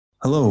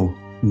Hello,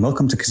 and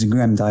welcome to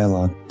Kazingram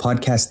Dialogue, a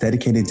podcast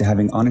dedicated to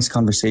having honest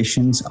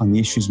conversations on the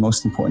issues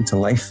most important to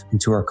life and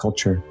to our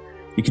culture.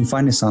 You can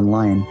find us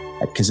online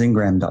at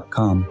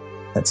kazingram.com.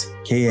 That's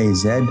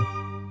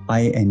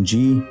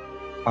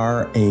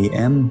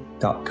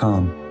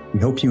KAZINGRAM.com. We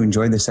hope you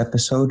enjoyed this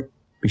episode.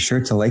 Be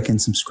sure to like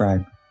and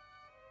subscribe.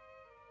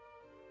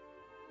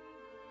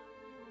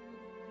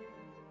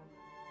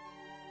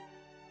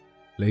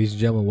 Ladies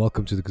and gentlemen,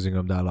 welcome to the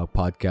Kazingram Dialogue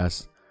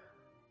podcast.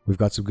 We've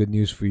got some good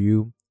news for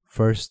you.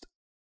 First,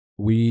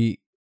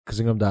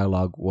 Kazingram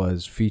Dialogue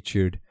was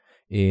featured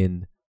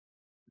in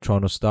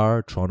Toronto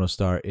Star. Toronto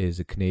Star is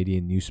a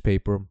Canadian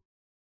newspaper.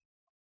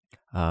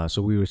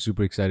 So we were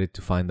super excited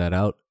to find that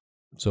out.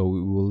 So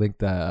we will link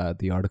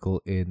the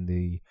article in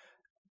the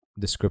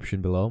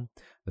description below.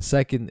 The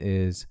second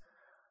is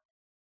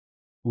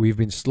we've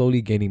been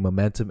slowly gaining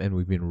momentum and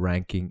we've been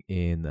ranking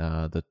in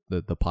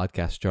the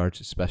podcast charts,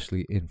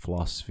 especially in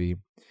philosophy.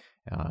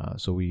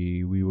 So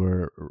we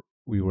were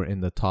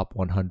in the top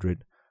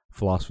 100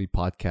 philosophy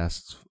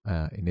podcasts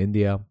in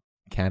India,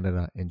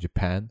 Canada, and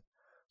Japan.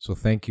 So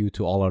thank you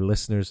to all our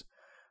listeners.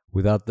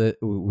 Without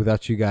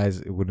you guys,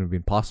 it wouldn't have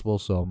been possible.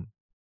 So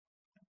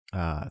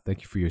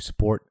thank you for your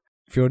support.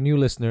 If you're a new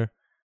listener,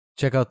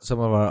 check out some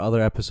of our other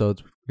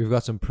episodes. We've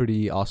got some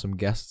pretty awesome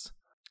guests.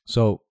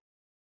 So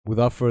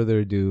without further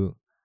ado,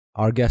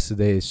 our guest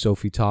today is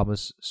Sophie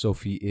Thomas.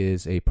 Sophie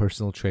is a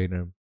personal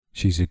trainer.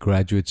 She's a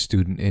graduate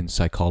student in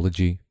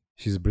psychology.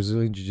 She's a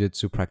Brazilian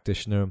Jiu-Jitsu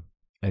practitioner,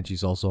 and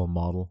she's also a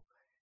model.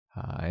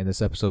 In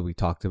this episode, we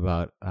talked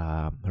about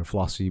her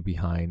philosophy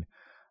behind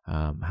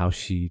how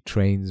she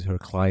trains her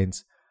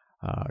clients,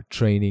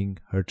 training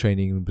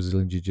in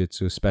Brazilian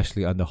Jiu-Jitsu,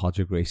 especially under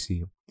Roger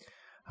Gracie.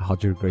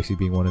 Roger Gracie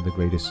being one of the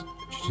greatest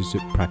Jiu-Jitsu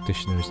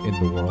practitioners in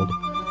the world.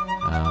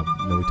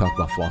 We talked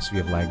about philosophy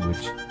of language.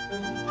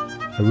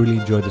 I really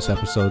enjoyed this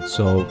episode,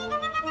 so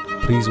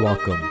please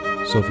welcome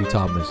Sophie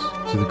Thomas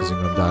to the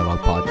Kazingram Dialogue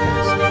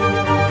podcast.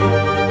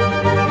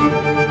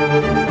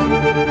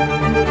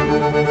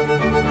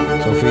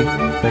 Sophie,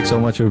 thanks so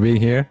much for being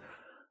here.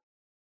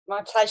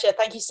 My pleasure.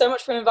 Thank you so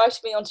much for inviting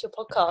me onto your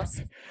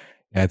podcast.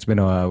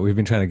 Yeah, we've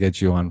been trying to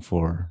get you on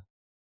for,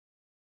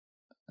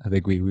 I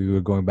think we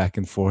were going back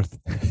and forth.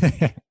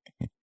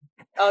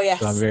 Oh yes,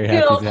 so I'm very good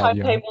happy old to have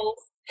you timetables.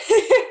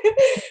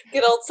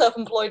 Good old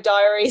self-employed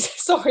diaries.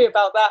 Sorry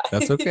about that.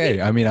 That's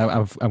okay. I mean,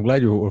 I'm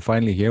glad we're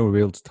finally here. We're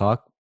able to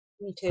talk.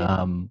 Me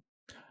too.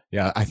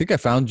 Yeah, I think I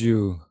found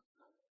you.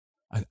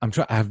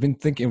 I've been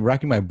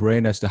racking my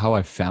brain as to how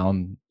I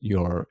found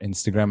your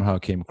Instagram, how I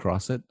came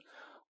across it.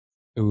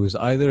 It was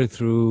either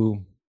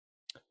through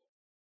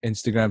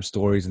Instagram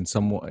stories and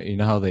you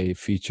know how they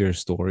feature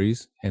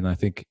stories, and I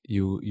think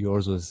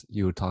yours was,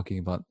 you were talking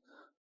about,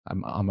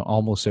 I'm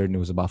almost certain it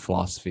was about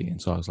philosophy, and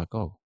so I was like,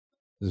 oh,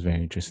 this is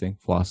very interesting,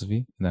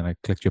 philosophy. And then I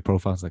clicked your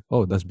profile. I was like,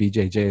 oh, that's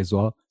BJJ as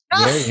well.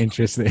 Very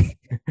interesting.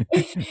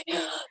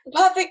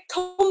 Perfect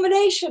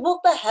combination. What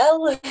the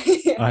hell?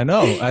 I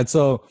know. And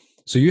so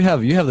you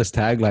have this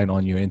tagline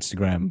on your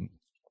Instagram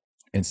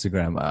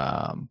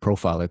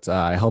profile. It's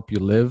I help you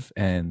live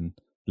and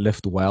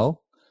lift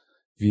well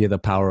via the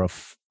power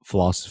of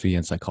philosophy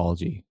and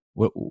psychology.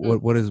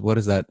 What is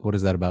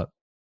that about?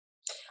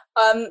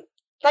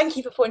 Thank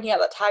you for pointing out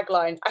that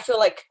tagline. I feel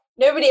like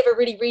nobody ever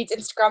really reads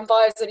Instagram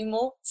bios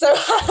anymore. So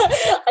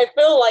I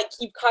feel like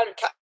you've kind of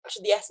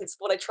captured the essence of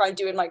what I try and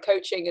do in my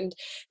coaching and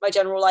my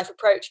general life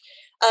approach.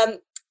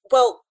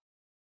 Well,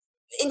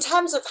 in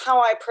terms of how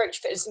I approach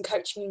fitness and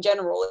coaching in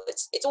general,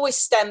 it always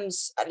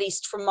stems, at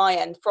least from my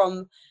end,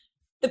 from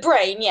the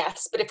brain,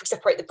 yes. But if we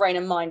separate the brain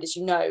and mind, as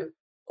you know,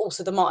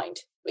 also the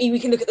mind. We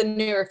can look at the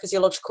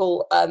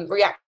neurophysiological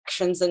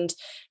reactions and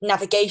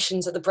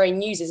navigations that the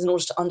brain uses in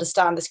order to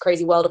understand this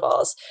crazy world of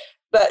ours.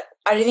 But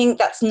I think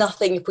that's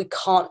nothing if we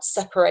can't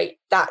separate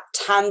that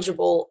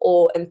tangible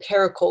or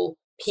empirical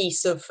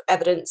piece of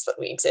evidence that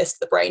we exist,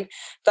 the brain,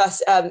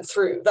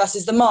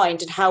 versus the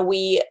mind and how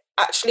we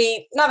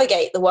actually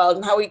navigate the world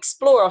and how we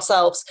explore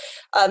ourselves,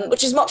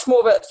 which is much more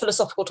of a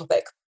philosophical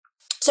topic.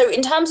 So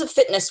in terms of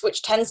fitness,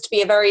 which tends to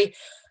be a very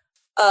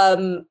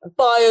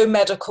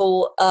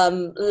biomedical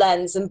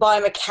lens and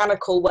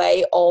biomechanical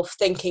way of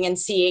thinking and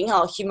seeing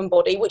our human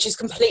body, which is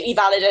completely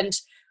valid, and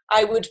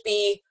I would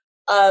be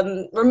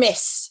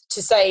remiss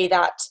to say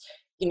that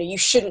you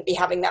shouldn't be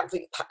having that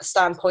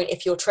standpoint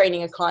if you're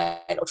training a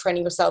client or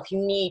training yourself. You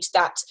need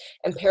that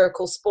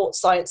empirical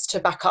sports science to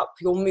back up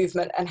your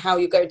movement and how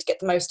you're going to get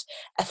the most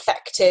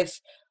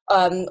effective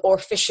or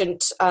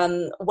efficient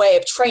way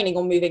of training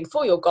or moving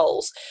for your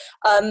goals.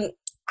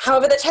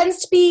 However, there tends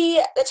to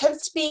be a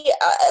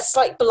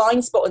slight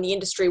blind spot in the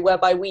industry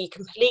whereby we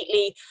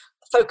completely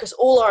focus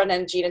all our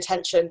energy and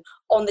attention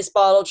on this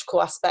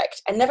biological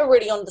aspect and never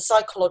really on the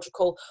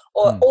psychological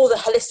or the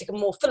holistic and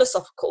more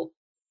philosophical.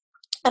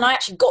 And I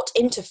actually got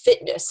into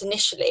fitness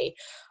initially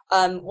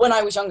when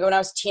I was younger, when I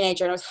was a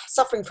teenager, and I was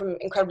suffering from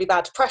incredibly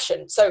bad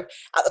depression. So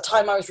at the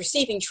time I was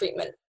receiving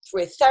treatment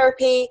with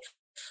therapy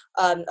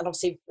and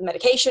obviously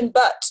medication,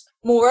 but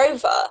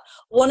Moreover,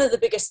 one of the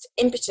biggest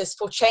impetus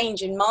for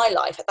change in my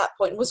life at that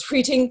point was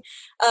reading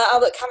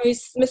Albert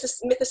Camus' Myth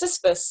of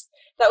Sisyphus.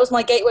 That was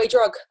my gateway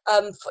drug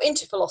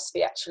into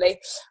philosophy, actually.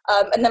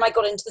 And then I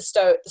got into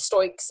the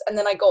Stoics, and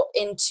then I got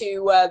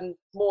into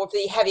more of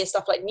the heavier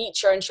stuff like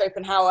Nietzsche and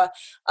Schopenhauer.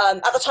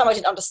 At the time, I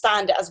didn't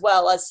understand it as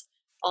well as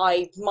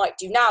I might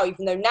do now,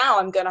 even though now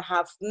I'm going to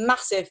have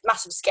massive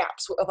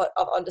gaps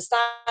of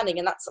understanding,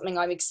 and that's something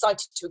I'm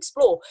excited to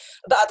explore.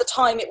 But at the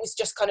time, it was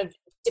just kind of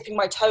dipping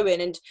my toe in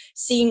and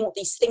seeing what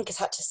these thinkers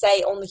had to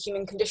say on the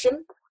human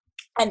condition.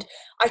 And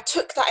I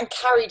took that and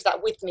carried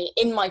that with me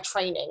in my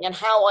training and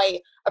how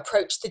I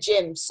approached the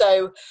gym.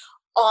 So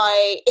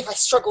if I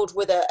struggled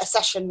with a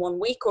session one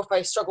week, or if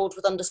I struggled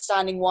with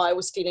understanding why I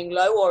was feeling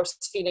low or was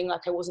feeling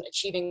like I wasn't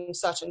achieving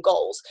certain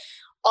goals,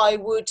 I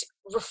would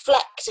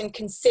reflect and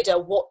consider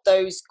what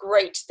those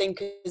great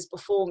thinkers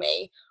before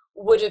me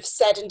would have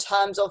said in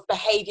terms of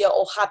behavior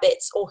or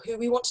habits or who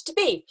we wanted to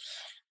be.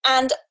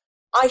 And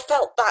I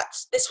felt that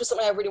this was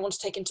something I really want to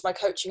take into my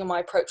coaching and my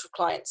approach with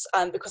clients,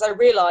 because I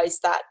realized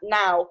that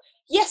now,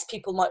 yes,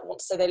 people might want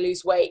to say they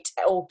lose weight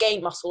or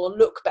gain muscle or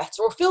look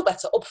better or feel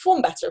better or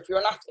perform better if you're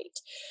an athlete.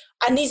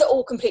 And these are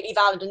all completely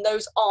valid, and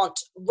those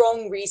aren't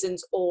wrong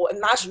reasons or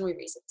imaginary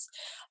reasons.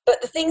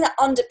 But the thing that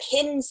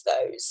underpins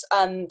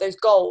those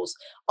goals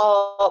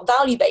are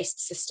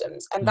value-based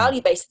systems, and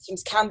value-based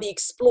systems can be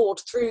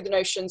explored through the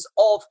notions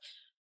of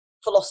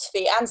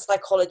philosophy and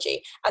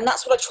psychology. And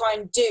that's what I try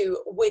and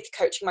do with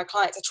coaching my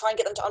clients. I try and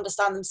get them to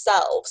understand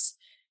themselves,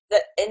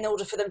 that in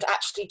order for them to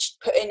actually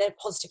put in a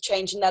positive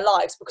change in their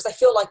lives. Because I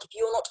feel like if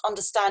you're not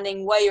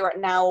understanding where you're at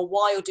now, or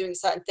why you're doing a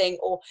certain thing,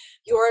 or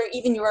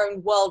even your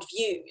own world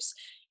views,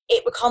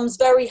 it becomes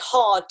very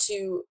hard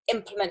to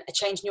implement a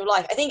change in your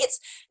life. I think it's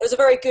a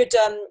very good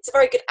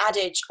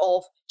adage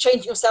of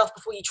changing yourself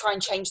before you try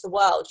and change the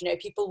world. You know,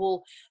 people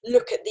will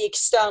look at the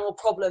external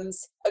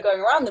problems that are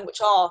going around them, which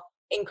are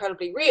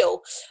incredibly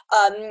real,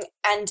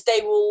 and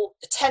they will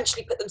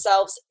potentially put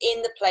themselves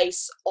in the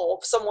place of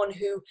someone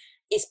who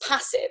is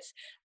passive.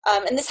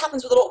 And this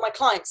happens with a lot of my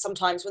clients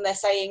sometimes when they're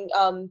saying,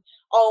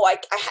 I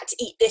had to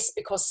eat this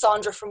because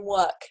Sandra from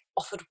work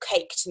offered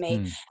cake to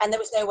me and there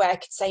was no way I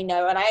could say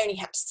no and I only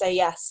had to say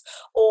yes.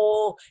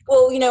 Or,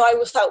 well, you know, I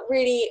felt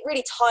really,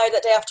 really tired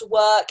that day after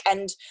work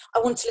and I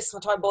wanted to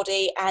listen to my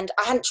body, and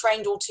I hadn't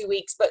trained all 2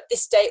 weeks, but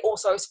this day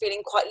also I was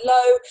feeling quite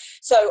low,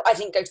 so I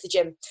didn't go to the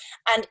gym.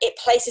 And it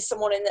places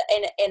someone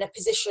in a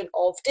position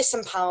of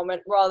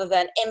disempowerment rather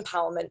than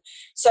empowerment.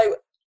 So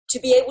to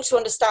be able to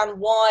understand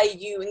why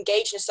you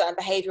engage in a certain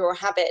behavior or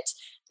habit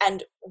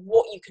and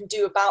what you can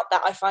do about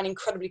that, I find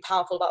incredibly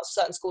powerful about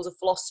certain schools of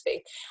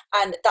philosophy.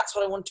 And that's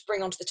what I want to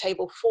bring onto the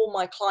table for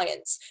my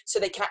clients, so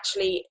they can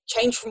actually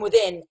change from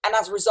within. And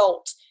as a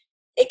result,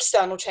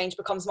 external change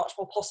becomes much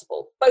more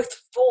possible, both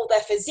for their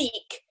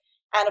physique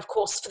and of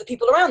course for the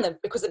people around them,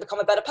 because they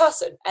become a better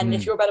person. And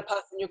if you're a better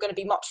person, you're going to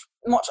be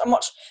a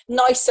much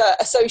nicer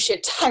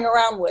associate to hang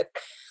around with.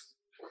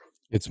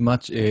 It's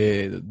much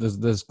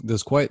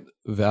there's quite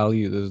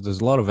value. There's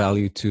a lot of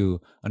value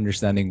to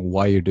understanding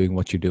why you're doing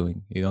what you're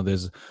doing. You know,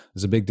 there's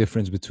a big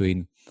difference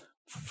between,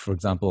 for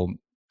example,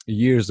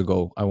 years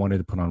ago I wanted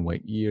to put on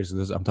weight.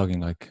 I'm talking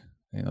like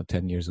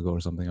 10 years ago or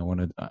something.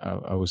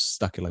 I was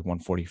stuck at like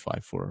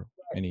 145 for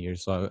many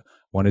years, so I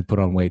wanted to put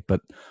on weight.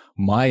 But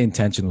my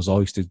intention was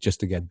always to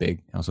get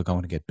big. I was like, I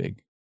want to get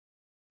big.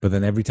 But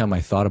then every time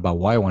I thought about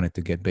why I wanted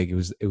to get big, it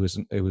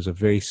was a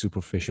very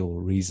superficial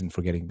reason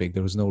for getting big.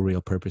 There was no real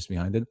purpose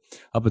behind it,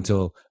 up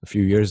until a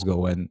few years ago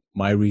when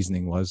my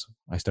reasoning was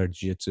I started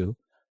jiu-jitsu.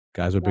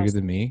 Guys were bigger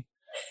than me,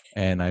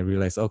 and I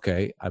realized,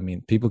 okay, I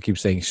mean, people keep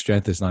saying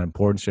strength is not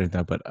important,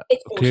 but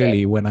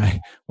clearly when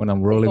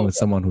I'm rolling with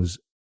someone who's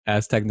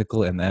as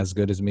technical and as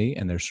good as me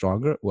and they're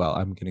stronger, well,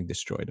 I'm getting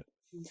destroyed.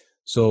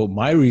 So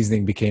my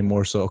reasoning became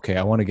more so, okay,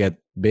 I want to get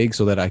big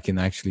so that I can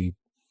actually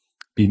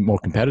be more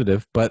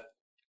competitive, but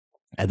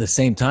at the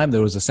same time,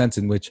 there was a sense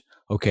in which,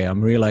 okay,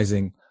 I'm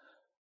realizing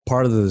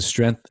part of the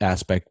strength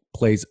aspect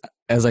plays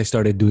as I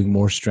started doing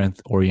more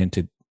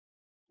strength-oriented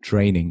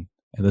training.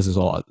 And this is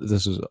all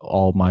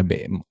my,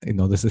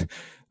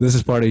 this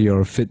is part of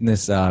your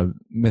fitness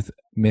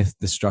myth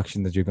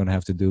destruction that you're going to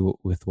have to do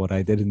with what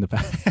I did in the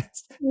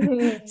past.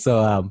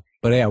 So,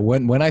 but yeah,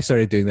 when I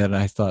started doing that, and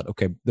I thought,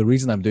 okay, the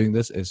reason I'm doing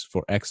this is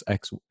for X,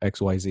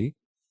 Y, Z.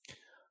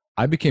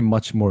 I became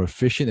much more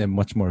efficient and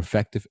much more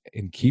effective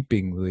in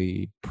keeping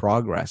the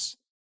progress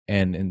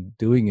and in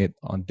doing it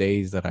on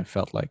days that I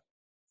felt like,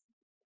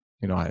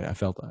 I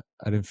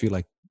didn't feel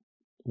like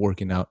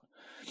working out.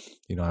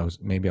 I was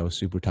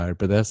super tired,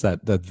 but that's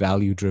that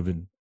value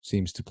driven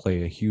seems to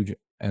play a huge,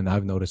 and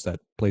I've noticed that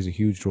plays a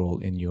huge role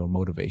in your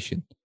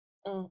motivation.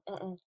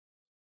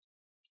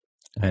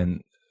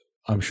 And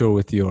I'm sure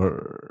with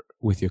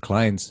your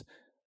clients,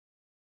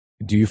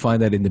 do you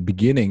find that in the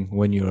beginning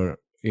when you're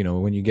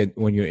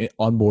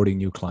onboarding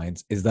new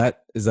clients, is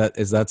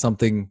that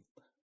something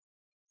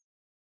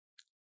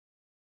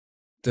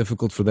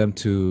difficult for them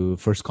to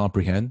first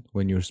comprehend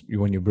when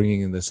you're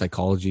bringing in the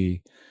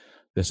psychology,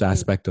 this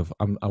aspect of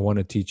I want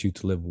to teach you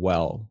to live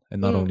well,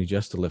 and not only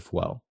just to live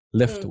well?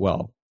 lift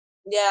well.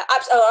 Yeah,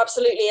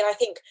 absolutely. And I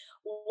think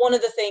one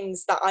of the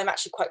things that I'm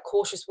actually quite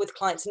cautious with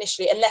clients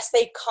initially, unless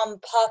they come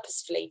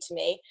purposefully to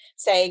me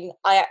saying,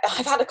 I've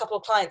had a couple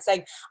of clients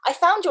saying, I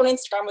found you on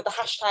Instagram with the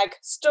hashtag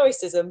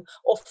stoicism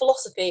or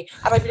philosophy,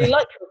 and I really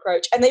like your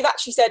approach. And they've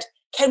actually said,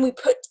 can we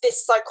put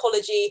this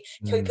psychology,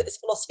 can we put this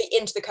philosophy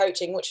into the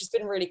coaching, which has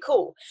been really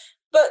cool.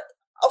 But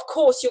of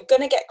course, you're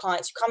going to get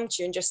clients who come to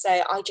you and just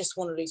say, I just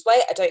want to lose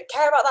weight. I don't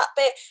care about that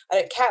bit. I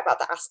don't care about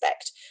that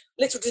aspect.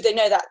 Little do they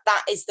know that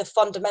that is the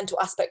fundamental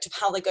aspect of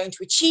how they're going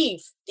to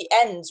achieve the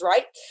ends,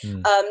 right?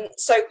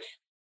 So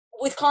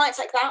with clients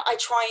like that, I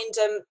try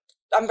and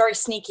I'm very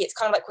sneaky. It's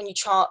kind of like when you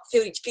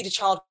feed a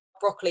child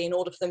broccoli in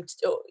order for them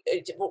to,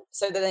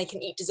 so that they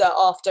can eat dessert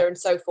after and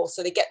so forth.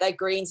 So they get their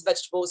greens,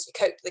 vegetables,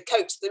 they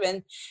coach them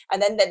in,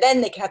 and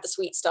then they can have the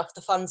sweet stuff, the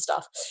fun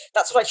stuff.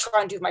 That's what I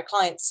try and do with my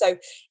clients. So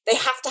they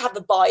have to have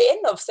the buy-in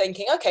of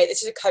thinking, okay,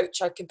 this is a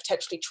coach I can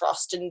potentially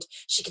trust, and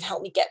she can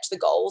help me get to the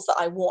goals that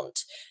I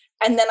want.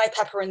 And then I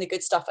pepper in the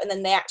good stuff, and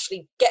then they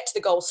actually get to the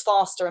goals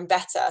faster and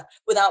better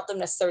without them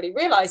necessarily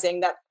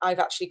realizing that I've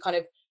actually kind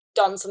of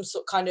done some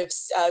sort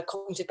of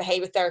cognitive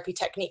behavior therapy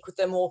technique with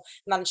them, or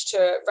managed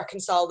to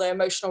reconcile their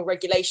emotional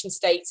regulation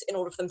states in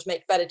order for them to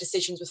make better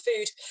decisions with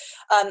food,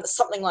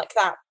 something like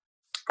that.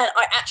 And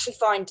I actually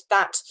find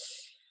that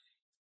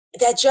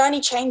their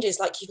journey changes,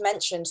 like you've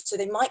mentioned. So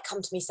they might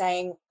come to me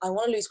saying, I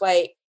want to lose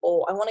weight,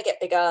 or I want to get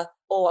bigger,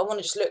 or I want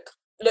to just look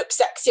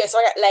sexier so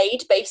I get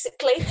laid,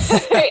 basically.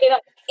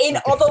 in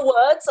other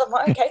words, I'm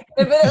like, okay,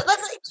 but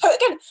that's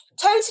again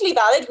totally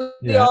valid.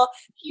 We are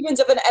humans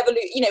of an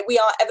we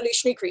are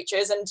evolutionary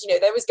creatures, and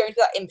there was going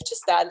through that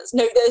impetus there.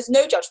 There's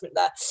no judgment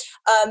there.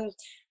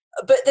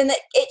 But then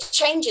it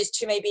changes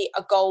to maybe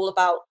a goal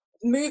about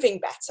moving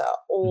better,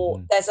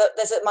 or there's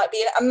might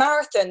be a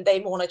marathon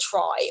they want to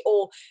try,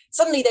 or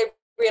suddenly they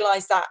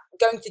realize that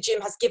going to the gym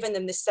has given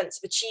them this sense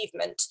of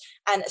achievement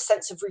and a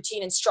sense of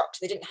routine and structure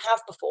they didn't have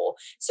before.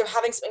 So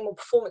having something more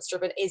performance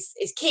driven is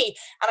key.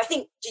 And I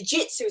think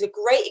jiu-jitsu is a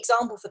great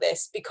example for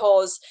this,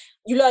 because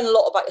you learn a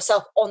lot about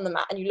yourself on the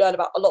mat, and you learn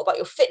a lot about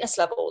your fitness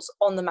levels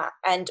on the mat,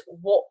 and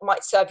what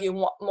might serve you and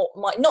what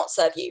might not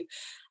serve you.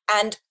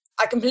 And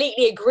I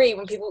completely agree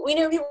when people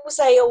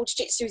say, oh,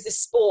 jiu-jitsu is this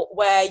sport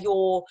where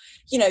you're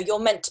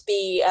meant to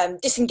be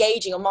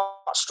disengaging a much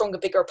stronger,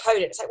 bigger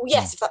opponent. It's like, well,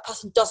 yes, if that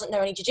person doesn't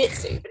know any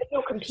jiu-jitsu, but if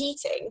you're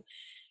competing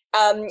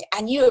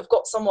and you have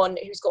got someone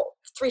who's got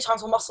 3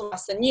 times more muscle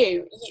mass than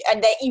you,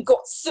 and you've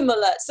got similar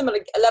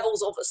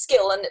levels of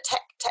skill and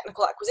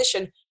technical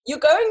acquisition, you're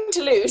going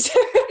to lose.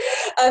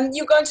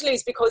 You're going to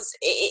lose because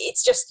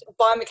it's just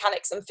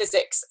biomechanics and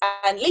physics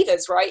and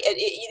levers, right?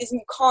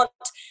 You can't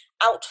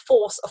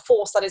outforce a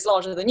force that is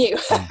larger than you.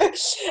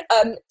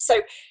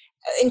 So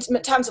in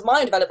terms of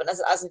my development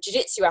as a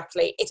jiu-jitsu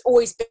athlete, it's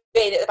always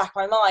been at the back of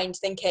my mind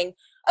thinking,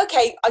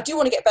 okay, I do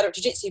want to get better at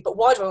jiu-jitsu, but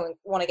why do I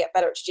want to get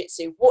better at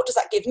jiu-jitsu? What does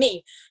that give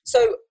me?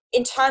 So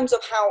in terms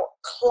of how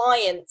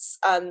clients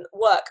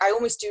work, I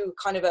almost do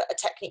kind of a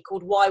technique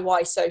called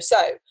why, so.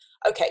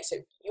 Okay, so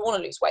you want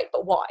to lose weight,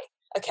 but why?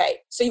 Okay,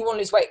 so you want to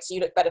lose weight so you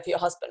look better for your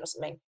husband or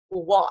something.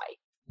 Well, why?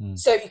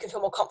 So you can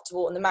feel more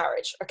comfortable in the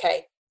marriage.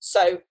 Okay,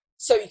 so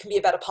you can be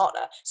a better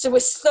partner. So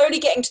we're slowly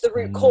getting to the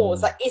root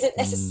cause. That isn't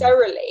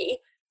necessarily,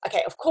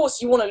 okay, of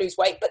course you want to lose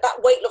weight, but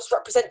that weight loss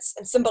represents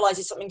and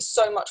symbolizes something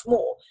so much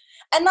more.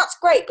 And that's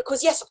great,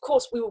 because yes, of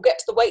course we will get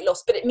to the weight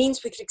loss, but it means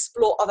we could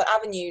explore other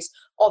avenues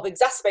of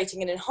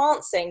exacerbating and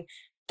enhancing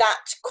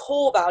that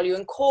core value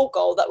and core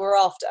goal that we're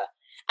after.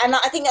 And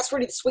I think that's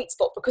really the sweet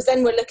spot, because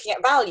then we're looking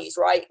at values,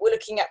 right? We're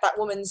looking at that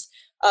woman's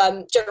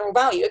general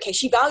value. Okay,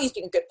 she values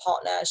being a good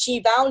partner. She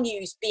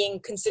values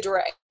being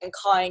considerate and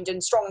kind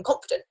and strong and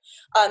confident.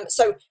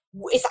 So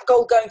is that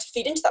goal going to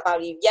feed into that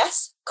value?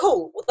 Yes.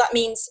 Cool. Well, that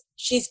means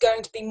she's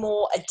going to be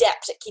more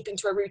adept at keeping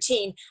to a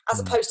routine, as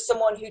opposed to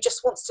someone who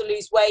just wants to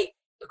lose weight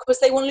because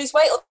they want to lose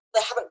weight, or they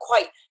haven't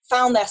quite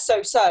found their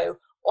so-so,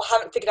 or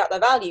haven't figured out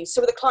their values.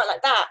 So with a client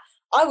like that,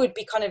 I would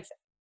be kind of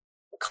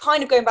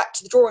going back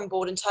to the drawing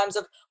board in terms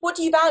of, what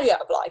do you value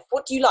out of life?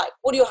 What do you like?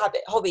 What are your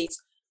hobbies?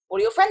 What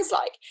are your friends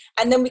like?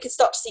 And then we could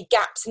start to see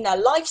gaps in their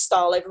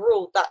lifestyle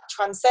overall that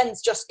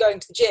transcends just going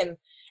to the gym.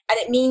 And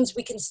it means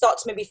we can start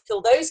to maybe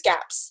fill those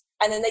gaps.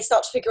 And then they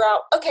start to figure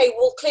out, okay,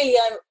 well, clearly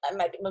I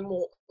might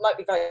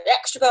be very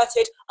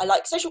extroverted. I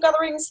like social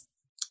gatherings.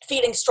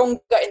 Feeling stronger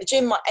in the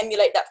gym might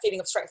emulate that feeling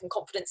of strength and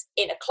confidence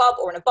in a club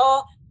or in a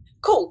bar.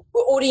 Cool.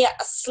 We're already at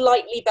a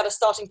slightly better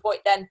starting point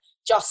than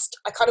just,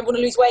 I kind of want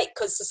to lose weight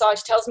because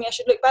society tells me I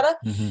should look better.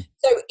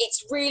 So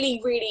it's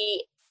really,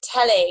 really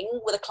telling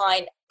with a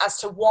client as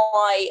to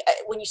why,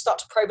 when you start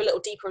to probe a little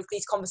deeper with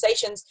these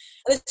conversations,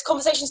 and these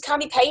conversations can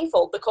be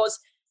painful because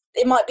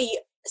it might be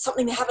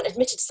something they haven't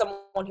admitted to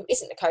someone who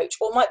isn't a coach,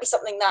 or it might be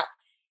something that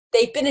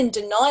they've been in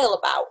denial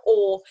about,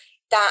 or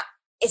that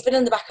it's been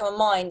in the back of their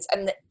minds,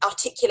 and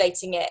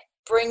articulating it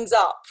brings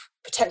up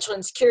potential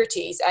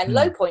insecurities and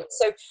low points.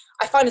 So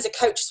I find as a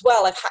coach as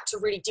well, I've had to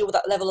really deal with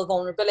that level of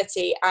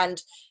vulnerability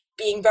and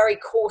being very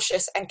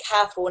cautious and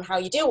careful in how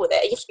you deal with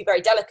it. You have to be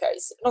very delicate.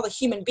 It's another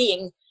human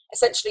being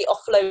essentially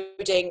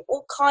offloading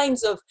all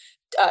kinds of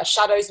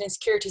shadows and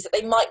insecurities that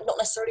they might not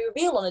necessarily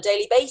reveal on a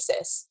daily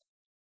basis.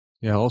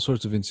 Yeah, all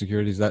sorts of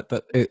insecurities.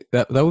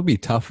 That would be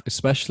tough,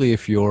 especially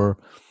if you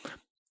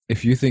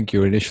think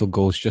your initial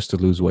goal is just to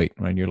lose weight,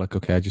 right? You're like,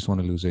 okay, I just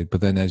want to lose weight. But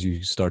then as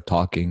you start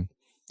talking,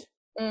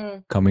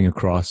 coming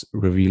across,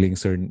 revealing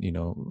certain,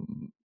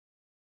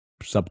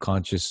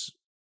 subconscious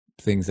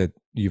things that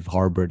you've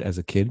harbored as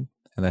a kid,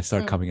 and that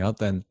start coming out,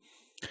 then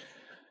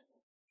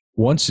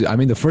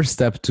the first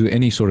step to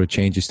any sort of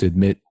change is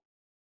to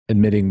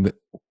admitting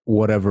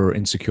whatever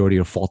insecurity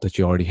or fault that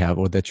you already have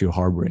or that you're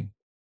harboring.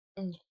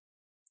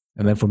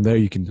 And then from there,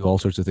 you can do all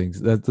sorts of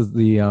things.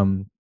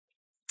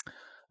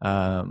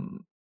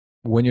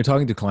 When you're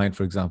talking to a client,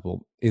 for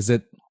example,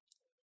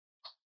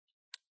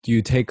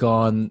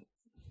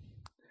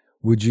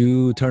 would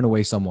you turn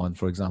away someone,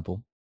 for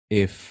example,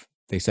 if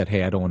they said,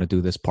 hey, I don't want to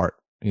do this part,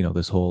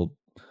 this whole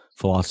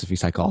philosophy,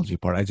 psychology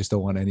part. I just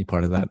don't want any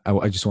part of that.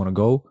 I just want to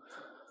go,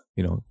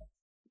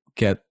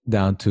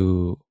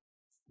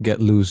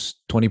 lose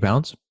 20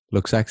 pounds,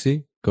 look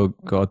sexy, go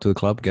out to the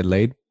club, get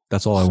laid.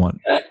 That's all I want.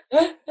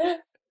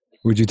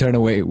 Would you turn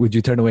away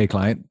a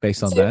client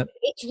based on that?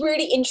 It's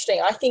really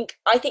interesting. I think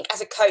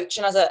as a coach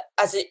and as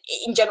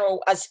in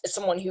general, as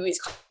someone who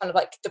is kind of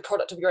like the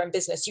product of your own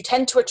business, you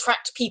tend to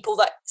attract people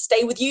that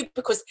stay with you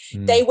because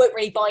they won't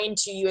really buy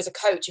into you as a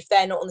coach if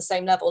they're not on the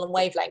same level and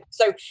wavelength.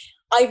 So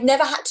I've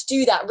never had to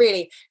do that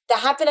really. There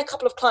have been a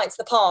couple of clients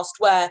in the past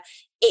where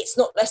it's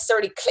not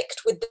necessarily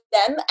clicked with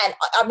them, and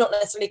I've not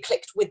necessarily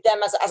clicked with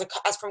them as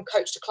from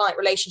coach to client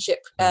relationship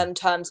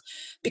terms,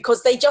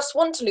 because they just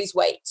want to lose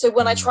weight. So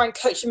when I try and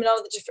coach them in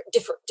other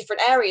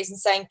different areas and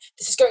saying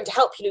this is going to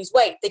help you lose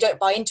weight, they don't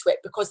buy into it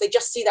because they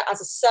just see that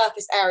as a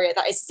surface area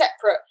that is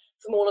separate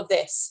from all of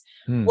this.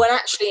 When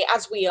actually,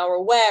 as we are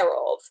aware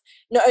of,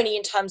 not only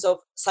in terms of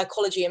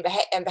psychology and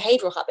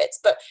behavioral habits,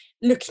 but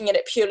looking at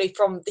it purely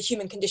from the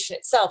human condition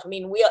itself. I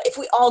mean, if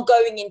we are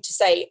going into,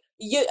 say,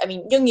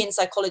 Jungian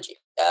psychology,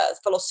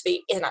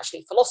 philosophy isn't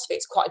actually philosophy,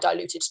 it's quite a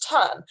diluted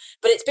term,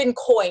 but it's been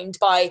coined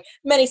by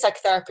many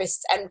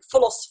psychotherapists and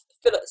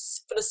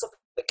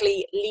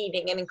philosophically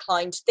leaning and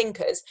inclined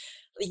thinkers,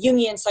 the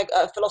Jungian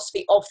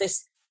philosophy of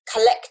this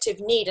collective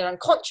need and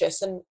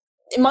unconscious. And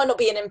it might not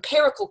be an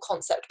empirical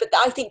concept, but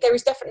I think there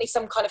is definitely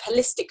some kind of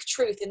holistic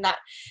truth in that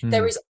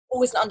there is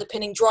always an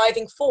underpinning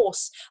driving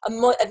force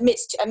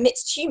amidst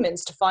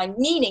humans to find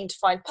meaning, to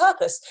find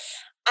purpose.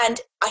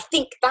 And I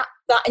think that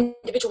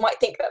individual might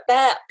think that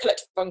their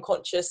collective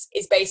unconscious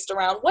is based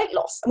around weight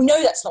loss. And we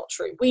know that's not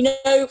true. We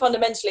know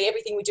fundamentally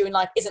everything we do in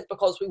life isn't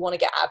because we want to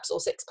get abs or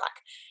six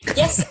pack.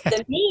 Yes,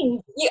 the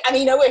means,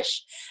 I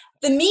wish.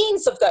 The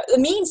means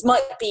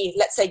might be,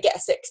 let's say, get a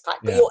six pack,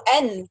 but your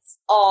ends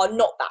are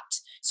not that.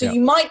 So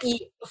you might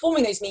be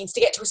performing those means to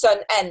get to a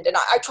certain end. And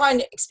I try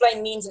and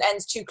explain means and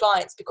ends to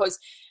clients because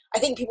I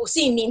think people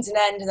see means and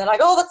end and they're like,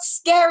 oh, that's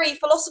scary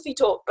philosophy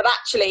talk. But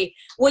actually,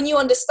 when you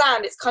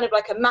understand, it's kind of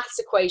like a maths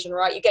equation,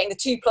 right? You're getting the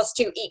 2 +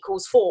 2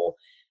 = 4.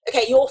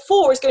 Okay, your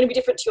 4 is going to be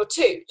different to your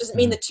 2. Doesn't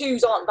mean the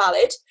 2s aren't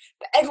valid,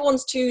 but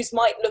everyone's 2s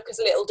might look as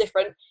a little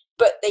different,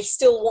 but they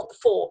still want the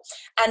 4.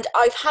 And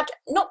I've had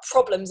not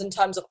problems in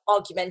terms of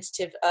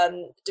argumentative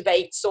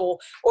debates or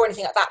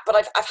anything like that, but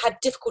I've had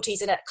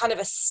difficulties in a kind of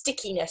a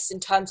stickiness in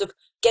terms of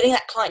getting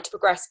that client to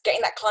progress,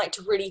 getting that client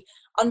to really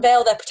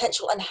unveil their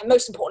potential and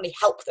most importantly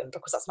help them,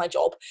 because that's my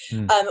job.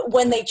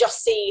 When they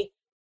just see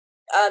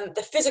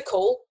the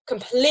physical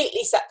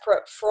completely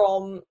separate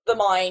from the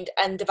mind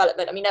and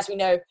development. I mean, as we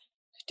know,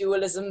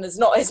 dualism is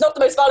not the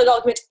most valid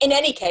argument in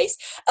any case,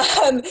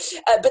 but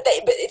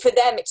for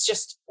them it's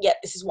just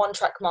this is one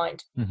track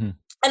mind.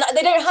 And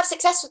they don't have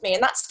success with me,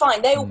 and that's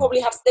fine. They will going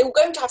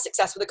to have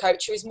success with a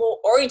coach who is more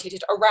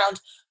orientated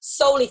around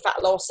solely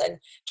fat loss and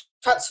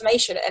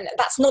transformation, and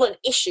that's not an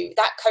issue.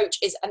 That coach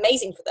is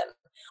amazing for them.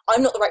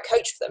 I'm not the right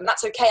coach for them, and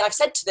that's okay. And I've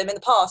said to them in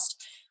the past,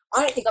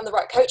 I don't think I'm the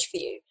right coach for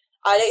you.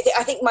 I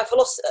think my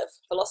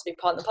philosophy,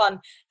 pardon the pun,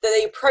 that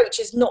the approach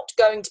is not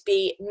going to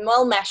be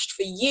well meshed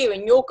for you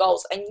and your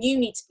goals, and you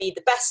need to be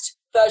the best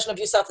version of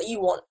yourself that you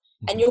want,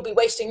 and you'll be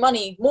wasting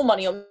more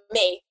money on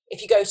me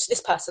if you go to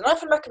this person. And I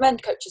often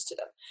recommend coaches to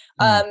them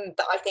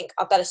that I think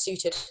are better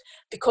suited,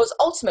 because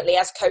ultimately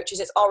as coaches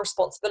it's our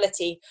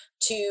responsibility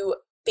to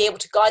be able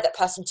to guide that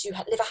person to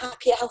live a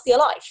happier, healthier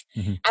life.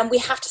 And we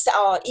have to set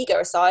our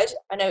ego aside.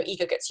 I know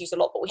ego gets used a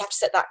lot, but we have to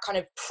set that kind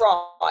of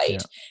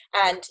pride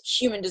and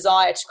human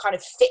desire to kind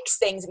of fix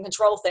things and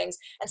control things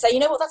and say, you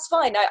know what, that's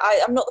fine.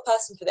 I'm not the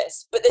person for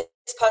this, but this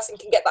person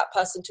can get that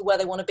person to where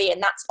they want to be.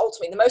 And that's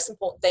ultimately the most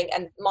important thing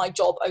and my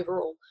job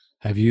overall.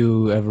 Have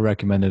you ever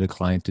recommended a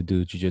client to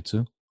do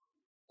jiu-jitsu?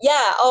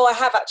 Yeah. Oh, I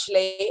have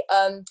actually.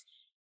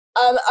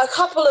 I've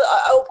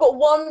got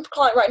one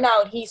client right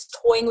now and he's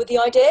toying with the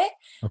idea,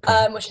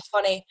 which is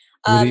funny.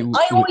 I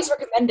always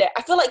recommend it.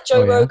 I feel like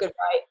Joe Rogan,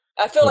 right?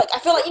 I feel like,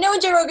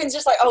 when Joe Rogan's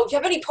just like, oh, if you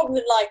have any problem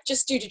in life,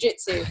 just do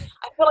jiu-jitsu.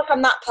 I feel like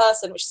I'm that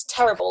person, which is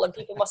terrible and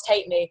people must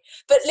hate me.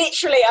 But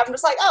literally, I'm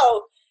just like,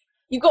 oh,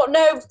 you got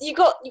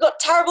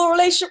terrible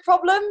relationship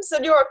problems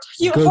and you're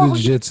go to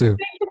jiu-jitsu.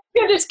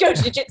 can just go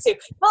to jiu-jitsu.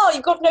 Oh,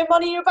 you've got no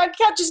money in your bank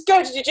account, just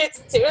go to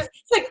jiu-jitsu. It's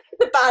like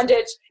the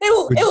bandage.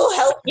 It'll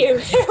help you.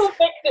 It'll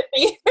fix it for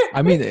you.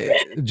 I mean,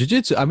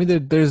 jiu-jitsu. I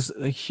mean, there's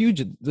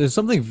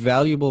something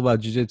valuable about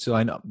jiu-jitsu.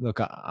 I know. Look,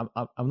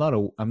 I'm not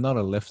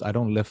a lift. I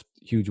don't lift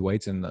huge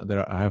weights, and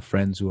I have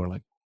friends who are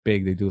like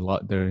big. They do a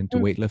lot. They're into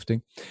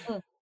weightlifting.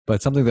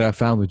 But something that I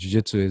found with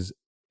jiu-jitsu is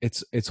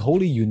it's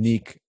wholly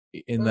unique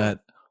in that.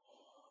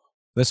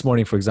 This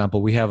morning, for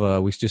example, we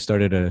just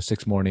started a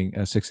 6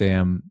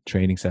 a.m.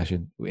 training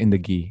session in the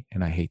gi,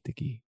 and I hate the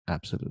gi.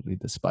 Absolutely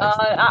despise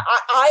the gi.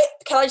 I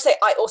can I just say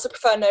I also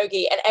prefer no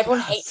gi, and everyone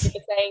hates me for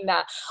saying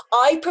that.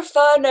 I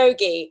prefer no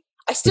gi.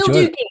 I still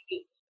do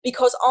gi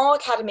because our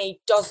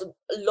academy does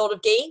a lot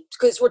of gi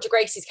because it's Roger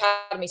Gracie's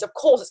academy, so of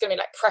course it's going to be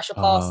like pressure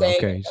passing.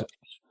 Okay.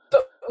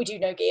 But we do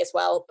no gi as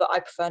well. But I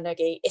prefer no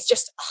gi. It's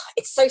just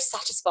it's so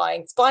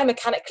satisfying. It's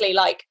biomechanically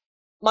like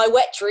my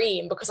wet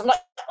dream because I'm like,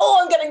 oh,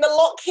 I'm getting the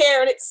lock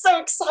here and it's so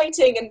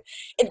exciting.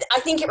 And I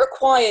think it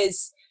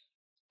requires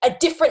a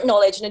different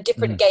knowledge and a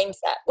different game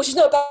set, which is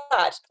not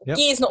bad. Yep.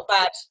 Gi is not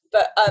bad,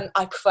 but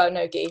I prefer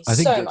no gi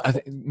so much.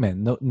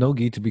 No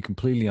gi, to be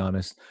completely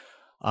honest,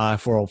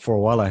 for a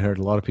while I heard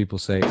a lot of people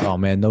say, oh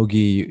man, no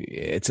gi,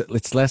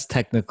 it's less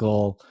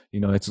technical,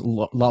 it's a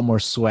lot more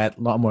sweat,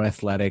 a lot more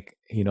athletic,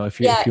 if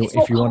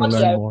you want to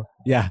learn more.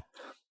 Yeah.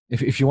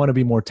 If you want to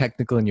be more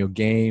technical in your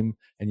game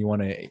and you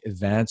want to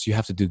advance, you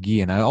have to do gi.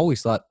 And I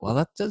always thought, well,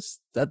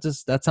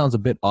 that sounds a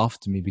bit off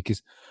to me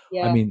because,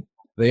 I mean,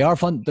 they are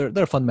fun.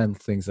 They're fundamental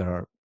things that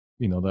are,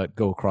 that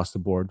go across the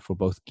board for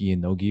both gi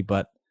and no gi.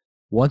 But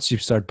once you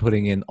start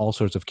putting in all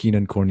sorts of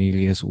Keenan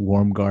Cornelius,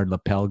 worm guard,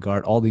 lapel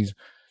guard, all these,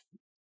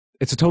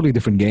 it's a totally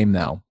different game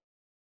now.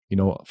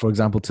 For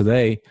example,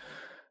 today,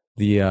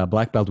 the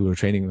black belt we were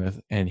training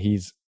with, and he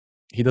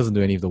doesn't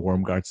do any of the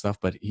worm guard stuff,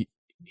 but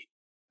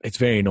it's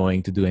very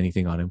annoying to do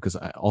anything on him because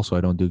I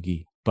don't do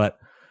gi. But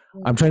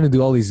I'm trying to do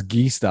all these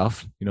gi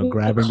stuff,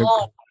 grabbing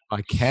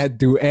I can't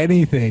do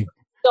anything.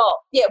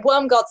 Stop. Yeah,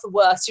 worm guard's the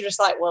worst. You're just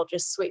like, well,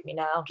 just sweep me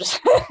now. Just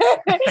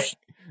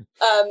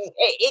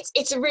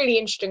it's a really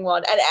interesting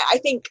one, and I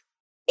think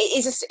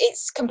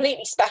it's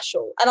completely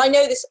special. And I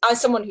know this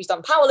as someone who's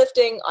done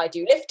powerlifting. I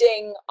do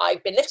lifting.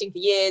 I've been lifting for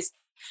years.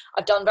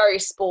 I've done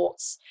various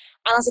sports.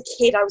 And as a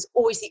kid, I was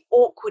always the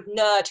awkward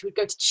nerd who would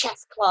go to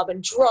chess club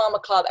and drama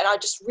club, and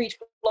I'd just read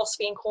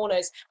philosophy in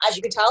corners. As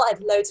you can tell, I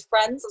had loads of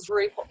friends. I was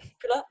really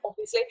popular,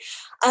 obviously.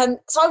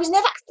 So I was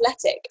never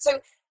athletic. So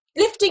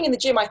lifting in the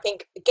gym, I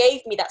think,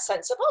 gave me that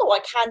sense of, I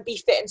can be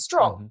fit and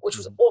strong, which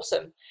was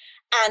awesome.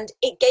 And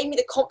it gave me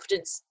the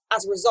confidence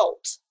as a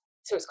result.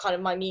 So it's kind of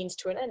my means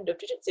to an end of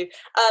jiu-jitsu.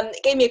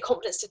 It gave me a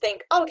confidence to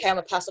think, okay, I'm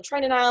a personal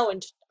trainer now,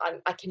 and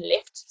I can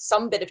lift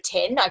some bit of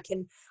tin. I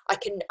can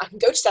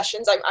go to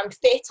sessions. I'm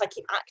fit. I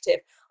keep active.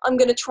 I'm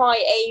going to try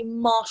a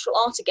martial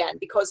art again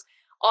because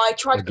I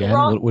tried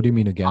karate. What do you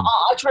mean again?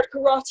 I tried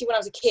karate when I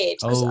was a kid.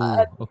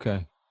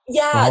 Okay.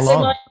 Yeah. For how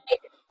long?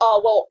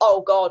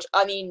 Oh God.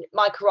 I mean,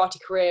 my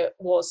karate career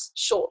was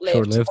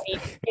short-lived.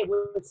 It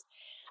was,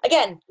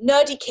 again,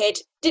 nerdy kid.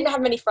 Didn't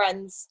have many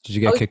friends. Did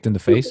you get kicked in the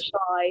face?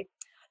 Shy.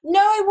 No,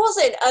 I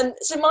wasn't.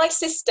 So my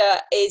sister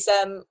is,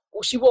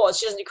 she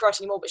doesn't do karate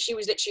anymore, but she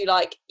was literally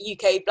like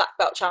UK black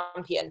belt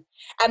champion.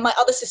 And my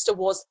other sister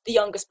was the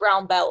youngest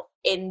brown belt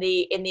in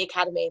the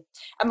academy.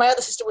 And my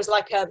other sister was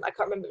like, I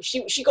can't remember,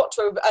 she got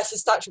to a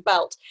substantial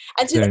belt.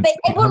 And so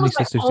how many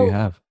sisters do you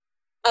have?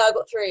 I've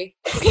got 3.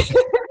 I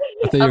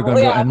thought you were going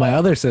to go, and my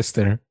other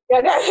sister.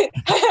 Yeah, no.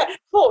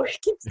 4,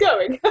 it keeps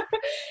going.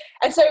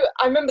 And so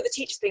I remember the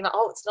teachers being like,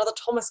 oh, it's another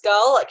Thomas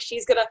girl. Like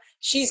she's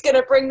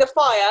gonna bring the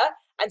fire.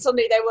 And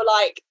suddenly they were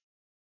like,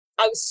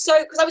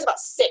 because I was about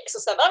 6 or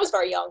 7, I was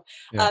very young.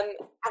 Yeah.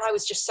 And I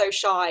was just so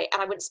shy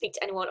and I wouldn't speak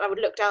to anyone. I would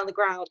look down the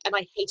ground and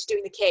I hated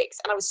doing the kicks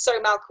and I was so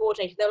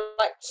mal-coordinated. They were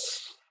like,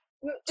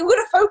 we're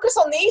going to focus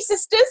on these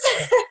sisters.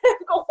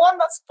 We've got one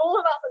that's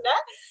fallen out the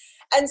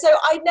net. And so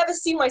I'd never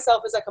seen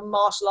myself as like a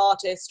martial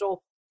artist or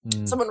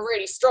someone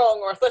really strong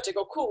or athletic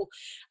or cool.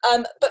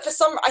 But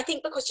I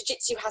think because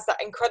jiu-jitsu has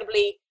that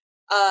incredibly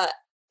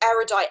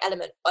erudite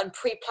element and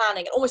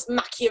pre-planning, an almost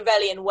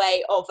Machiavellian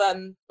way of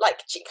kind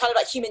of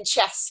like human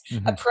chess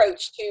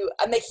approach to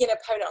making an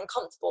opponent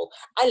uncomfortable.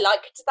 I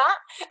liked that,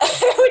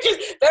 which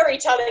is very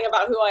telling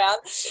about who I am.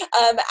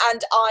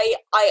 And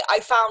I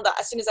found that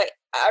as soon as I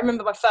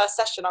remember my first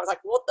session, I was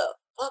like, what the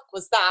fuck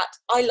was that?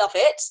 I love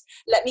it.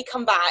 Let me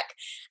come back.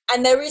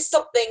 And there is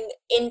something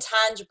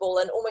intangible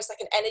and almost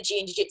like an energy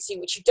in jiu-jitsu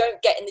which you don't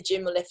get in the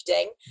gym or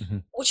lifting,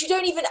 which you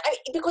don't even,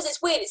 because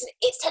it's weird.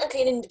 It's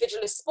technically an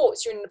individualist sport.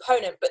 So you're an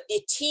opponent, but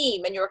the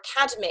team and your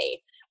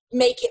academy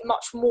make it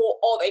much more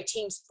of a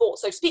team sport.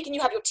 So speaking,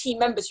 you have your team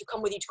members who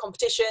come with you to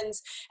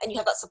competitions and you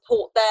have that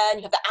support there and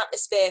you have that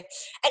atmosphere.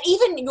 And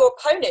even your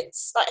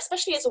opponents, like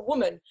especially as a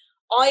woman,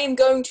 I am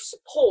going to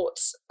support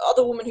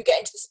other women who get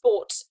into the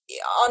sport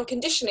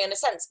unconditionally in a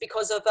sense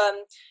because of,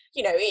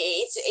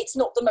 it's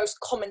not the most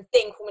common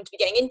thing for women to be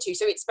getting into.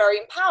 So it's very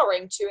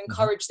empowering to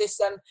encourage this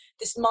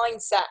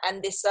mindset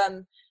and this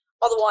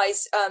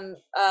otherwise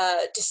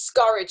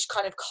discouraged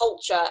kind of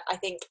culture, I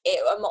think,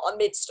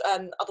 amidst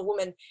other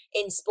women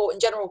in sport in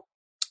general.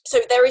 So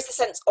there is a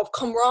sense of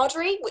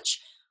camaraderie, which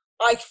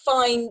I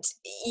find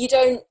you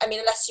don't, I mean,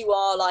 unless you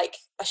are like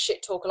a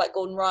shit talker like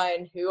Gordon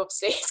Ryan, who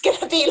obviously is going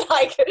to be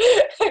like,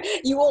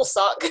 you all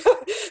suck.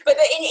 But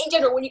in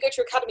general, when you go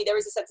to academy, there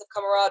is a sense of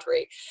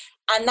camaraderie.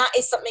 And that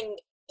is something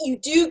you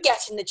do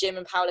get in the gym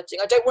and powerlifting.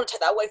 I don't want to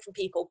take that away from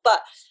people,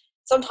 but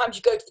sometimes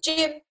you go to the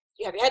gym,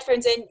 you have your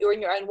headphones in, you're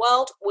in your own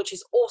world, which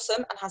is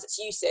awesome and has its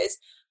uses.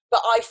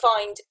 But I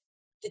find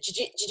the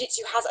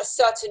jiu-jitsu has a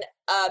certain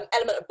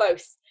element of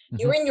both. Mm-hmm.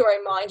 You're in your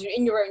own mind, you're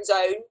in your own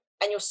zone,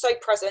 and you're so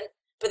present.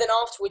 But then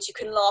afterwards, you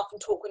can laugh and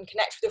talk and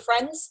connect with your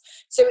friends.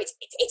 So it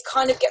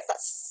kind of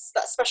gets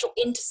that special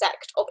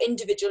intersect of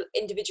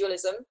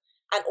individualism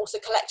and also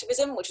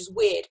collectivism, which is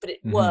weird, but it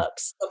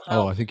works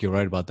somehow. Oh, I think you're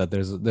right about that.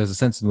 There's a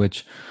sense in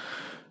which,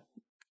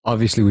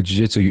 obviously, with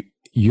jiu-jitsu,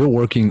 you're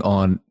working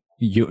on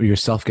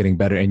yourself getting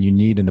better, and you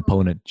need an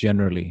opponent.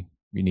 Generally,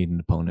 you need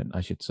an opponent,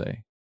 I should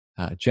say.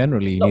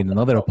 Generally, you need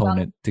another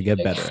opponent to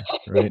get better,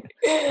 right?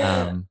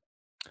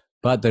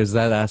 But there's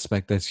that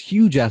aspect, this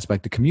huge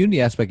aspect. The community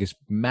aspect is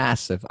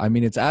massive. I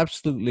mean, it's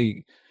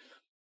absolutely,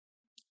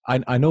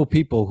 I know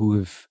people who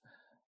have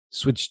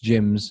switched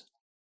gyms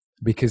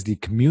because the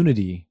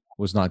community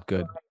was not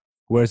good.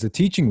 Whereas the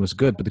teaching was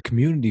good, but the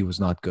community was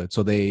not good.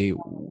 So they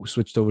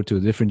switched over to a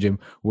different gym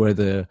where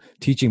the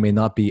teaching may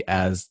not be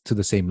as to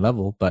the same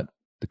level, but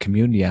the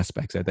community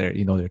aspects are there.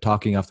 You know, they're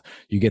talking after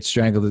you get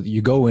strangled.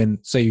 You go in,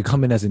 say you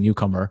come in as a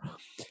newcomer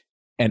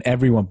and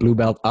everyone blue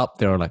belt up,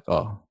 they're like,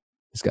 oh,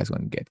 this guy's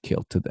going to get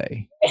killed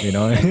today, you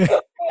know?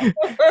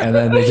 And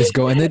then they just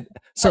go, and then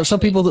some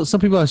people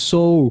are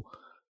so,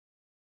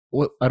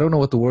 I don't know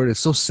what the word is,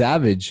 so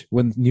savage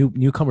when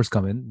newcomers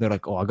come in. They're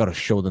like, oh, I got to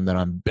show them that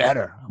I'm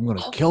better. I'm going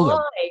to kill them.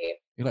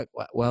 You're like,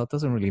 well, it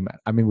doesn't really matter.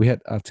 I mean,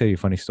 I'll tell you a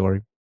funny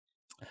story.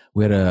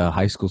 We had a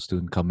high school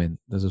student come in.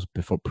 This was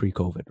before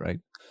pre-COVID, right?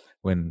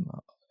 When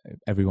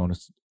everyone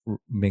was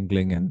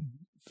mingling and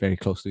very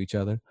close to each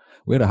other.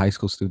 We had a high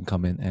school student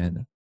come in,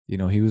 and, you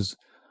know,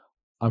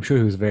 I'm sure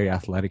he was very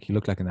athletic. He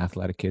looked like an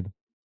athletic kid.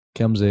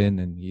 Comes in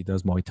and he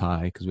does Muay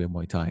Thai, because we have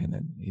Muay Thai, and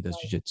then he does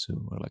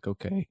Jiu-Jitsu. We're like,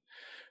 okay,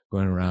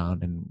 going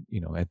around, and,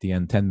 you know, at the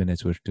end, 10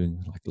 minutes, we're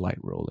doing like light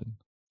rolling.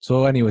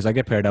 So anyways, I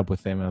get paired up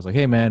with him, and I was like,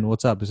 hey man,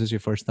 what's up? Is this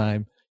your first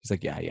time? He's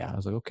like, yeah. I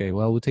was like, okay,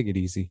 well, we'll take it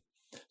easy.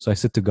 So I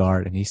sit to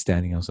guard, and he's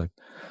standing. I was like,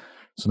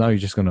 so now you're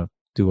just going to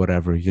do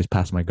whatever. You just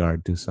pass my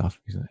guard, do stuff.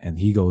 And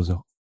he goes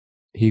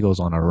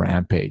on a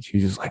rampage.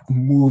 He's just like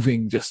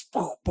moving, just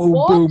boom,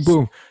 boom, boom,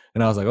 boom.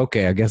 And I was like,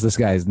 okay, I guess this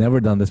guy has never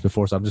done this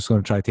before, so I'm just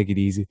going to try to take it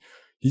easy.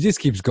 He just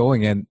keeps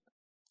going, and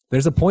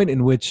there's a point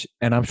in which,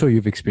 and I'm sure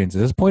you've experienced it,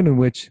 there's a point in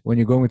which when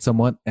you're going with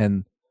someone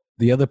and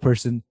the other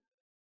person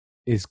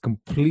is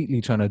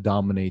completely trying to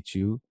dominate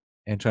you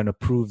and trying to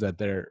prove that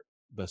they're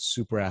the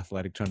super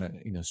athletic, trying to,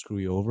 you know, screw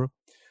you over.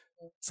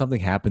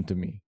 Something happened to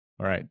me.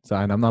 All right. So,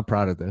 and I'm not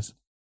proud of this.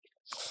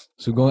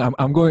 So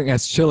I'm going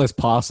as chill as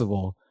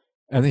possible.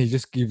 And then he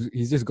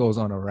just goes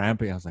on a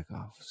rampage. I was like,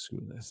 oh,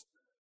 screw this.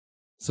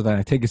 So then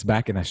I take his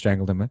back and I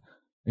strangled him. And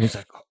he's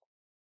like,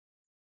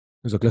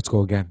 let's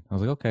go again. I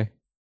was like, okay.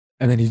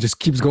 And then he just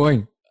keeps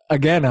going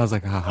again. I was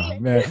like,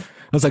 man.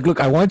 I was like, look,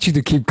 I want you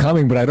to keep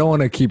coming, but I don't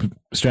want to keep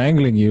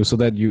strangling you so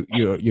that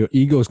your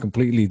ego is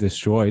completely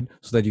destroyed,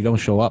 so that you don't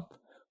show up.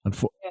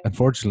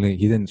 Unfortunately,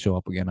 he didn't show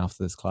up again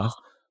after this class.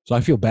 So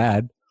I feel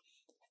bad.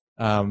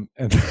 No,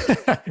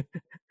 but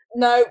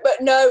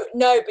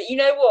you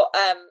know what?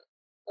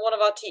 One of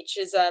our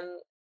teachers,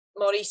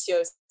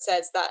 Mauricio,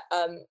 says that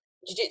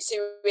jiu-jitsu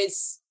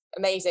is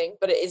amazing,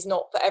 but it is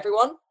not for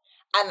everyone.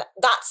 And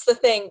that's the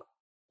thing.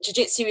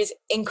 Jiu-jitsu is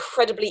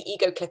incredibly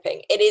ego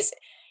clipping. It is,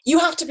 you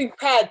have to be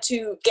prepared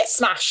to get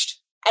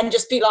smashed and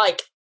just be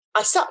like,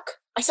 I suck.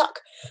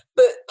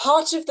 But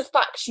part of the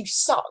fact you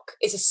suck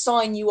is a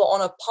sign you are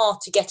on a path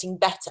to getting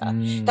better.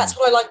 That's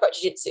what I like about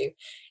jiu-jitsu.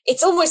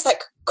 It's almost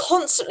like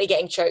constantly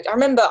getting choked. I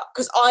remember,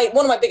 because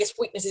one of my biggest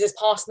weaknesses is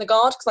passing the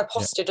guard, because my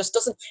posture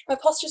my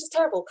posture is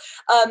terrible.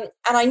 And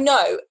I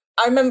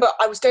remember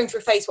I was going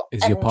through a phase where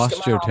is your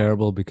posture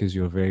terrible because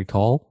you're very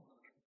tall?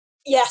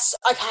 Yes.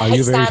 I Are hate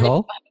you very standing.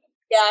 tall?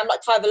 Yeah, I'm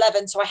like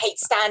 5'11", so I hate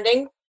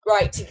standing,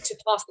 right, to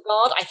pass the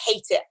guard. I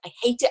hate it.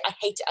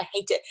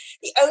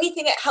 The only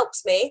thing that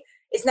helps me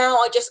is now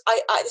this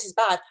is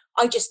bad,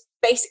 I just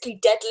basically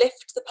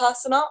deadlift the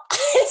person up.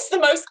 It's the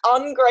most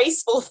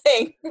ungraceful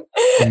thing.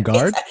 From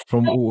guard?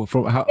 From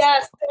how? Yeah,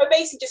 so I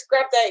basically just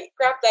grab their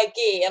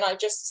gi, and I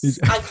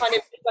kind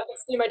of like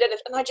do my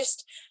deadlift,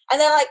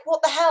 and they're like,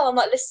 what the hell? I'm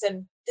like,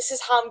 listen, this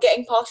is how I'm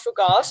getting past your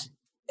guard.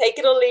 Take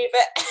it or leave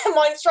it. And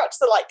my instructors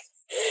are like,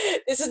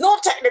 this is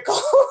not technical,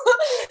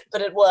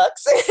 but it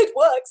works. It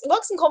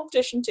works in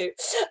competition too,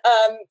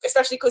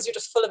 especially because you're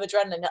just full of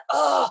adrenaline.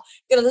 I'm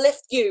gonna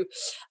lift you,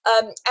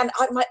 and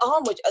my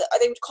arm would.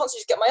 They would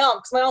constantly just get my arm,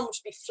 because my arm would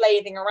just be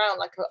flathing around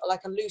like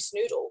a loose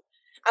noodle,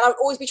 and I would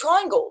always be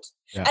triangled.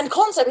 Yeah. And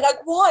constantly be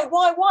like, why? And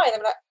they'd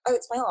be like, oh,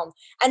 it's my arm.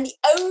 And the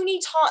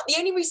only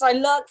reason I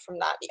learned from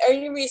that, the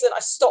only reason I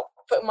stopped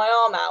putting my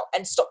arm out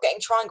and stopped getting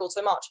triangled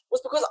so much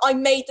was because I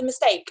made the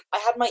mistake. I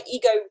had my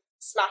ego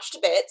smashed to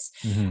bits,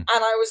 and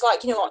I was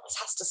like, you know what, this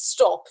has to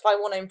stop if I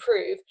want to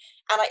improve.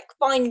 And it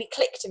finally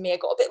clicked in me. I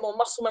got a bit more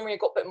muscle memory, I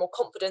got a bit more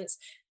confidence,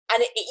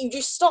 and you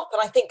just stop.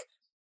 And I think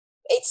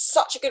it's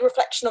such a good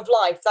reflection of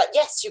life that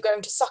yes, you're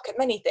going to suck at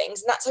many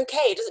things, and that's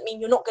okay. It doesn't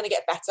mean you're not going to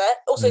get better.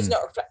 Also, it's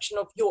not a reflection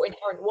of your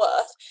inherent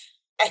worth.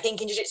 I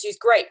think in jiu-jitsu is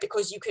great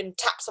because you can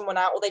tap someone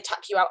out or they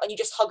tap you out and you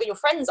just hug your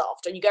friends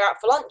after and you go out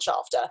for lunch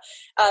after,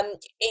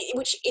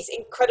 which is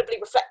incredibly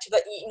reflective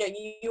that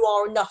you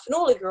are enough in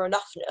all of your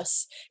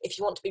enoughness, if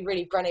you want to be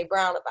really Brené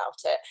Brown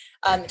about it.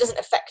 It doesn't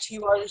affect who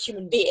you are as a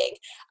human being.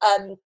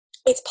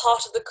 It's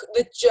part of the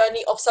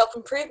journey of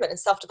self-improvement and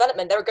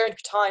self-development. There are going to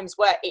be times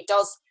where it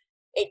does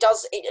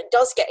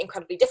get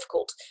incredibly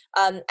difficult,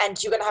 and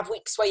you're going to have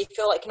weeks where you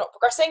feel like you're not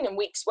progressing, and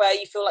weeks where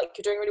you feel like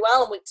you're doing really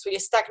well, and weeks where you're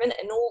stagnant,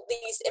 and all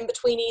these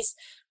in-betweenies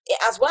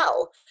as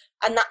well.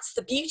 And that's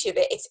the beauty of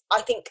it. It's,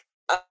 I think,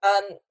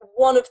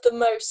 one of the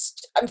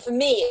most, and for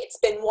me it's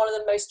been one of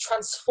the most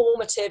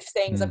transformative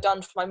things I've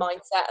done for my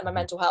mindset and my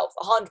mental health.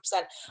 100%.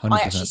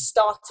 I actually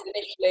started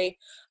initially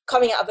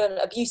coming out of an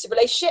abusive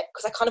relationship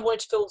because I kind of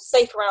wanted to feel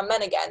safe around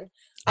men again.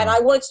 And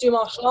I wanted to do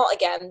martial art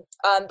again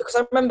because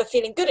I remember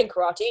feeling good in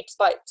karate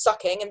despite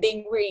sucking and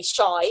being really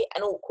shy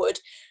and awkward.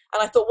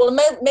 And I thought, well,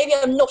 maybe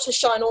I'm not as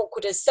shy and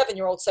awkward as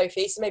 7-year-old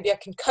Sophie, so maybe I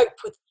can cope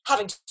with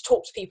having to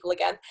talk to people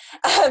again.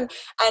 And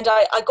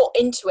I got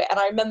into it. And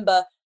I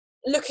remember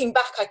looking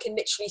back, I can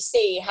literally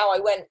see how I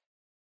went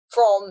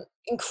from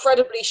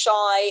incredibly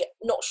shy,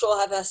 not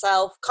sure of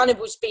herself, kind of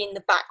was being in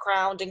the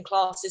background in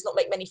classes, not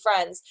make many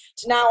friends,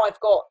 to now I've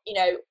got,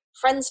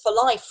 friends for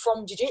life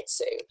from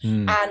jiu-jitsu,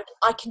 and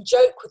I can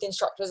joke with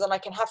instructors and I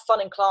can have fun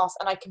in class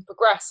and I can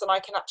progress and I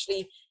can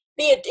actually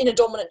be in a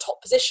dominant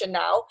top position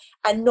now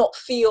and not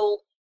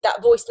feel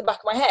that voice in the back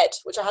of my head,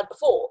 which I had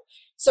before.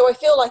 So I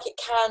feel like it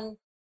can,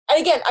 and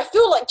again, I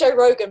feel like Joe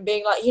Rogan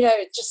being like,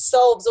 it just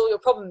solves all your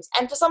problems.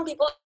 And for some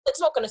people,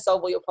 it's not going to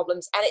solve all your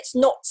problems, and it's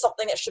not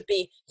something that should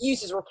be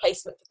used as a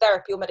replacement for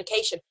therapy or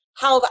medication.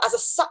 However, as a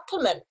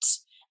supplement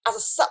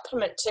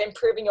to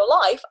improving your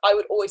life, I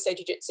would always say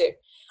jiu-jitsu.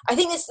 I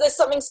think there's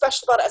something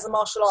special about it as a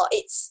martial art.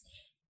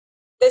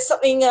 There's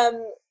something that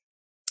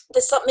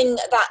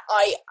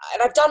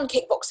I've done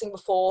kickboxing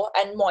before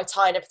and Muay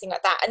Thai and everything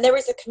like that, and there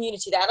is a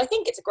community there, and I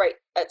think it's a great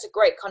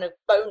kind of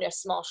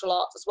bonus martial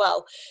art as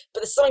well.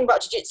 But there's something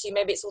about jiu-jitsu,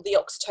 maybe it's all the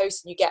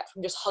oxytocin you get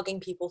from just hugging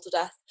people to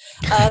death.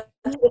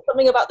 There's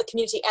something about the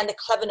community and the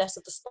cleverness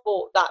of the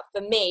sport that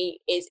for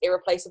me is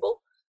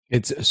irreplaceable.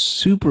 It's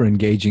super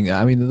engaging.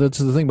 I mean, that's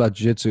the thing about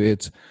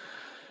jiu-jitsu.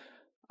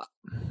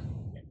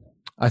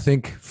 I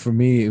think for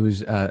me, it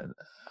was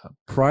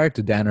prior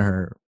to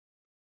Danaher.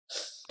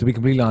 To be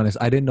completely honest,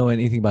 I didn't know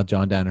anything about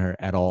John Danaher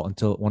at all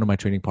until one of my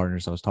training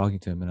partners, I was talking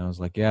to him and I was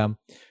like, yeah,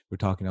 we're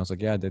talking. I was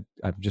like, yeah,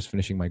 I'm just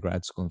finishing my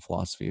grad school in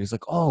philosophy. He was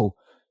like, oh,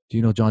 do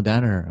you know John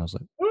Danaher? I was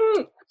like,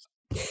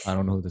 I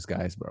don't know who this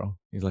guy is, bro.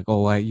 He's like,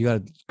 oh, you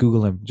got to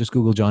Google him. Just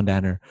Google John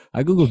Danaher.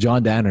 I Googled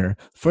John Danaher.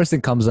 First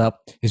thing comes up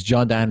is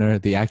John Danaher,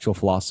 the actual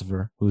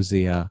philosopher, who's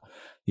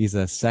he's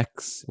a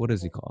sex, what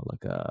is he called?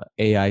 Like a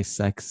AI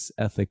sex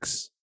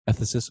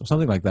ethicist or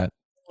something like that.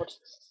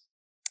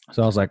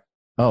 So I was like,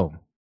 oh,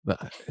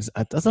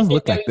 it doesn't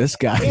look like this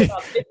guy.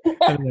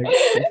 I'm like,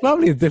 it's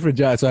probably a different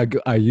guy. So I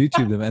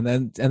YouTubed him,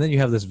 and then you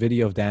have this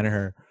video of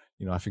Danaher.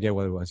 I forget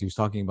what it was. He was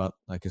talking about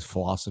like his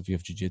philosophy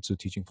of jiu-jitsu,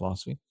 teaching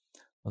philosophy.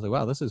 I was like,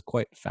 wow, this is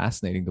quite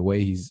fascinating. The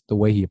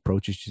way he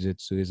approaches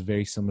jiu-jitsu is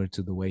very similar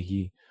to the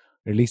way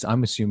or at least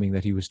I'm assuming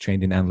that he was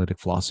trained in analytic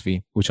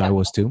philosophy, which I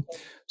was too.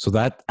 So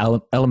that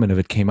element of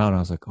it came out, and I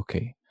was like,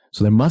 okay,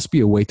 so there must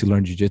be a way to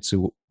learn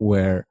jiu-jitsu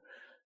where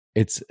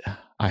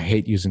I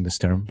hate using this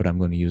term, but I'm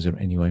going to use it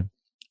anyway.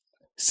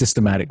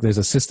 Systematic. There's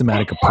a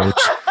systematic approach.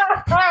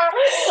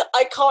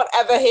 I can't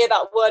ever hear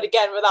that word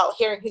again without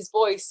hearing his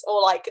voice,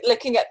 or like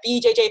looking at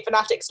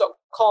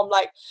bjjfanatics.com,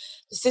 like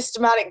the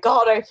systematic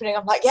guard opening.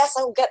 I'm like, yes,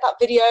 I will get that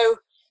video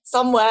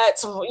somewhere.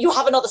 So you'll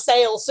have another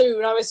sale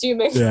soon, I'm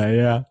assuming.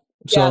 Yeah.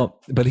 So,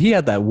 but he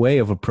had that way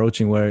of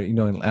approaching where,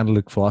 in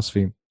analytic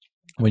philosophy,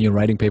 when you're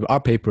writing paper, our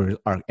papers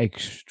are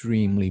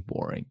extremely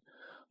boring.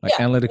 Like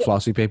analytic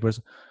philosophy papers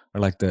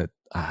are like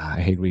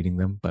I hate reading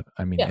them, but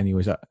I mean,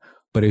 anyways,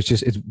 but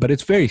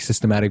it's very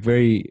systematic,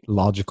 very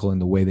logical in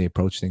the way they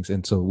approach things.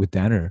 And so with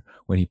Danaher,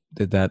 when he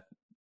did that,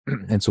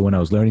 and so when I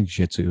was learning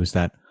jiu-jitsu, it was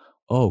that,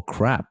 oh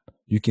crap,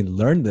 you can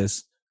learn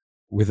this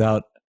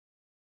without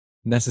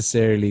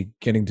necessarily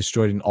getting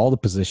destroyed in all the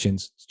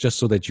positions, just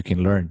so that you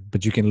can learn.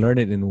 But you can learn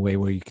it in a way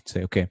where you can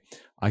say, okay,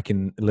 I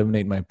can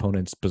eliminate my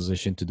opponent's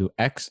position to do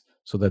X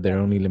so that they're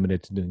only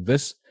limited to doing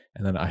this,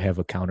 and then I have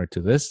a counter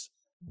to this.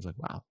 I was like,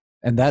 wow.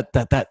 And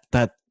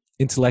that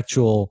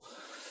intellectual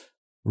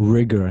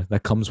rigor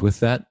that comes with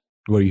that,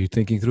 where you're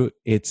thinking through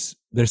it,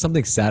 there's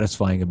something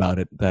satisfying about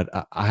it that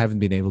I haven't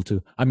been able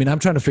to. I mean, I'm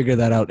trying to figure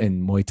that out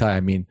in Muay Thai.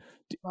 I mean,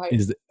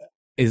 is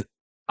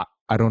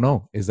I don't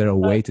know. Is there a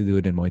way to do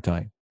it in Muay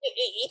Thai?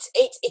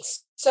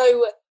 It's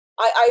so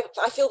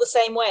I feel the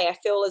same way. I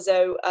feel as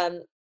though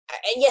and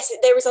yes,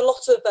 there is a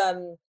lot of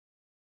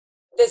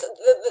there's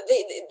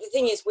the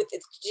thing is with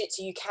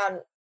jiu-jitsu, you can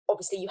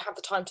obviously you have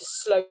the time to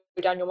slow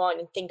down your mind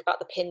and think about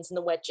the pins and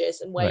the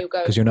wedges and where you're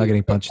going, because you're not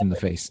getting punched in the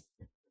face.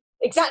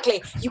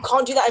 Exactly. You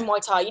can't do that in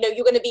Muay Thai. You know,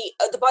 you're going to be,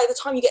 by the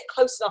time you get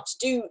close enough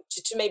to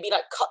maybe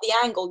like cut the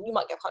angle, you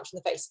might get punched in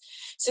the face.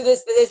 So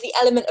there's the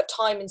element of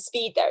time and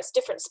speed there. It's a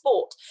different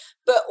sport.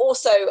 But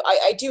also,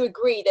 I do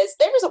agree, there's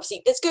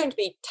going to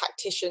be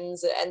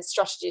tacticians and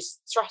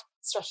strategists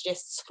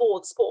for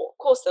the sport. Of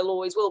course, there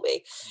always will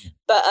be.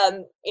 But,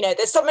 you know,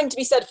 there's something to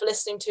be said for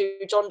listening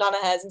to John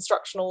Danaher's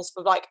instructionals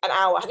for like an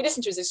hour. Have you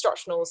listened to his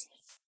instructionals?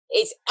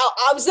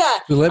 I was there.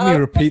 So let me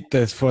repeat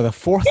this for the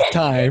fourth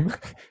time.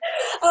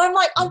 And I'm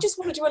like, I just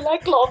want to do a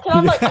leg lock. And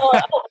I'm like,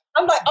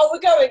 we're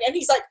going. And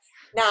he's like,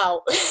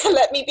 now,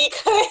 let me be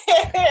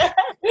clear.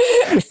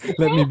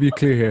 Let me be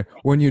clear here.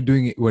 When you're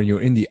doing it, when you're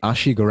in the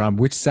Ashigaram,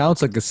 which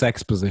sounds like a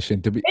sex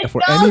position to be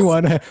for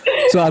anyone.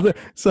 So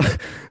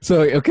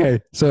okay.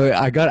 So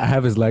I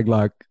have his leg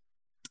lock.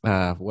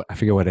 I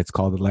forget what it's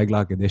called, the leg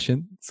lock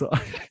edition. So,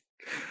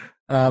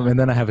 and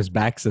then I have his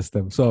back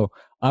system. So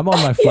I'm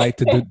on my flight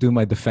to do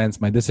my defense,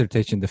 my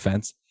dissertation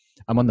defense.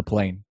 I'm on the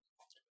plane.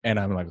 And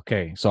I'm like,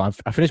 okay, so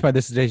I finished my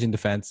dissertation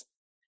defense.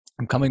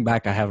 I'm coming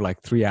back. I have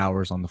like 3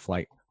 hours on the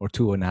flight, or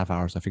 2.5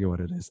 hours. I forget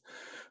what it is.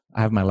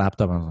 I have my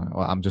laptop. I'm like,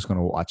 well, I'm just going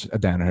to watch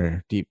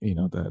Danaher deep, you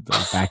know, the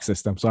back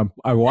system. So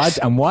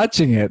I'm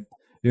watching it,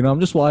 you know, I'm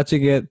just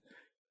watching it.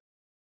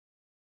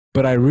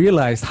 But I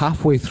realized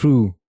halfway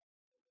through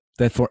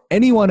that for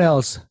anyone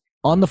else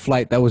on the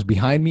flight that was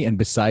behind me and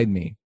beside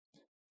me,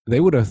 they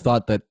would have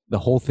thought that the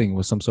whole thing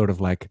was some sort of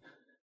like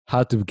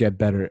how to get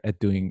better at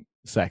doing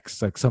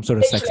sex, like some sort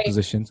of sex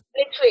positions.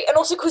 Literally. And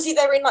also because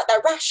they're in like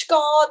their rash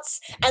guards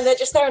and they're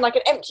just there in like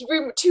an empty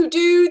room with two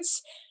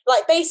dudes,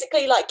 like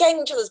basically like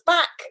getting each other's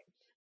back.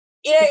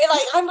 You know,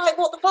 like I'm like,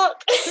 what the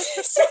fuck?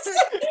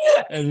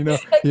 And you know,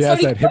 he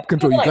has that hip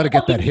control. You got to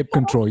get that hip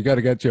control. You got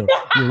to get your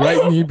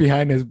right knee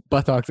behind his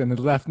buttocks and his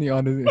left knee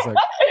on his. It's like,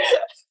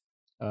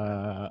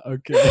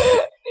 okay.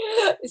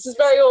 This is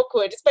very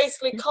awkward. It's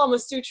basically Kama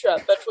Sutra,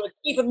 but with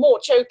even more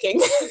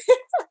choking.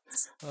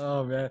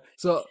 Oh man.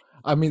 So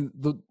I mean,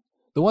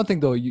 the one thing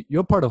though,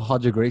 you're part of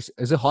Roger Gracie.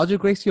 Is it Roger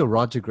Gracie or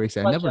Roger Gracie?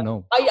 I never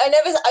know. I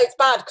never. It's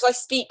bad because I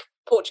speak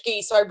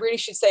Portuguese, so I really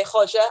should say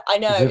Roger. I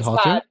know it's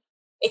bad.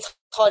 It's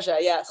Roger.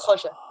 Yeah, it's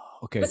Roger.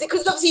 Okay.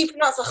 Because obviously you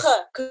pronounce the h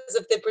because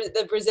of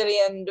the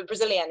Brazilian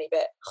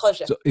bit.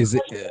 Roger. So is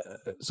it?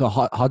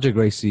 So Roger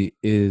Gracie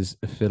is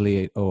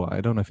affiliate. Oh,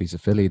 I don't know if he's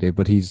affiliated,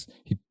 but he's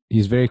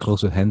very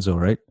close with Renzo,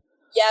 right?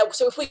 Yeah,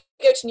 so if we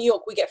go to New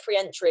York, we get free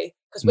entry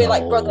because we're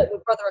like brother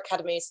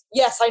academies.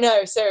 Yes, I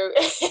know. So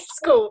it's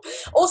cool.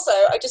 Also,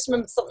 I just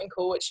remembered something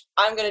cool, which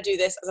I'm going to do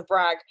this as a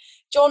brag.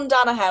 John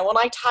Danaher, when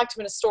I tagged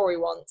him in a story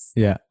once,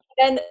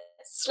 then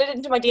slid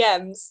into my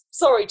DMs.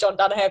 Sorry, John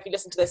Danaher, if you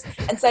listen to this,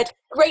 and said,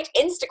 "Great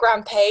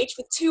Instagram page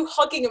with 2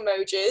 hugging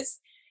emojis."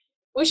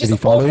 Which is Did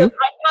he follow you?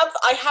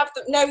 I have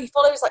the no.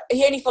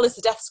 He only follows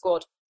the Death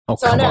Squad. Oh,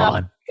 so come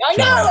on. I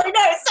know,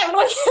 it's so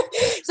annoying.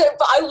 So,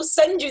 but I will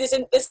send you this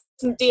in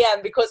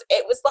DM because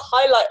it was the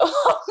highlight of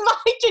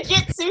my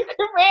jiu-jitsu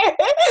career. And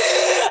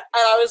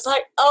I was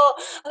like, oh,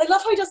 and I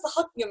love how he does the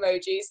hugging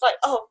emoji. It's like,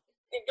 oh,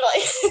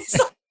 like, it's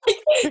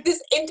like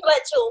this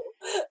intellectual,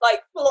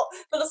 like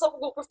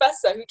philosophical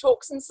professor who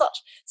talks in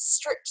such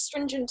strict,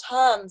 stringent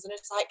terms. And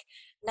it's like,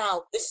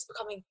 now this is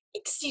becoming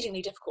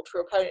exceedingly difficult for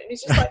your opponent. And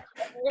he's just like,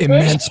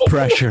 immense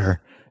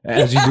pressure.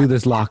 As you do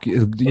this lock,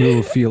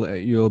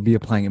 you'll be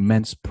applying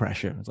immense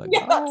pressure. It's like,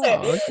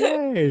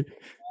 okay.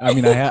 I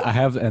mean, I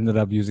have ended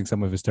up using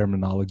some of his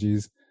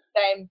terminologies.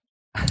 Same.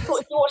 If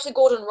you watch the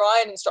Gordon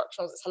Ryan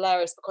instructionals, it's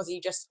hilarious because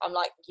he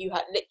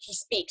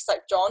speaks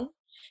like John.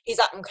 He's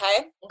like,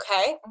 okay.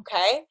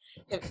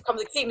 It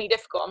becomes exceedingly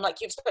difficult. I'm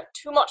like, you've spent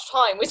too much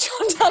time with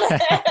John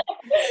Danaher.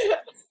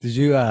 Did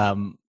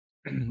you,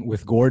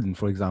 with Gordon,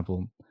 for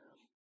example,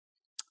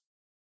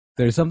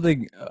 there's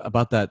something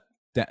about that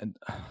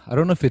I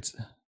don't know if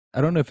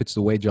it's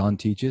the way John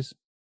teaches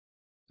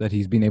that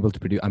he's been able to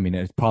produce. I mean,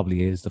 it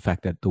probably is the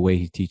fact that the way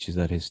he teaches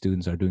that his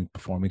students are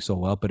performing so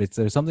well, but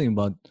there's something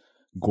about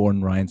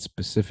Gordon Ryan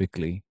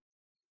specifically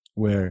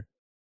where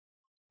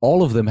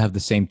all of them have the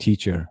same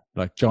teacher.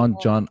 Like John,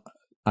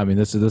 I mean,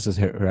 this is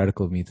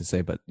heretical of me to say,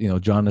 but you know,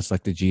 John is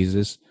like the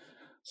Jesus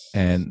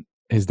and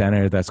his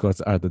Danaher, that's what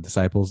are the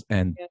disciples.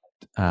 And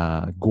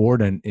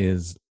Gordon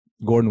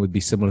would be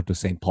similar to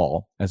St.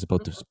 Paul as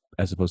opposed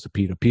to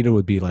Peter. Peter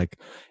would be like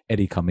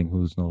Eddie Cumming,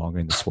 who's no longer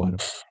in the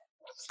squad.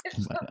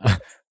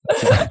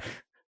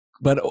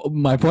 But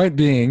my point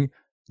being,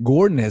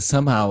 Gordon has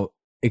somehow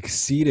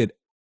exceeded,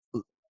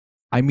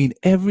 I mean,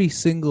 every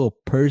single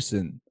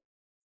person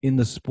in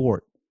the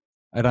sport.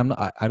 And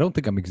I don't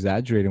think I'm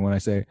exaggerating when I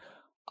say,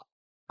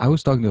 I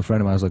was talking to a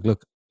friend of mine. I was like,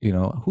 look, you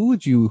know, who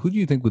do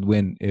you think would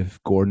win if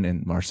Gordon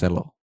and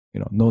Marcelo? You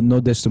know, no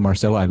diss to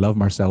Marcelo. I love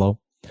Marcelo.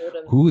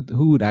 Who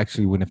would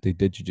actually win if they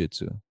did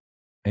jiu-jitsu?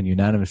 And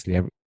unanimously,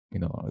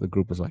 the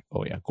group was like,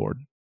 oh yeah,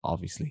 Gordon,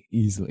 obviously,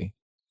 easily.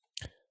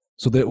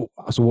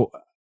 So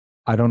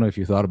I don't know if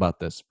you thought about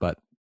this, but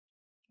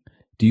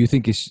do you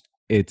think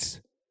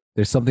it's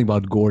there's something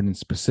about Gordon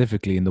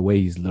specifically in the way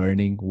he's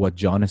learning what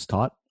John has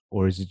taught,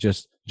 or is it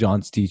just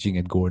John's teaching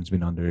and Gordon's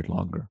been under it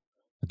longer?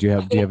 Do you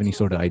have any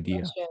sort of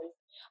idea?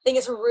 I think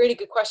it's a really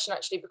good question,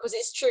 actually, because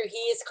it's true. He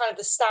is kind of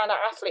the standout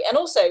athlete. And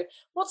also,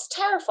 what's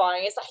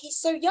terrifying is that he's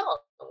so young.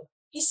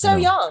 He's so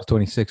young. He's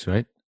 26,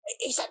 right?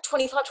 He's like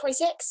 25,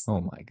 26.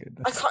 Oh, my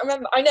goodness. I can't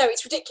remember. I know,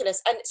 it's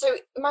ridiculous. And so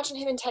imagine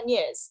him in 10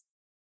 years.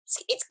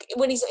 It's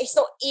when he's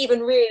not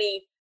even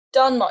really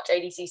done much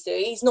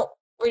ADCC. He's not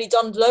really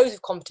done loads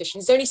of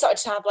competitions. He's only started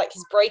to have like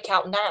his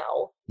breakout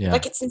now. Yeah.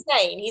 Like, it's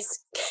insane.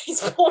 He's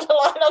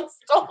borderline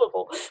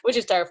unstoppable, which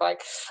is terrifying.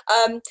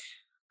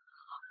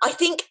 I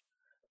think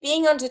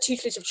being under the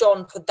tutelage of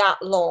John for that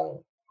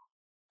long,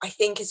 I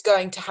think is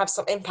going to have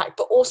some impact,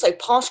 but also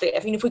partially,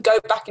 I mean, if we go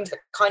back into the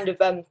kind of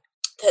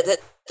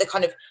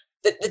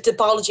the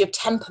biology of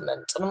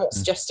temperament, and I'm not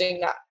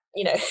suggesting that,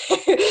 you know,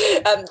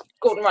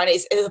 Gordon Ryan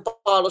is a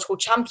biological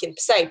champion per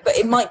se, but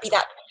it might be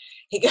that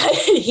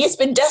he has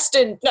been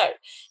destined. No,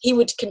 he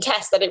would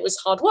contest that it was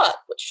hard work,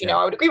 which, you know,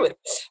 I would agree with,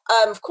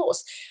 of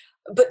course.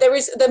 But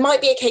there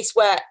might be a case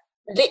where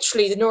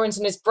literally the neurons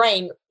in his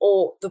brain,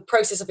 or the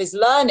process of his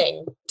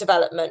learning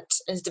development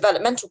and his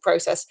developmental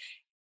process,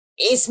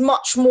 is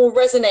much more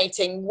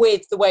resonating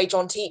with the way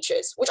John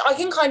teaches, which I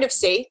can kind of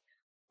see.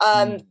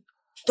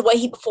 The way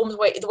he performs, the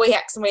way he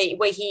acts, and the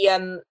way he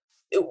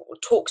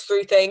talks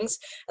through things,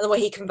 and the way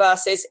he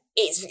converses,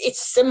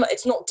 it's similar.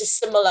 It's not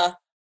dissimilar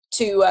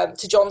to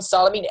John's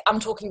style. I mean, I'm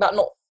talking about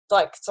not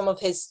like some of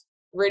his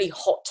really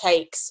hot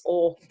takes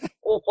or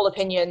awful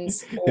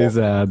opinions. Or, his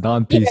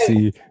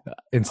non-PC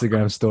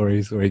Instagram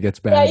stories where he gets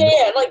banned.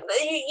 Yeah. Like,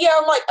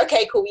 I'm like,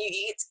 okay, cool.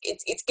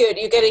 It's good.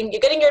 You're getting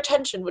your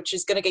attention, which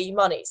is going to get you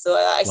money. So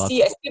I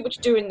see what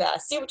you're doing there. I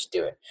see what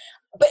you're doing.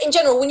 But in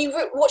general, when you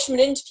watch him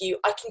in an interview,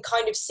 I can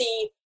kind of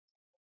see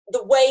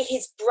the way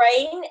his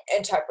brain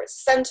interprets a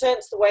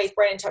sentence, the way his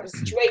brain interprets a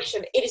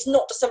situation. It is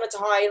not dissimilar to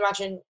how I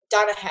imagine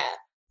Danaher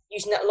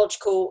using that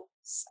logical,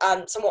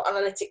 somewhat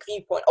analytic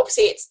viewpoint.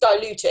 Obviously, it's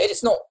diluted.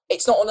 It's not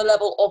on the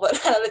level of an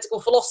analytical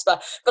philosopher,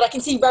 but I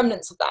can see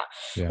remnants of that,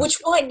 which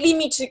might lead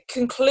me to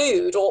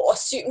conclude, or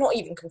assume, not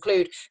even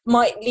conclude,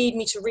 might lead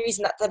me to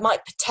reason that there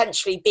might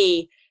potentially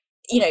be,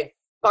 you know,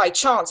 by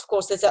chance, of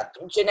course, there's a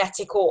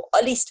genetic or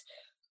at least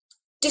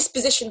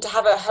disposition to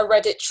have a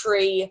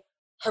hereditary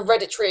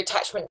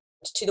attachment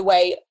to the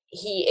way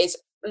he is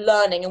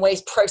learning and way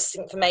he's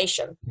processing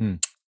information.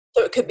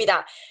 So it could be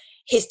that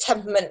his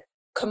temperament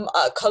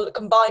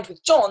combined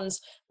with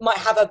John's might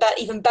have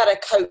even better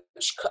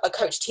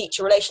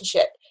coach-teacher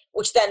relationship,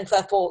 which then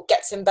therefore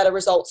gets him better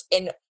results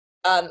in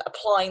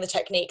applying the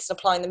techniques and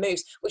applying the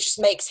moves, which just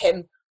makes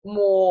him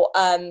more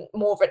of an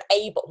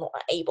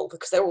not able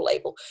because they're all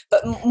able,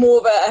 but more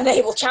of an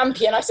able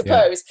champion, I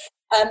suppose.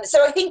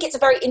 So I think it's a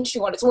very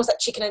interesting one. It's almost like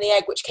chicken and the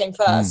egg, which came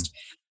first.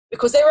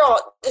 Because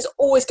there's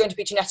always going to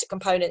be genetic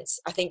components,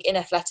 I think, in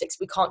athletics.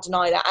 We can't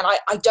deny that. And I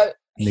don't...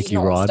 Nicky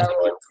Rod.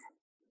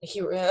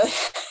 Nicky Rod.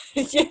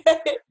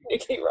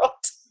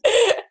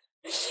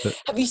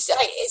 Have you seen...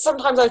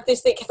 Sometimes I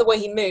just think of the way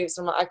he moves.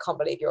 I'm like, I can't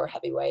believe you're a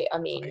heavyweight. I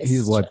mean...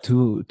 He's what,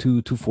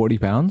 240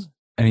 pounds?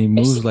 And he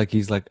moves like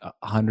he's like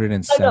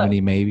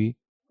 170 maybe.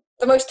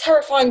 The most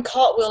terrifying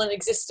cartwheel in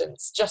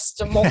existence.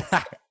 Just a mob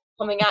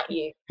coming at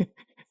you.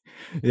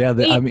 Yeah,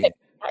 I mean...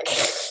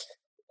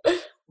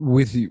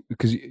 With you,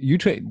 because you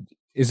train,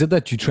 is it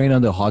that you train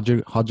under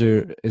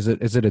Hodger? Is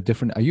it a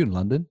different? Are you in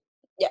London?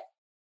 Yeah,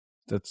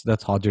 that's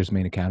Hodger's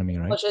main academy,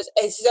 right?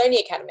 It's his only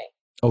academy.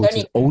 Oh, it's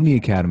his only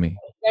academy.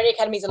 The only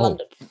academy's in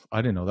London.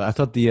 I didn't know that. I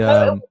thought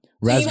the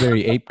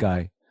Raspberry Ape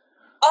guy.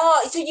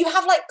 So you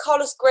have like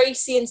Carlos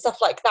Gracie and stuff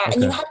like that,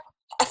 and you have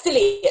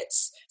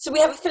affiliates. So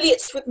we have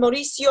affiliates with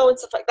Mauricio and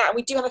stuff like that, and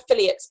we do have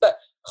affiliates. But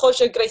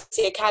Hodger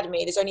Gracie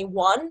Academy, there's only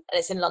one, and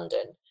it's in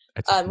London.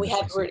 We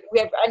have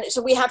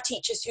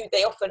teachers who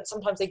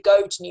sometimes they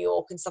go to New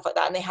York and stuff like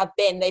that, and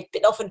they've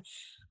been often.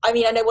 I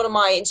mean, I know one of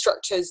my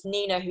instructors,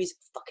 Nina, who's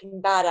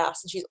fucking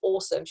badass, and she's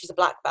awesome. She's a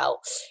black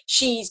belt.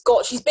 She's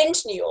been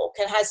to New York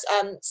and has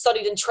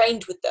studied and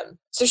trained with them.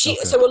 So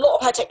so a lot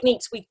of her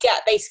techniques we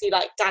get basically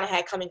like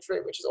Danaher coming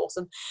through, which is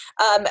awesome.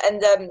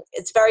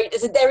 It's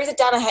there is a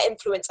Danaher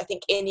influence, I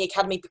think, in the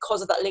academy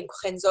because of that link with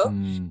Renzo.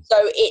 So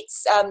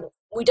it's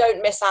we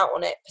don't miss out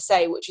on it per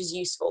se, which is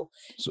useful.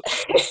 So,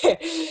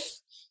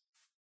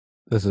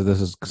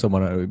 this is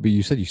someone. But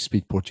you said you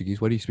speak Portuguese.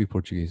 Why do you speak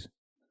Portuguese?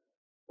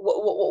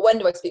 When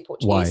do I speak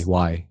Portuguese?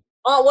 Why?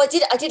 Oh, well,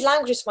 I did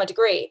languages for my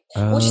degree,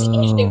 which is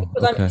interesting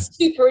because I'm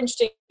super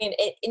interested in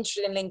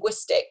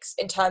linguistics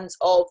in terms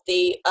of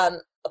the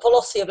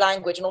philosophy of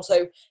language and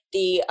also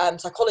the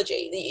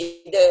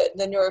psychology,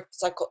 the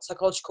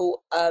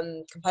neuropsychological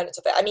components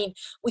of it. I mean,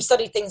 we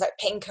studied things like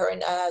Pinker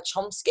and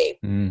Chomsky,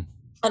 and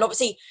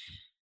obviously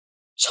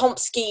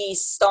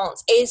Chomsky's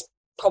stance is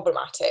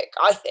problematic,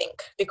 I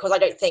think, because I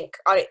think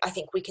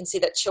we can see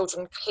that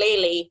children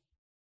clearly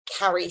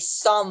carry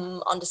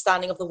some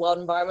understanding of the world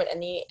environment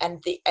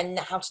and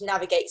how to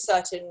navigate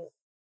certain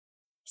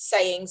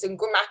sayings and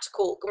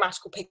grammatical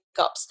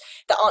pickups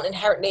that aren't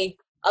inherently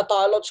a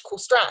biological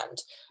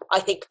strand. I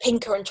think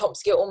Pinker and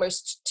Chomsky are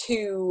almost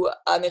too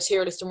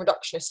materialist and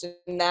reductionist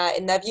in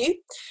their view.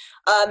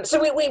 So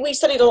we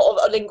studied a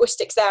lot of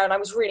linguistics there, and I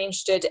was really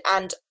interested.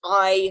 And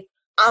I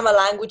am a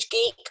language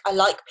geek. I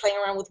like playing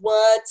around with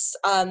words.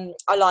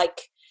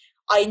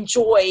 I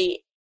enjoy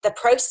the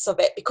process of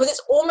it, because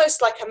it's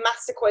almost like a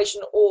maths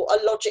equation or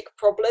a logic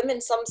problem in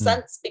some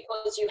sense,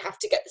 because you have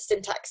to get the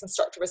syntax and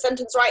structure of a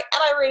sentence right,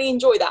 and I really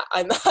enjoy that.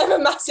 I'm a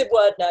massive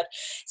word nerd.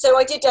 So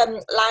I did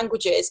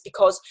languages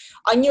because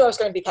I knew I was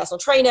going to be a personal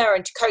trainer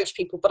and to coach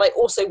people, but I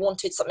also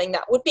wanted something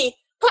that would be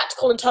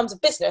practical in terms of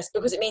business,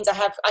 because it means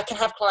I can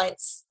have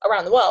clients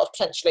around the world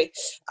potentially.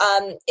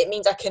 It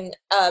means I can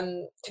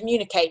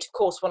communicate, of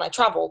course, when I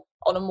travel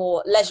on a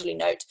more leisurely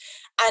note.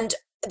 And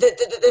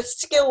the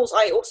skills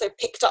I also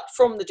picked up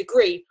from the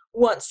degree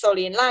weren't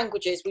solely in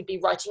languages. We'd be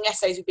writing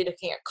essays, we'd be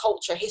looking at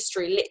culture,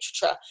 history,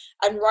 literature,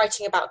 and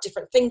writing about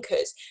different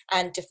thinkers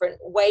and different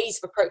ways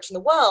of approaching the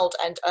world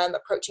and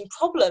approaching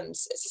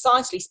problems,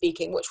 societally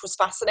speaking, which was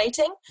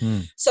fascinating.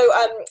 So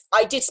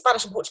I did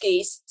Spanish and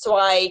Portuguese, so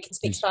I can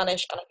speak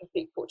Spanish and I can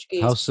speak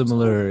Portuguese. How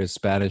similar is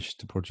Spanish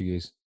to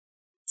Portuguese?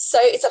 So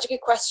it's such a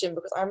good question,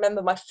 because I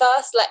remember my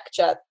first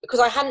lecture, because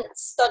I hadn't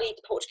studied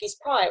Portuguese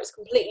prior, it was a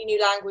completely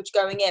new language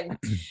going in.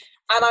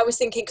 And I was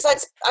thinking,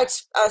 because I'd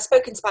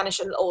spoken Spanish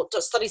or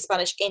studied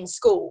Spanish in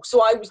school,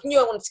 so I knew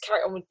I wanted to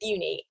carry on with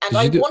uni.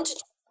 And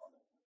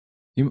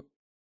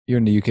You're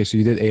in the UK, so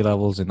you did A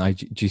levels and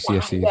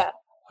GCSE. Yeah.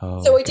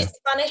 Oh, so okay.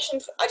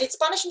 I did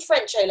Spanish and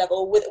French A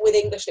level with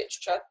English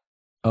literature.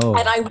 Oh.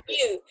 And I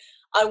knew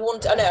I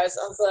was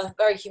a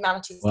very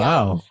humanities guy.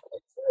 Wow.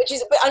 Which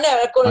is, I know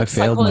I've gone into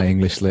failed psychology. my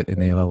English lit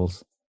in A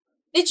levels.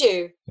 Did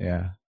you?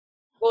 Yeah.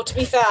 Well, to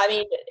be fair, I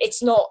mean,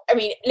 it's not. I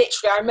mean,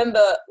 literally, I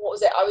remember what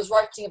was it? I was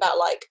writing about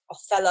like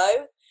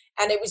Othello,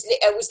 and it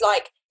was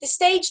like the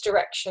stage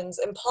directions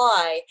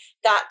imply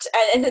that,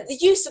 and the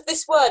use of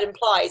this word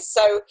implies.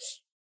 So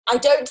I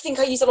don't think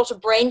I used a lot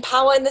of brain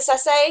power in this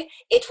essay.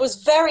 It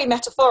was very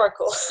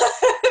metaphorical.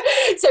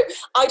 So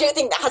I don't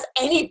think that has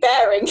any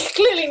bearing,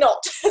 clearly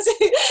not,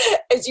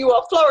 as you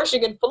are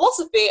flourishing in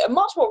philosophy, a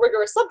much more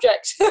rigorous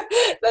subject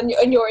than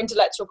in your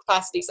intellectual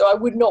capacity. So I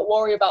would not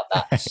worry about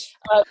that.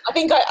 I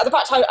think at the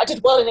fact I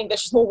did well in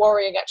English is more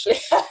worrying, actually,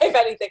 if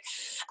anything.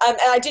 And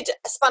I did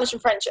Spanish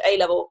and French at A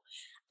level.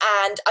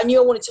 And I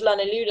knew I wanted to learn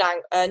a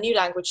new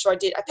language, so I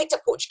picked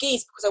up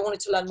Portuguese because I wanted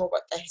to learn more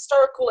about the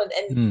historical and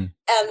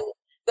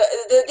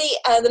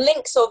the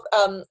links of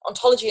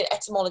ontology and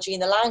etymology in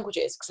the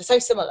languages, because they're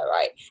so similar,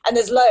 right? And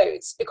there's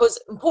loads, because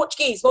in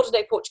Portuguese, modern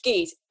day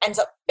Portuguese ends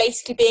up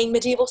basically being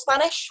medieval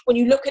Spanish when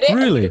you look at it.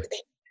 Really?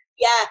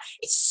 Yeah,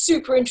 it's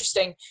super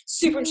interesting.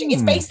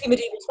 It's basically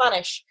medieval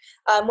Spanish.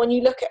 When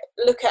you look at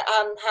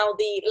how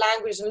the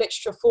languages and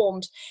literature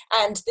formed,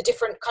 and the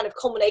different kind of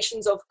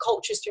combinations of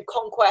cultures through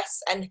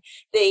conquests, and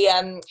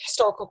the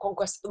historical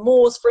conquest of the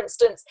Moors, for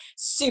instance,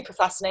 super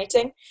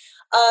fascinating.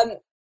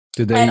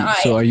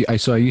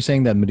 Are you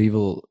saying that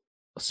medieval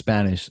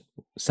Spanish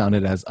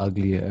sounded as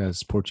ugly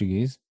as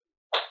Portuguese?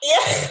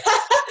 Yeah,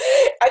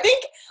 I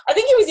think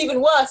it was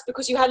even worse,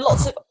 because you had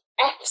lots of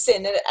F's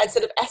in it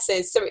instead of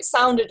S's, so it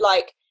sounded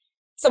like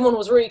someone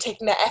was really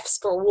taking their F's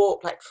for a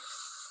walk, like,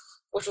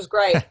 which was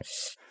great.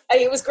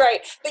 It was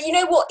great. But you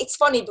know what? It's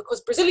funny,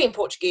 because Brazilian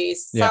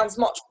Portuguese sounds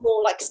much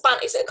more like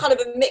Spanish. It's a kind of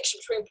a mixture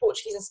between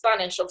Portuguese and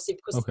Spanish, obviously,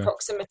 because of the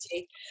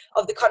proximity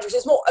of the countries.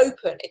 It's more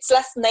open. It's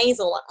less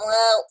nasal, like,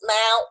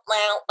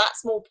 wow.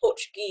 That's more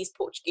Portuguese.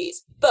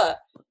 But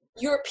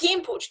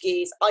European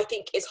Portuguese, I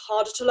think, is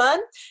harder to learn.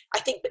 I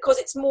think because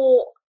it's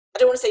more, I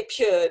don't want to say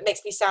pure, it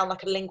makes me sound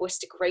like a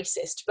linguistic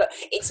racist, but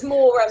it's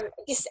more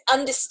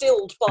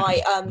undistilled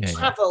by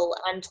travel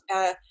and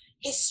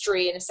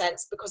history, in a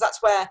sense, because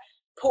that's where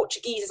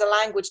Portuguese as a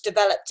language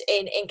developed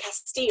in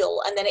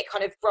Castile, and then it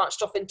kind of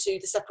branched off into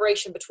the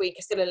separation between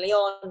Castile and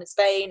Leon and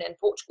Spain and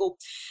Portugal,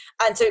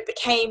 and so it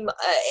became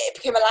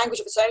a language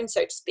of its own,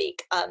 so to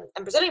speak. And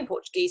Brazilian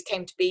Portuguese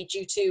came to be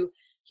due to,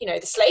 you know,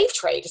 the slave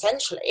trade,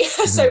 essentially.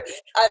 Mm-hmm. So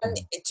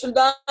to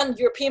learn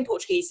European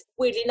Portuguese,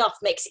 weirdly enough,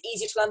 makes it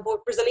easier to learn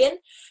Brazilian,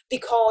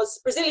 because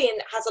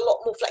Brazilian has a lot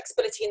more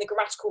flexibility in the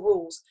grammatical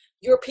rules.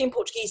 European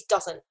Portuguese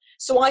doesn't.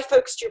 So I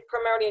focused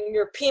primarily on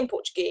European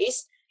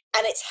Portuguese,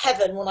 and it's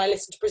heaven when I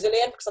listen to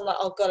Brazilian, because I'm like,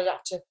 oh God, I'd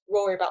have to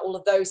worry about all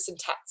of those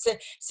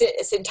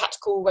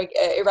syntactical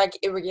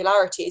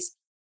irregularities.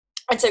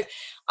 And so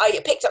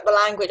I picked up the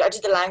language. I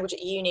did the language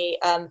at uni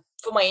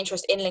for my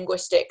interest in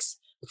linguistics,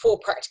 for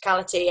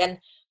practicality, and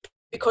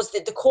because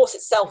the course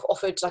itself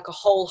offered like a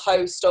whole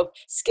host of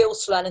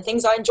skills to learn and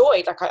things I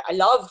enjoyed. Like I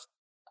love,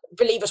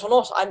 believe it or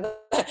not,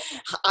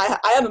 I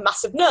am a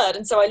massive nerd,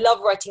 and so I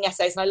love writing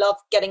essays, and I love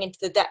getting into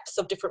the depths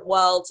of different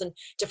worlds and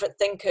different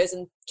thinkers,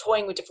 and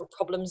toying with different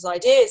problems and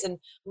ideas, and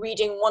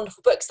reading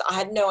wonderful books that I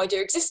had no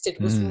idea existed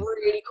was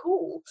really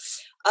cool.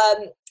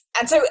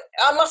 And so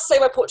I must say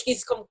my Portuguese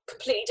has gone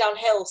completely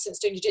downhill since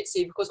doing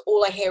jiu-jitsu, because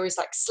all I hear is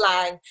like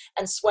slang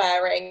and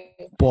swearing.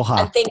 Porra.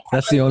 And things.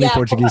 That's the only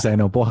Portuguese I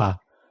know. Porra.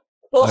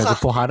 Porra. Is it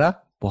porrada?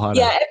 Pohada.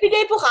 Yeah,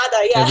 everyday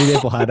porrada. Yeah. Everyday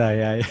Pohada.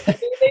 Yeah.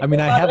 Everyday I mean,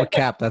 I have a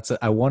porrada. cap.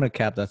 I want a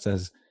cap that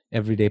says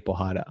Everyday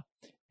Pohada.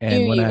 Do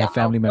And when you I now? have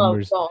family Oh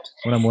members, God.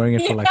 when I'm wearing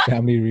it for Yeah, like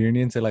family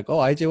reunions, they're like, "Oh,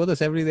 IJ, what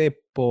does Everyday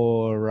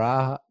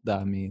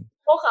Porrada mean?"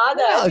 porrada. Well,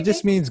 it Everyday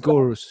just means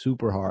porrada. go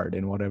super hard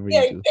in whatever you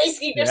Yeah, do.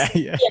 basically Yeah, just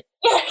yeah.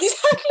 yeah,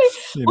 exactly.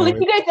 You Well, know,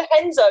 if you go to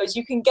Henzo's,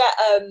 you can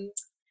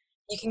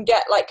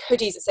get like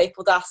hoodies that say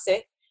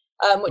Fordace,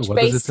 which what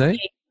does it say?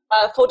 basically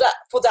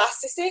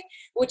Fordace,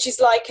 which is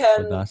like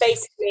Audacious.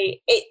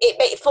 basically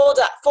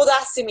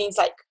Fordace means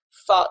like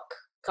fuck,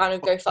 kind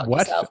of go fuck What?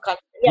 yourself, kind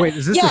of. Yeah, Wait,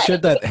 is this the yeah,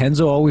 shirt that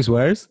Henzo always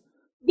wears?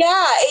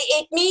 yeah.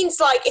 It means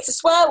like it's a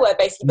swear word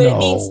basically, but it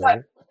means like.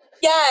 No.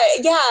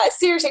 Yeah,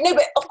 seriously. No,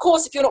 but of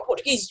course, if you're not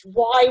Portuguese,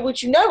 why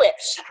would you know it?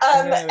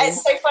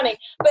 It's so funny.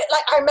 But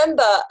like, I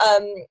remember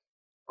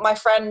my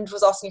friend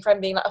was asking a friend,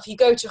 being like, if you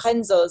go to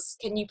Renzo's,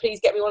 can you please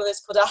get me one of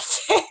those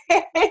Fordace?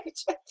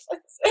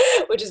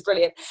 Which is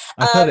brilliant.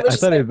 I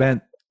thought it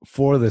meant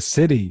for the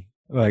city.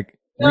 Like,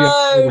 we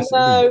are for the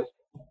city.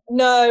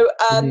 No.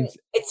 It means,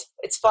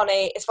 It's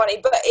funny. It's funny,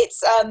 but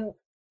it's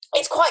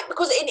quite,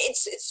 because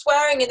it's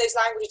swearing in those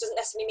languages doesn't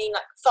necessarily mean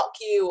like fuck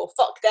you or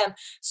fuck them.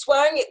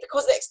 Swearing it,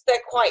 because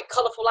they're quite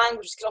colourful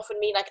languages, can often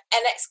mean like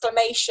an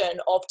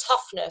exclamation of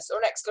toughness or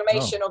an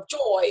exclamation of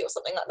joy or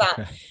something like that.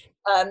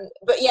 okay.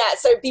 But yeah,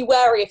 so be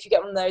wary if you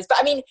get one of those. But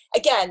I mean,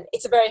 again,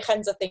 it's a very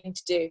Renzo thing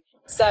to do,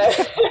 so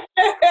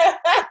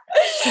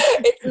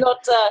it's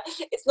not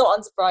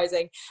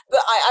unsurprising.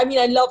 But I mean,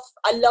 I love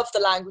the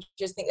languages.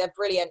 I think they're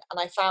brilliant, and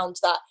I found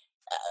that.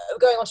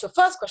 Going on to your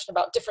first question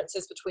about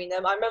differences between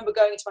them, I remember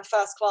going into my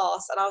first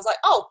class and I was like,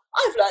 oh,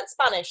 I've learned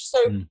Spanish. So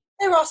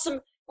there are some,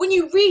 when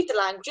you read the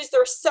languages,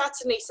 there are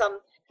certainly some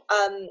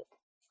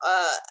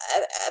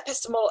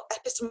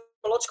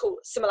epistemological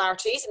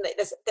similarities, and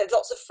there's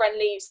lots of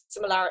friendly,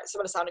 similar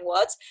sounding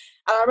words.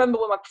 And I remember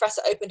when my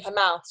professor opened her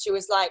mouth, she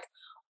was like,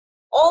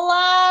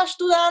 hola,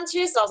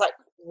 estudiantes. And I was like,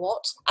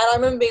 what? And I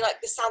remember being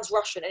like, this sounds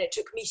Russian. And it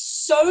took me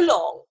so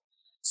long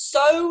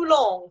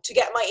to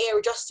get my ear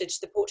adjusted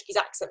to the Portuguese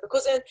accent,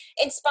 because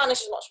in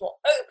Spanish it's much more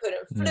open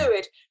and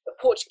fluid, but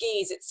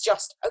Portuguese, it's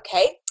just,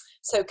 okay,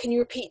 so can you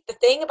repeat the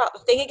thing about the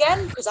thing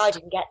again, because I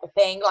didn't get the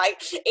thing.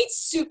 Like, it's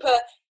super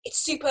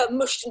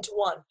mushed into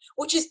one,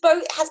 which is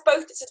has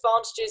both its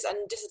advantages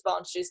and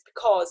disadvantages,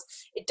 because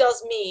it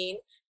does mean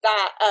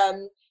that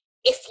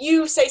if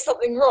you say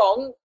something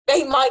wrong,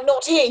 they might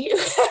not hear you.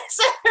 So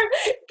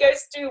it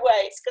goes two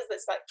ways, because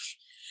it's like,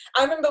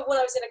 I remember when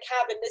I was in a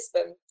cab in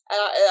Lisbon, and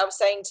I was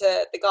saying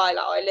to the guy, like,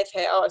 I live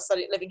here, I was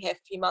living here for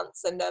a few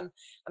months, and I'm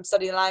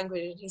studying the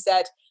language, and he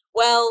said,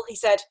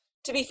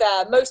 to be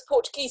fair, most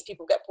Portuguese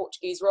people get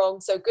Portuguese wrong,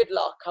 so good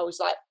luck. I was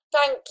like,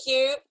 thank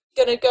you,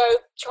 gonna go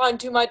try and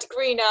do my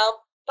degree now.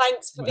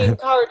 Thanks for the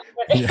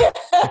encouragement.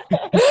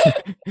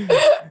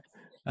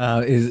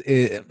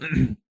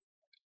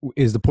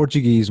 Is the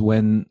Portuguese,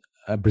 when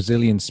a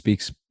Brazilian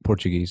speaks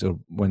Portuguese, or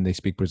when they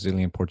speak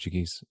Brazilian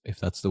Portuguese, if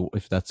that's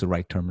the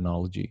right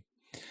terminology,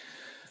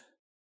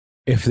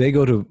 if they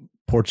go to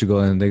Portugal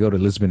and they go to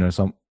Lisbon or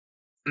something,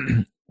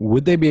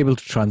 would they be able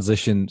to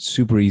transition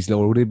super easily,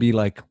 or would it be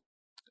like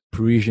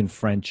Parisian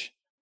French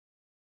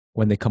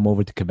when they come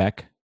over to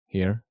Quebec,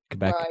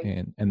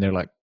 right. and they're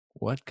like,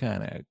 what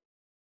kind of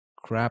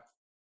crap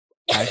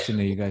accent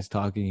are you guys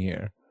talking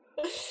here?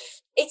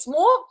 It's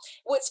more,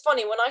 it's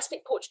funny, when I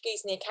speak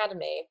Portuguese in the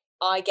academy,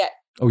 I get...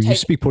 Oh, you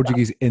speak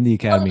Portuguese in the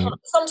academy?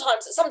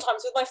 Sometimes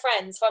with my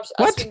friends.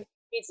 What?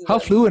 How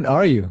fluent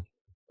are you?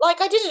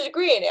 Like, I did a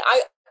degree in it.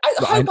 I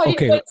hope I didn't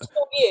wait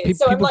 4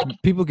 years.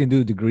 People can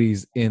do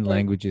degrees in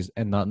languages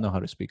and not know how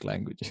to speak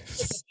languages.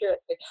 This is true.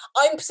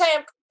 I'm saying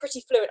I'm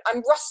pretty fluent.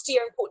 I'm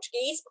rustier in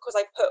Portuguese because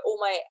I put all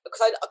my...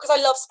 Because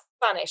I love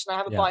Spanish and I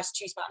have a bias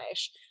to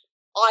Spanish.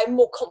 I'm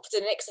more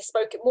confident in it because I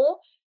spoke it more.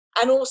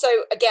 And also,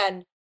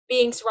 again,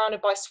 being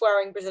surrounded by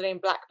swearing Brazilian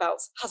black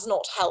belts has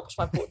not helped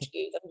my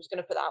Portuguese. I'm just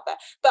going to put that out there.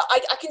 But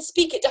I can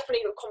speak it definitely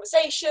in a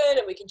conversation,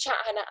 and we can chat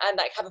and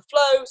like have a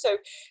flow. So,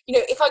 you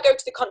know, if I go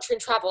to the country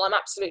and travel, I'm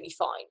absolutely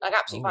fine. Like,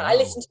 absolutely fine. Wow. I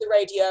listen to the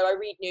radio, I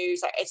read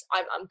news, like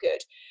I'm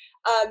good.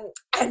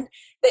 And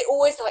they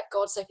always like,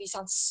 God, Sophie, you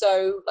sound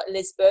so like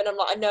Lisbon. I'm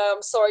like, I know,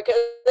 I'm sorry,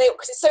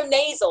 because it's so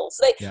nasal.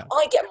 So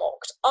I get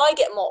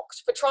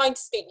mocked for trying to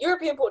speak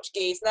European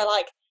Portuguese, and they're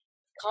like,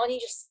 can't you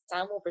just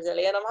sound more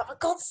Brazilian? I'm like, for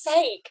God's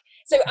sake.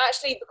 So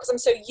actually, because I'm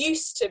so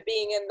used to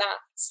being in that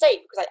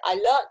state, because I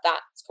learnt that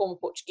form of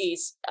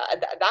Portuguese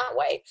that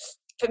way,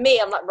 for me,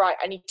 I'm like, right,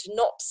 I need to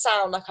not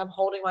sound like I'm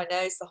holding my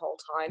nose the whole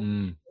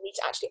time. I need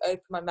to actually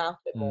open my mouth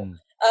a bit more.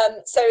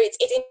 So it's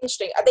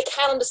interesting. They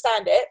can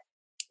understand it,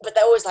 but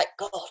they're always like,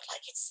 God,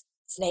 like it's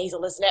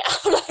nasal, isn't it?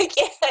 I'm like,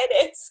 yeah,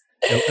 it is.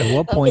 At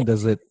what point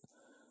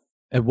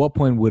at what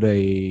point would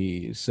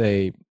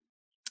say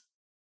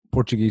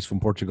Portuguese from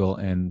Portugal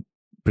and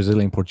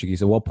Brazilian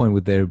Portuguese, at what point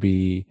would there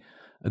be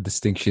a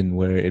distinction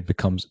where it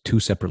becomes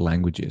two separate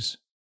languages?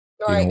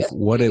 Right. You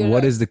know,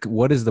 what is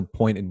the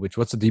point in which,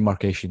 what's the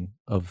demarcation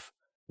of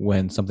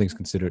when something's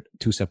considered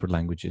two separate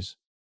languages?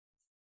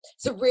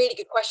 It's a really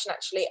good question,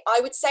 actually. I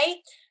would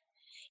say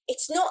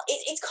it's not.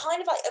 It's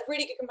kind of like a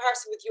really good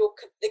comparison with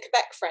the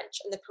Quebec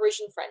French and the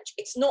Parisian French.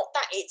 It's not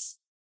that it's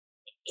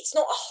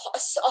not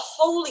a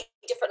wholly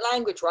different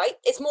language, right?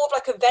 It's more of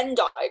like a Venn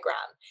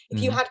diagram.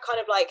 If you had kind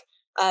of like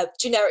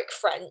generic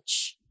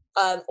French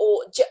or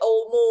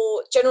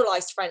more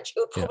generalized French, it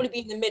would probably be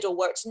in the middle,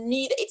 where it's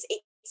neither.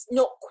 It's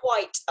not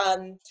quite.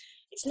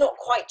 It's not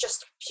quite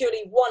just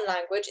purely one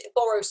language. It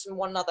borrows from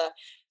one another.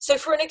 So,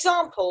 for an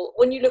example,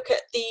 when you look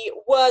at the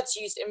words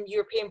used in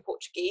European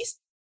Portuguese,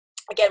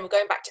 again, we're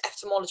going back to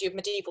etymology of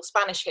medieval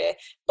Spanish here,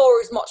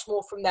 borrows much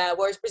more from there,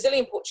 whereas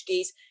Brazilian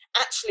Portuguese,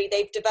 actually,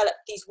 they've developed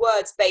these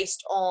words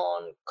based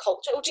on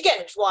culture, which again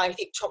is why I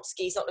think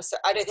Chomsky's not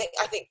necessarily,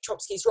 I think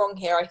Chomsky's wrong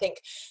here. I think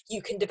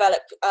you can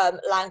develop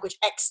language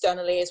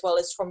externally as well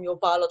as from your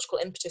biological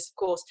impetus, of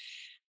course.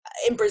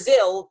 In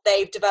Brazil,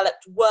 they've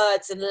developed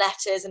words and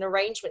letters and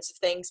arrangements of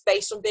things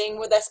based on being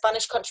with their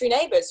Spanish country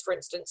neighbours, for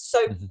instance.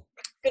 So,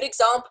 good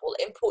example,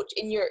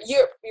 in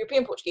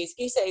European Portuguese,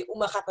 if you say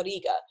uma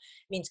rapariga,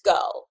 means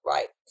girl,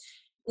 right?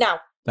 Now,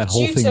 that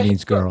whole thing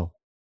means girl.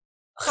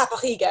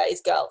 Rapariga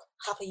is girl.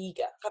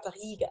 Rapariga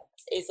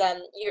is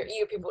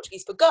European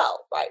Portuguese for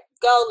girl, right?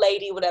 Girl,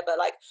 lady, whatever.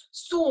 Like,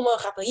 sou uma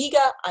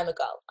rapariga, I'm a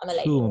girl. I'm a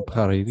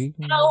lady.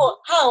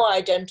 How I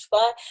identify,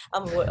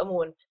 I'm a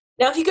woman.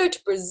 Now, if you go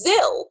to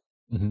Brazil,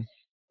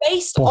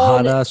 based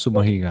Porrada on...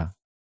 Sumahiga.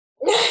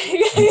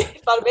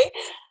 Pardon me?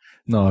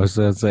 No, it's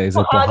a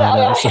porrada.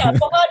 Porrada,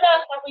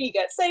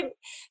 Sumahiga. Same.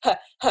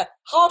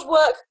 Hard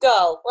work,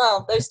 girl.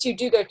 Well, those two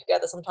do go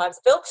together sometimes,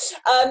 Phil.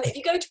 If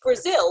you go to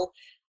Brazil,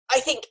 I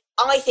think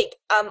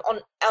on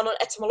an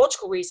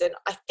etymological reason,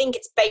 I think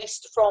it's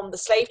based from the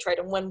slave trade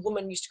and when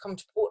women used to come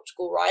to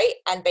Portugal, right,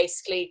 and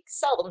basically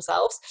sell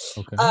themselves.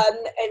 Okay.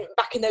 And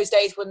back in those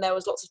days when there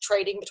was lots of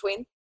trading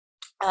between...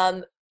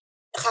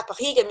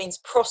 rapariga means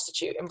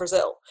prostitute in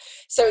Brazil.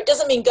 So it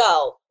doesn't mean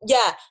girl.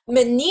 Yeah,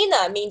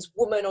 menina means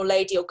woman or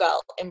lady or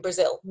girl in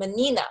Brazil.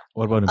 Menina.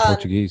 What about in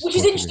Portuguese? Which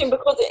is interesting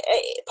because,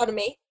 pardon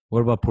me? What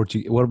about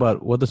Portuguese?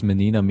 What does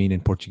menina mean in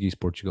Portuguese,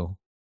 Portugal?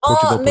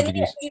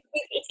 Menina,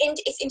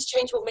 it's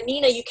interchangeable.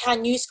 Menina you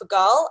can use for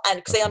girl, and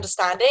because they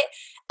understand it.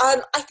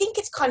 I think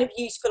it's kind of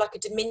used for like a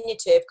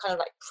diminutive, kind of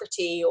like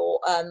pretty or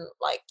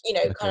like, you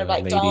know, like kind of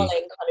like lady. Darling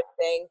kind of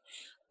thing.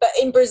 But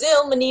in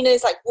Brazil, menina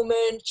is like woman,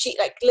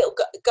 like little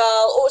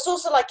girl, or it's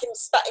also like in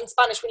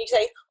Spanish when you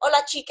say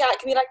 "hola chica," it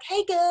can be like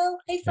 "hey girl,"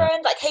 "hey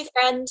friend," like "hey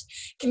friend,"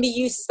 can be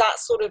used as that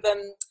sort of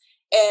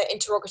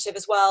interrogative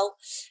as well.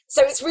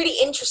 So it's really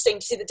interesting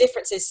to see the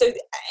differences. So,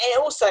 and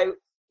also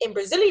in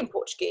Brazilian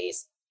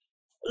Portuguese,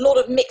 a lot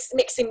of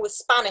mixing with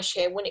Spanish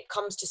here when it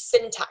comes to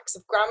syntax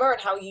of grammar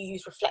and how you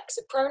use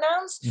reflexive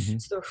pronouns.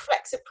 So the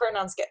reflexive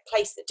pronouns get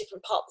placed at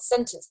different parts of the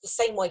sentence the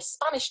same way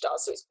Spanish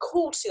does. So it's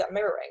cool to see that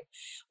mirroring.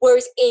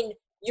 Whereas in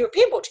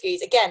European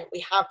Portuguese, again,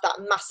 we have that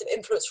massive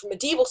influence from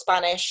medieval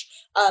Spanish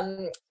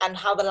and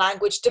how the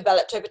language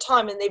developed over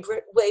time, and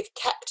they've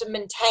kept and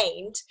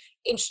maintained.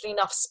 Interestingly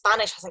enough,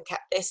 Spanish hasn't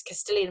kept this.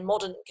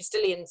 Modern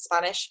Castilian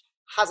Spanish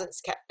hasn't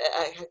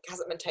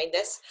maintained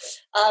this.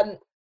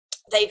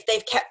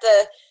 They've kept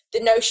the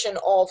notion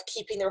of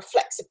keeping the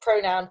reflexive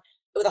pronoun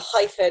with a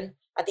hyphen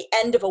at the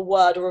end of a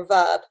word or a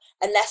verb,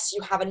 unless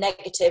you have a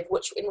negative,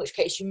 in which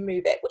case you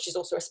move it, which is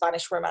also a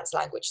Spanish Romance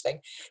language thing.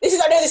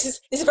 I know this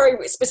is very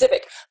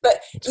specific,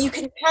 but you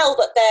can tell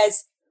that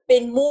there's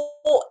been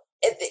more.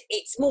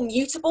 It's more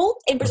mutable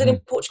in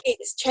Brazilian Portuguese.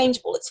 It's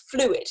changeable. It's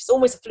fluid. It's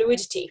almost a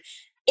fluidity.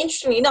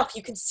 Interestingly enough,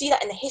 you can see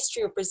that in the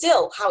history of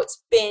Brazil, how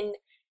it's been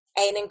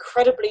an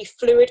incredibly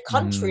fluid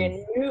country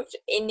and moved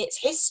in its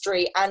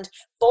history and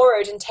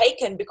borrowed and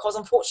taken, because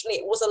unfortunately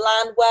it was a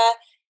land where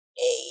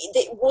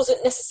it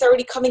wasn't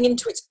necessarily coming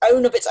into its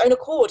own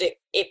accord.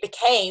 It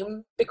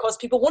became because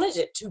people wanted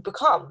it to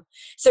become.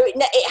 So it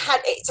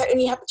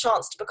only had the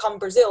chance to become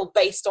Brazil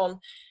based on,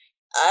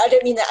 I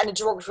don't mean that in a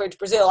derogatory to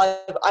Brazil. I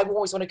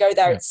always want to go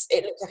there.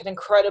 It looks like an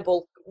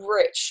incredible,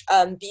 rich,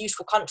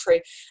 beautiful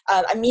country.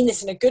 I mean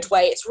this in a good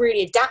way. It's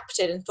really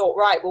adapted and thought,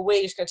 right, well,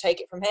 we're just going to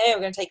take it from here. We're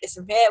going to take this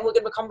from here, and we're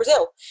going to become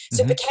Brazil.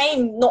 So it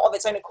became not of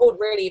its own accord,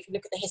 really, if you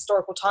look at the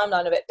historical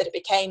timeline of it, that it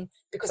became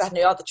because it had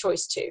no other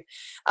choice to.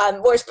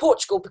 Whereas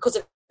Portugal, because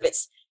of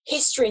its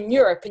history in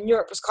Europe, and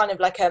Europe was kind of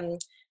like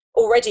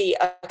already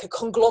like a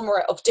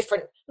conglomerate of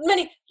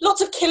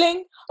lots of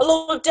killing, a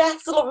lot of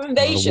deaths, a lot of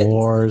invasions,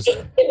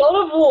 a lot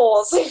of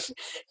wars.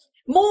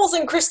 Moors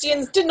and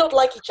Christians did not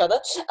like each other.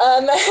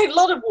 A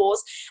lot of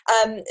wars.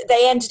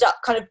 They ended up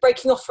kind of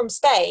breaking off from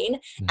Spain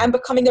and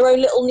becoming their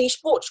own little niche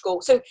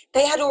Portugal. So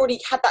they had already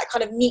had that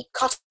kind of neat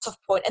cut-off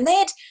point, and they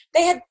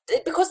had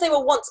because they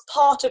were once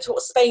part of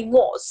what Spain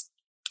was,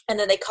 and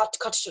then they cut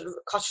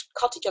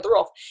each other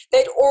off.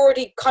 They'd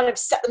already kind of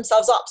set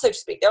themselves up, so to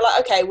speak. They're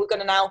like, okay, we're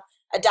going to now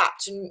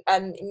adapt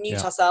and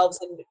mute ourselves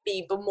and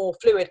be more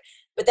fluid.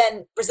 But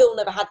then Brazil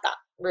never had that,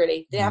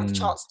 really. They didn't have the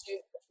chance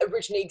to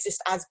originally exist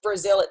as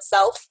Brazil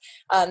itself.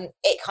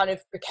 It kind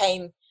of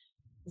became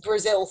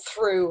Brazil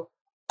through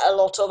a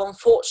lot of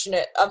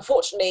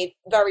unfortunately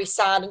very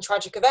sad and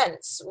tragic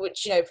events,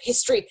 which, you know,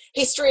 history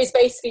is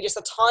basically just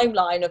a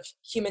timeline of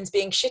humans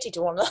being shitty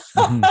to one another.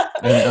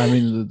 And I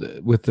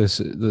mean, with this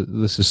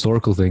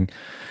historical thing,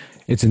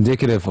 it's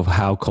indicative of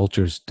how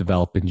cultures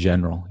develop in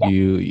general.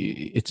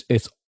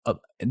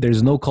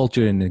 There's no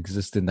culture in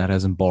existence that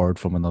hasn't borrowed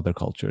from another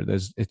culture.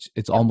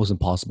 It's almost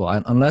impossible,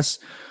 and unless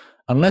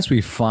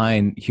we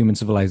find human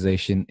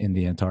civilization in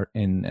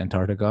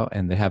Antarctica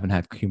and they haven't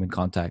had human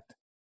contact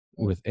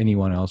with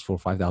anyone else for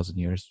 5,000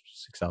 years,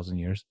 6,000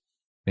 years,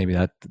 maybe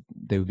that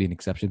they would be an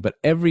exception. But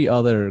every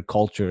other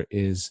culture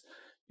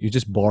you're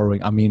just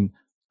borrowing. I mean,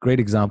 great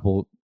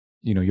example,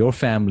 you know, your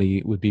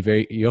family,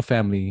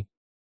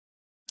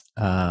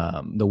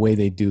 the way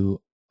they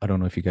do, I don't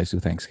know if you guys do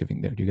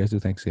Thanksgiving there. Do you guys do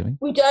Thanksgiving?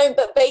 We don't,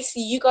 but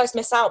basically you guys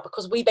miss out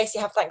because we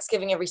basically have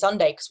Thanksgiving every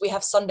Sunday because we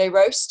have Sunday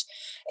roast.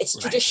 It's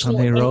traditional.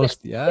 Sunday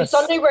roast, yes. So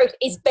Sunday roast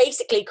is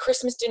basically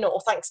Christmas dinner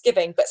or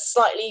Thanksgiving, but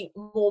slightly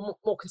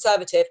more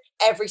conservative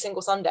every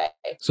single Sunday.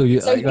 So you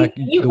guys are like,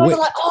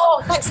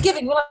 oh,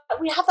 Thanksgiving. We're like,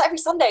 we have that every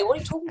Sunday. What are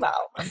you talking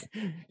about?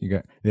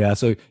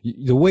 So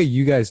the way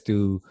you guys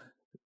do,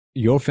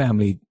 your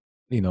family,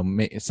 you know,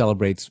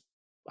 celebrates,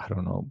 I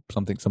don't know,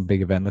 some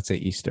big event, let's say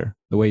Easter.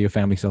 The way your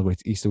family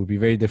celebrates Easter would be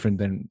very different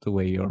than the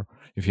way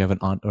if you have an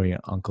aunt or your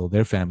uncle,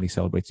 their family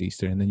celebrates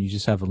Easter. And then you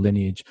just have a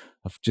lineage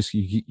of just,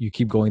 you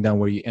keep going down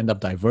where you end up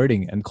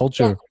diverting. And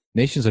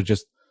nations are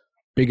just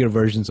bigger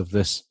versions of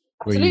this,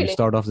 where you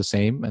start off the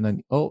same and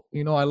then, oh,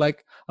 you know, I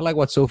like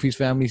what Sophie's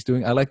family's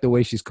doing. I like the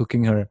way she's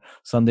cooking her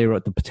Sunday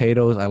the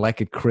potatoes. I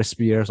like it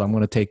crispier, so I'm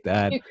going to take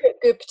that. You cook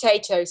good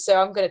potatoes,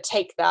 so I'm going to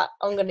take that.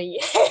 I'm going to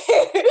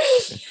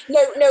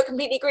no,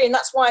 completely agree, and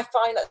that's why I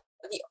find that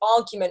the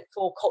argument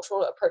for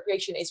cultural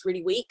appropriation is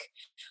really weak.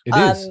 It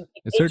is.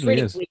 It certainly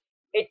really is. Weak.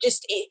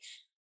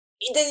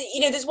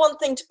 You know, there's one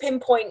thing to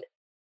pinpoint.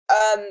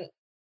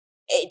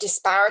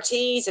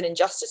 Disparities and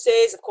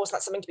injustices, of course,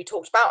 that's something to be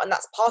talked about, and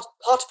that's part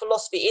of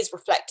philosophy is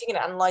reflecting and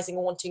analysing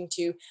and wanting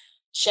to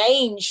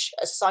change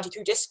a society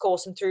through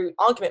discourse and through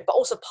argument, but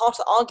also part of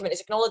the argument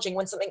is acknowledging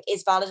when something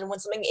is valid and when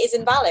something is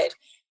invalid.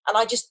 And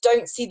I just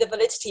don't see the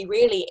validity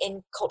really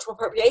in cultural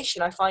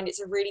appropriation. I find it's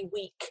a really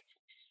weak,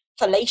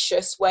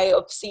 fallacious way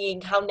of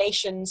seeing how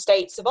nation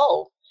states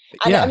evolve.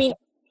 And I mean,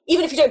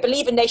 even if you don't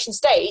believe in nation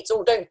states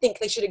or don't think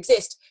they should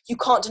exist, you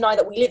can't deny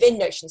that we live in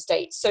nation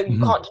states. So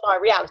you can't deny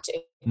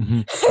reality.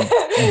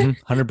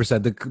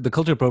 100%. The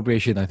cultural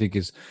appropriation, I think,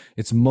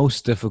 it's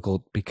most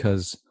difficult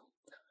because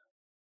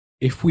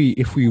if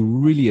we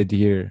really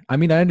adhere, I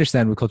mean, I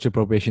understand with cultural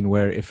appropriation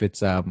where if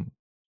it's you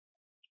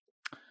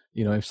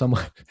know,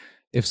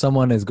 if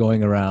someone is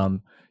going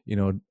around, you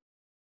know,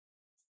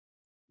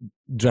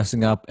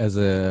 dressing up as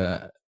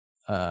an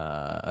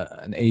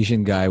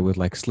Asian guy with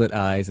like slit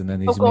eyes, and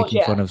then he's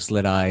making fun of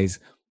slit eyes.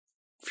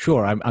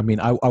 Sure, I mean,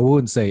 I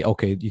wouldn't say,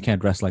 okay, you can't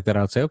dress like that.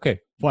 I would say, okay,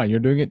 fine, you're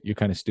doing it. You're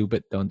kind of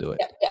stupid. Don't do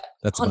it. Yeah,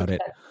 that's 100%. About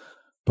it.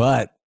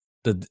 But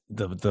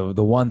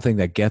the one thing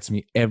that gets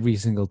me every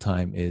single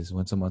time is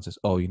when someone says,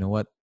 oh, you know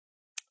what?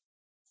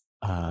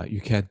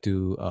 You can't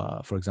do,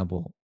 for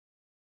example,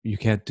 you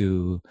can't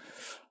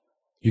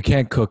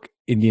cook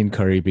Indian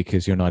curry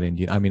because you're not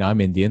Indian. I mean,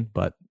 I'm Indian,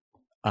 but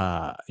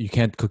you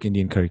can't cook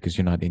Indian curry because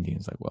you're not Indian.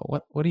 It's like,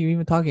 well, what are you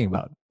even talking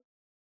about?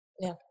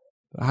 Yeah.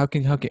 How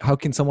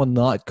can someone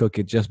not cook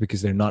it just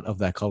because they're not of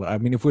that color? I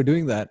mean, if we're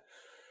doing that,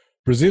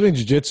 Brazilian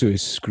Jiu-Jitsu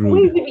is screwed.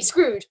 We're going to be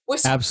screwed. We're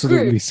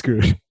absolutely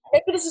screwed.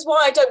 Maybe this is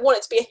why I don't want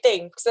it to be a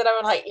thing, because then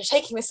I'm like, you're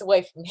taking this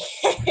away from me.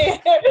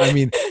 I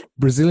mean,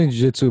 Brazilian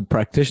Jiu-Jitsu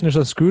practitioners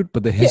are screwed,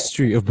 but the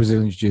history of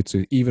Brazilian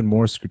Jiu-Jitsu is even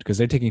more screwed because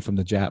they're taking from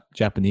the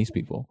Japanese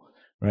people,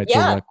 right?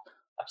 Yeah, so like,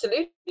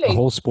 absolutely. The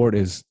whole sport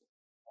is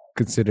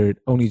considered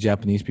only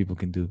Japanese people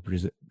can do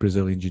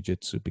Brazilian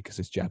Jiu-Jitsu because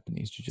it's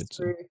Japanese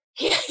Jiu-Jitsu.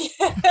 Yeah.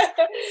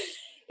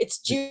 It's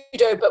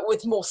judo, but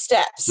with more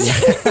steps.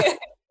 Yeah.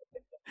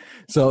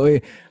 So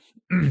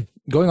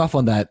going off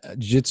on that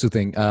Jiu-Jitsu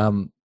thing,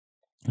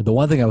 the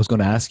one thing I was going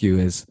to ask you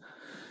is,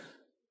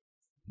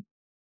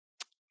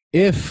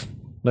 if,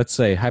 let's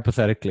say,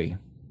 hypothetically,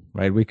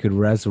 right, we could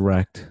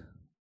resurrect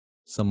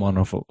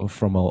someone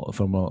from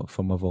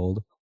of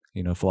old,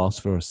 you know,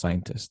 philosopher or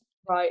scientist,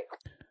 right?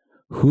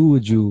 Who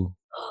would you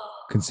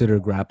consider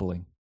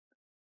grappling?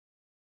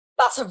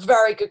 That's a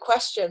very good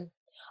question.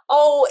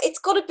 Oh, it's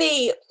got to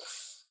be.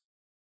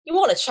 You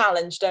want a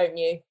challenge, don't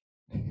you?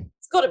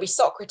 It's got to be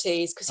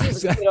Socrates, because he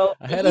was a good old.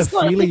 I had a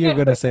feeling you were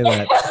going to say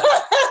that.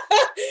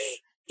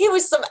 He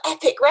was some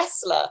epic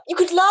wrestler. You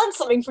could learn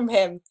something from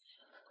him.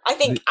 I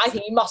think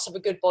he must have a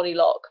good body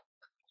lock.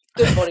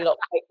 Good body lock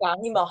takedown.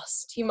 He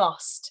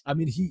must. I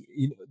mean,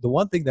 the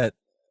one thing that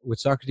with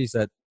Socrates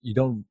that you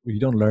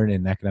don't learn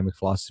in academic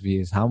philosophy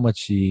is how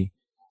much he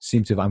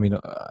seemed to. I mean,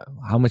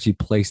 how much he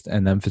placed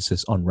an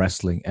emphasis on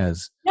wrestling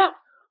as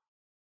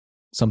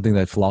something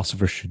that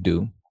philosophers should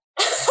do.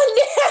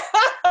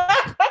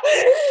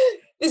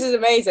 This is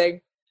amazing.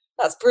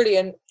 That's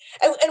brilliant.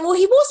 And well,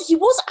 he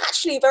was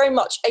actually very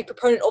much a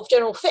proponent of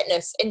general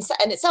fitness in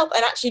itself,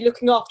 and actually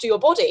looking after your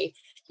body.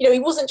 he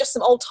wasn't just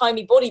some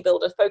old-timey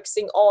bodybuilder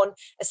focusing on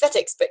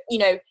aesthetics, but,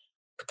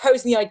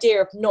 proposing the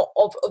idea of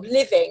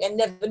living and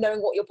never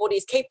knowing what your body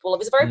is capable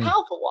of is a very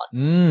powerful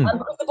one.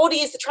 Because the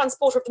body is the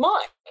transporter of the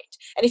mind.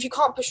 And if you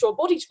can't push your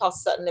body past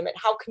a certain limit,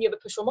 how can you ever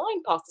push your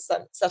mind past a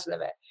certain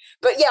limit?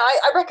 But yeah,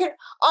 I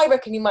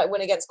reckon he might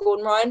win against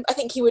Gordon Ryan. I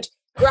think he would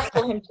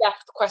grapple him to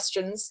death with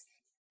questions.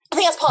 I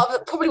think that's part of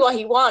it, probably why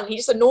he won. He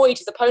just annoyed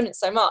his opponent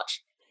so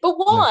much. But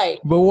why?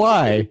 But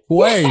why?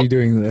 Why are you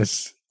doing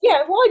this?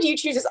 Yeah, why do you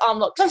choose this arm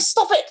lock? No,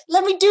 stop it.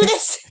 Let me do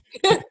this.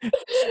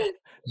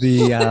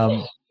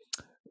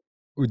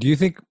 Do you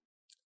think?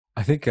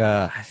 I think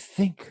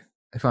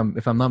if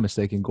I'm not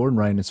mistaken, Gordon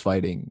Ryan is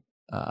fighting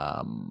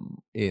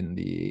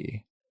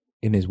in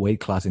his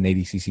weight class in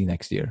ADCC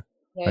next year,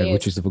 right?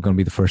 Which is going to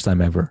be the first time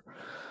ever.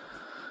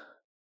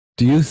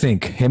 Do you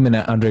think him and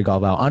Andre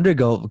Galvao? Andre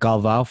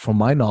Galvao, from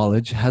my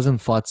knowledge, hasn't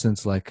fought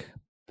since like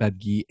that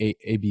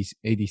ABD,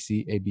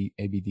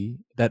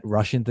 that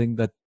Russian thing.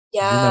 That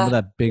you remember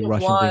that big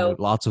Russian thing with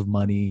lots of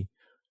money?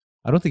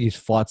 I don't think he's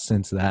fought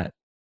since that.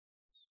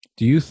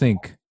 Do you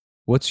think?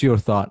 What's your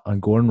thought on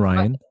Gordon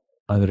Ryan,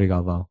 Andre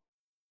Galvao?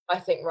 I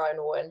think Ryan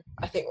will win.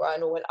 I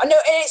know, and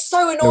it's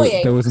so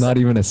annoying. There was not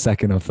even a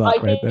second of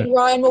thought right there.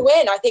 Ryan will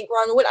win. I think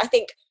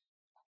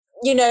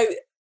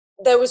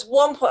there was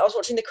one point I was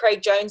watching the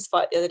Craig Jones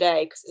fight the other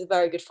day because it's a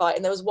very good fight,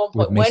 and there was one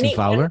point when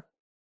Fowler?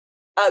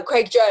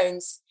 Craig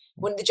Jones,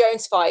 when the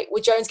Jones fight,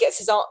 where Jones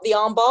gets the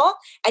arm bar,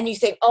 and you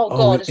think, oh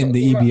God. In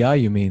the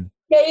EBI, you mean?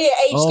 Yeah,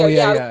 ages ago.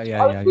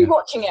 Yeah. I was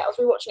rewatching it,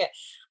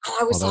 and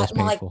I was like,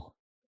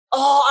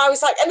 I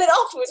was like, and then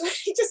afterwards when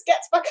he just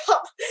gets back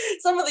up,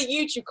 some of the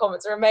YouTube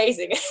comments are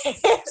amazing.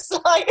 it's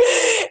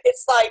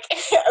like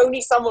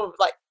only someone with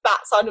like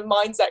that kind of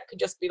mindset could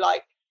just be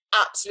like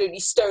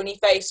absolutely stony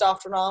faced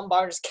after an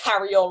armbar and just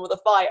carry on with a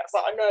fight. I was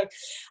like, I know.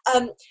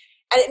 And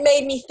it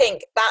made me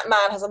think that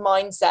man has a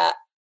mindset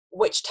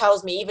which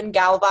tells me even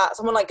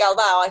someone like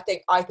Galvao,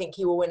 I think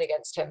he will win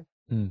against him.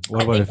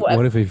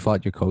 What if he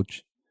fought your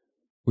coach?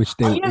 Which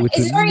would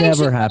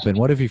never happen.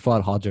 What if he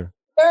fought Hodger?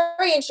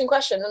 Very interesting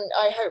question, and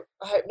I hope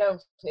no one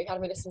from the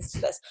academy listens to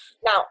this.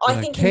 Now,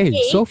 I think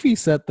Sophie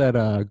said that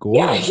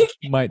Gordon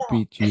might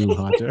beat you,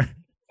 Hodger.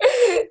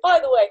 By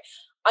the way,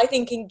 I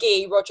think in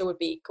gi, Roger would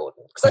beat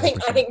Gordon because I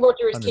think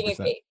Roger is 100%. King of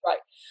gi,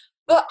 right?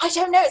 But I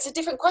don't know. It's a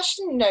different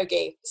question in no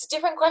gi.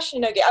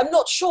 I'm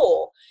not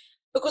sure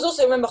because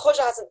also remember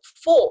Roger hasn't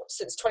fought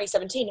since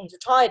 2017. He's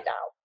retired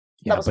now.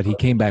 Yeah, but he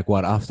came back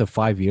after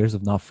 5 years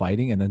of not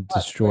fighting and then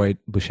destroyed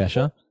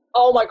Buchecha.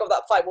 Oh my God,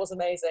 that fight was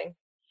amazing.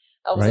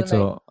 Right,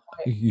 so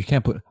you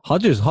can't put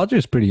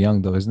Hodger's pretty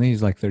young though, isn't he?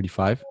 He's like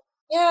 35.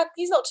 Yeah,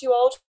 he's not too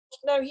old.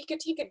 No, he could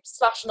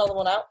slash another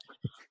one out.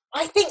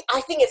 I think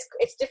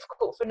it's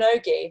difficult for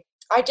no-gi.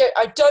 I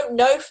don't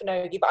know for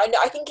no-gi, but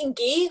I think in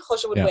gi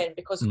Hodger would win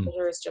because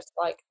Hodger is just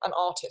like an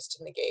artist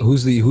in the gi.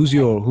 Who's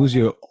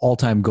your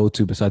all-time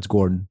go-to besides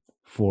Gordon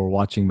for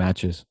watching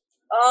matches?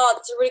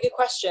 That's a really good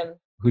question.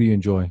 Who do you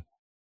enjoy?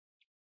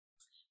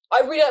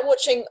 I really like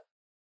watching.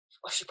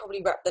 I should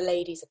probably rep the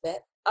ladies a bit.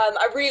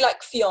 I really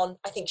like Fionn.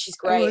 I think she's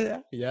great. Oh,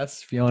 yeah.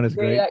 Yes, Fionn is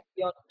great. Like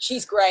Fionn.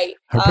 She's great.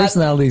 Her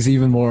personality is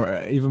even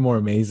more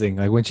amazing.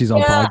 Like when she's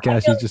on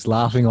podcast, she's just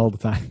laughing all the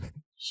time.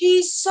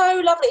 She's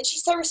so lovely and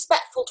she's so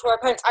respectful to her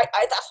opponents. I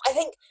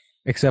think.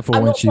 Except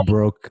for when she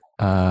broke,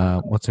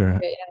 what's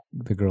her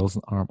the girl's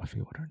arm? I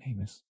forget what her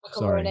name is. I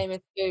can't remember her name is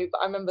too,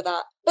 but I remember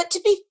that. But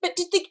did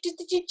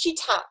she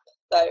tap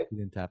though? She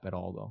didn't tap at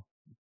all though.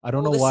 I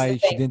don't know why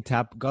she didn't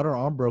tap. Got her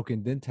arm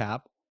broken, didn't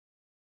tap,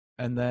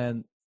 and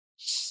then.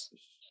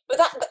 But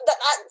that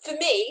for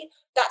me,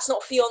 that's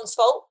not Fionn's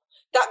fault.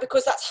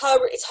 Because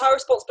it's her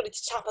responsibility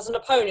to tap as an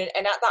opponent,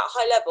 and at that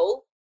high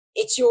level,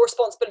 it's your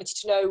responsibility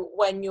to know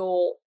when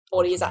your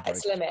body is at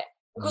its limit.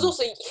 Because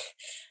also,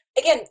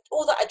 again,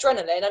 all that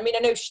adrenaline. I mean, I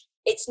know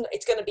it's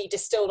going to be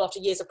distilled after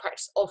years of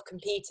practice of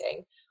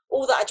competing.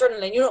 All that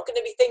adrenaline, you're not going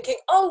to be thinking,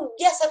 oh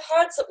yes, I've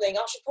heard something,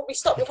 I should probably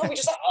stop. You're probably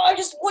just like, oh, I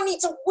just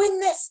need to win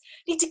this,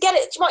 need to get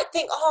it. You might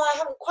think, oh, I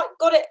haven't quite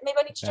got it, maybe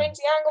I need to change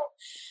the angle.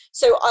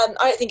 So I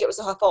don't think it was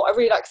her fault. I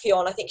really like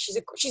Fionn. I think she's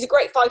a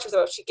great fighter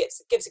though. She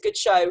gives a good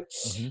show.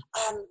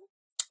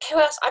 Who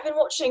else? I've been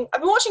watching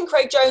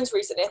Craig Jones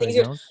recently. I think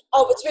he's good.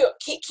 Oh, but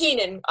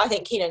Keenan. I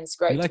think Keenan's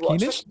great to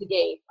watch, especially the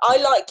gi. I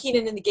like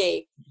Keenan in the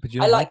gi. But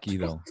you don't like gi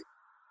though.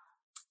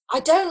 I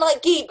don't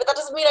like gi, but that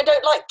doesn't mean I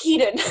don't like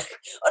Keenan.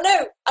 Oh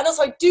no, and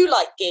also I do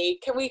like gi.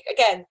 Can we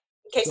again,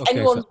 in case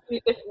anyone's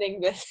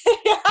listening this?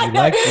 You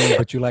like gi,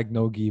 but you like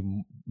no gi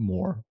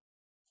more.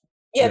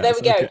 Yeah, there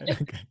we go.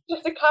 Okay.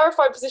 Just to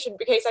clarify position,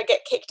 in case I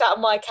get kicked out of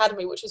my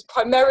academy, which was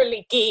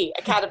primarily gi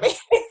academy.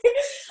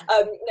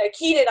 No,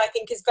 Keenan, I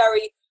think he's a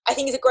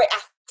great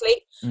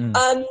athlete.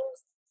 What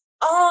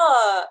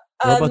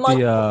about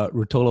the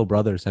Ruotolo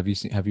brothers? Have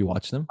you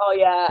watched them? Oh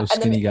yeah, those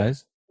skinny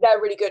guys. They're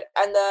really good,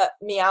 and the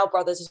Meow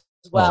brothers as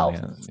well.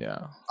 Oh,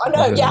 yeah. I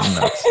know, yeah.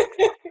 Nuts.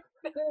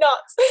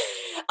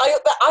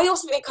 I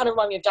also think they kind of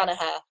remind me of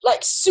Danaher,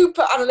 like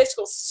super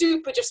analytical,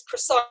 super just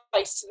precise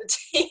to the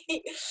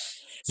T.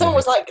 Someone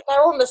was like,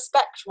 they're on the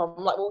spectrum.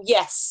 I'm like, well,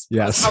 yes.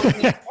 Yes.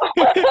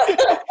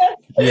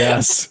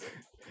 Yes.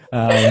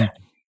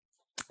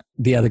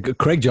 The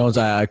Craig Jones.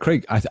 I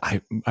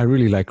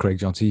really like Craig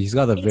Jones. He's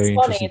got a very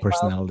interesting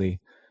personality.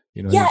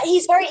 You know. Yeah,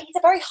 he's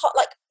a very hot.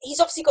 Like, he's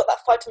obviously got that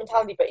fighter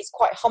mentality, but he's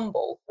quite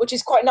humble, which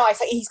is quite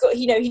nice. Like, he's got,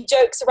 he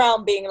jokes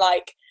around being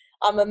like,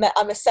 I'm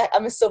a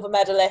silver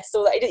medalist,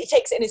 or that he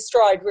takes it in his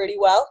stride really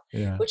well,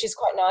 which is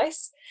quite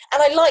nice.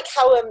 And I like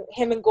how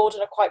him and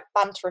Gordon are quite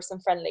banterous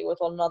and friendly with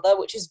one another,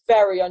 which is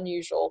very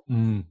unusual.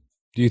 Do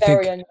you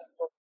think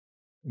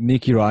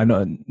Nicky Rod? I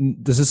know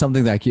this is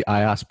something that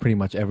I asked pretty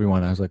much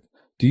everyone. I was like,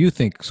 do you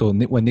think so?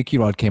 When Nicky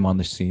Rod came on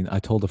the scene, I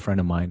told a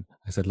friend of mine,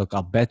 I said, look,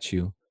 I'll bet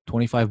you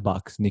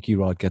 $25 Nicky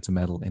Rod gets a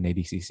medal in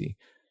ADCC. And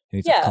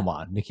he's like, come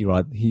on, Nicky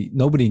Rod.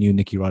 Nobody knew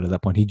Nicky Rod at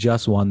that point. He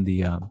just won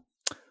the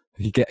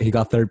he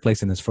got third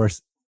place in his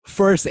first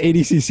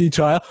ADCC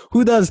trial.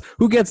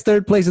 Who gets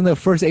third place in the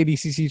first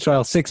ADCC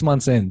trial 6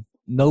 months in?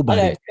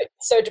 Nobody. I know,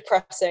 it's so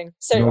depressing.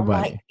 So nobody.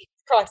 I'm like,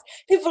 Christ.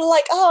 People are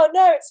like, oh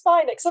no, it's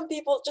fine. Like, some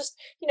people just,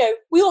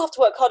 we all have to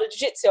work hard at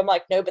jiu-jitsu. I'm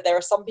like, no, but there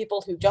are some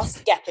people who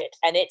just get it,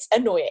 and it's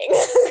annoying.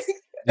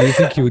 Do you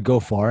think he would go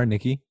far,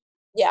 Nicky?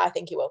 Yeah, I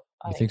think he will.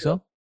 You think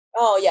so?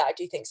 Oh yeah, I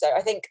do think so.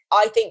 I think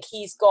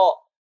he's got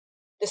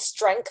the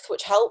strength,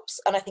 which helps,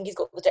 and I think he's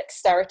got the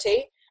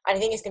dexterity, and I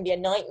think it's going to be a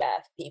nightmare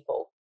for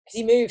people because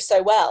he moves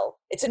so well.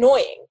 It's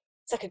annoying.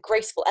 It's like a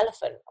graceful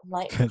elephant. I'm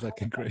like, it's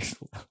like a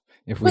graceful.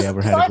 If we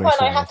ever had a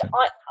graceful elephant.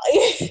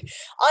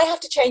 I have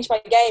to change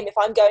my game if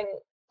I'm going.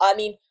 I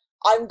mean,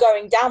 I'm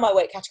going down my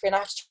weight category, and I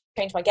have to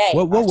change my game.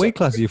 What weight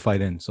class do you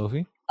fight in,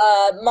 Sophie?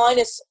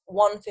 Minus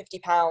 150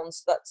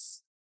 pounds.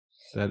 That's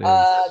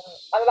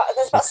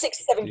about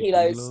 67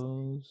 kilos.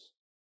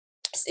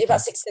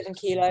 About 67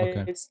 kilos.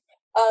 Okay.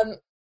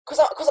 Because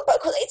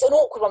it's an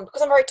awkward one,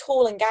 because I'm very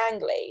tall and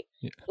gangly.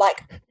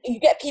 Like, you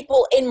get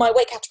people in my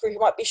weight category who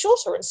might be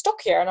shorter and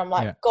stockier, and I'm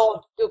like,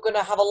 God, you're going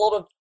to have a lot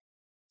of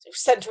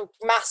central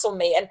mass on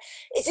me. And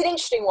it's an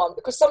interesting one,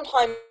 because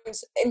sometimes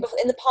in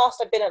the past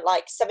I've been at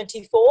like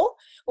 74,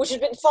 which has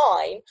been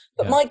fine,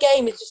 but my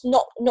game is just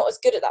not as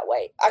good at that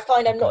weight. I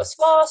find I'm not as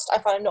fast, I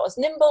find I'm not as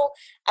nimble,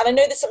 and I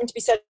know there's something to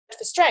be said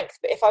for strength,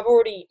 but if I'm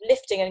already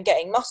lifting and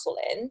getting muscle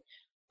in,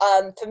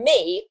 for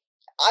me,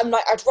 I'm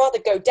like, I'd rather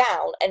go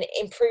down and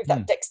improve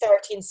that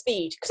dexterity and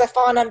speed, because I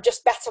find I'm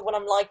just better when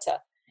I'm lighter,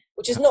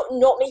 which is not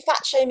me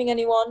fat shaming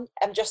anyone.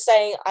 I'm just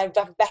saying I have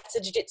a better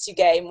jiu-jitsu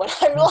game when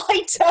I'm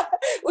lighter,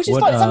 which is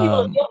fine. Some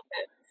people are the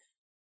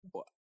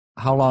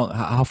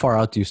opposite. How far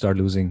out do you start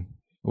losing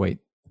weight?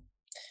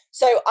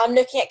 So I'm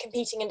looking at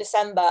competing in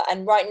December,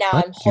 and right now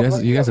I'm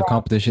hovering. You guys have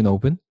competition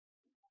open?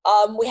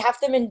 We have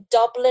them in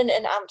Dublin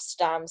and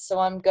Amsterdam, so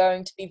I'm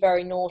going to be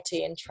very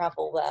naughty and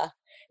travel there,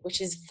 which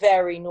is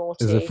very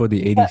naughty. Is it for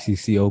the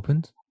ADCC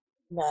Opens?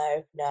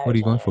 No. What are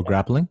you going for?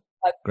 Grappling?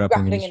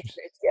 Grappling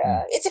Industries,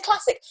 yeah. It's a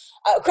classic.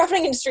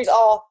 Grappling Industries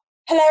are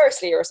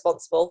hilariously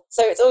irresponsible,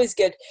 so it's always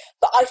good.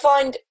 But I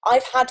find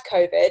I've had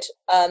COVID,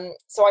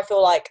 so I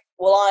feel like,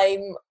 well,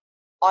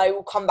 I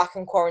will come back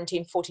and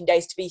quarantine 14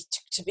 days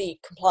to be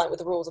compliant with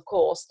the rules, of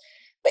course.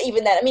 But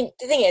even then, I mean,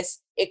 the thing is,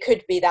 it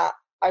could be that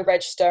I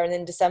register and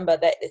in December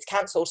that it's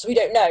cancelled, so we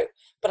don't know.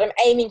 But I'm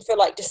aiming for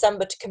like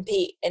December to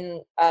compete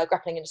in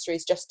Grappling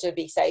Industries, just to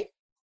be safe,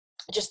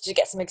 just to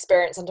get some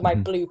experience under my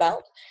blue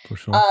belt. For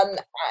sure. I'm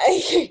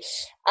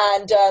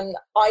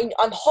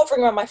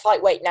hovering around my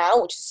fight weight now,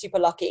 which is super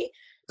lucky.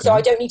 So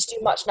I don't need to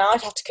do much now.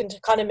 I'd have to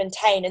kind of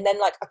maintain, and then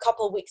like a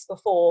couple of weeks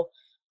before,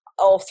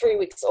 or 3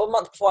 weeks or a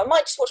month before, I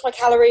might just watch my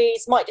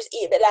calories, might just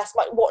eat a bit less,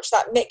 might watch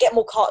that, get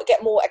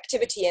more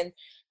activity in.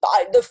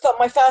 But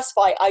my first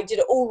fight, I did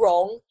it all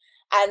wrong.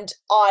 And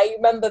I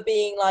remember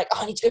being like,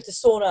 I need to go to the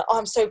sauna.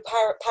 I'm so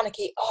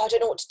panicky. I don't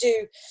know what to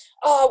do.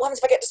 What happens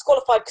if I get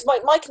disqualified? Because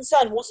my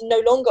concern was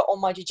no longer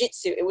on my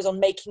jiu-jitsu. It was on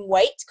making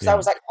weight, because I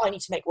was like, I need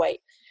to make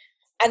weight.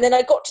 And then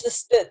I got to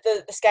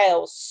the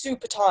scales,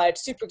 super tired,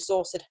 super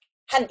exhausted,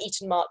 hadn't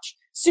eaten much,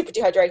 super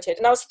dehydrated.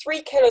 And I was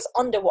 3 kilos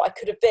under what I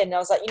could have been. And I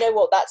was like, you know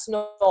what? That's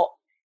not...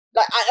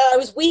 Like, I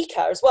was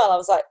weaker as well. I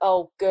was like,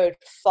 oh, good,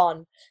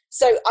 fun.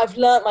 So I've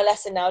learnt my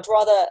lesson now. I'd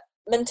rather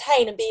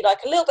maintain and be like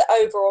a little bit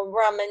over or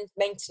around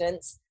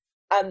maintenance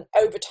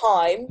over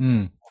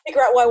time,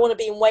 figure out where I want to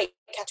be in weight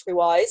category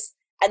wise,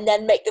 and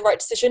then make the right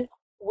decision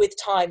with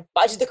time.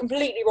 But I did the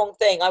completely wrong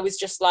thing. I was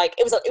just like,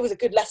 it was a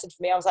good lesson for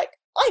me. I was like,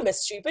 I'm a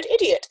stupid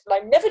idiot and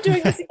I'm never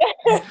doing this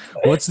again.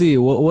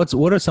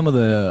 What are some of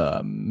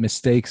the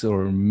mistakes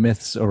or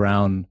myths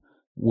around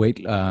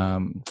weight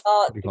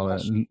what do you call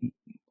it?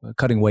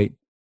 Cutting weight?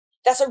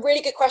 That's a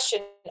really good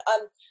question.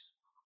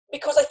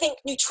 Because I think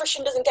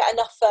nutrition doesn't get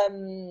enough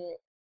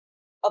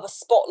of a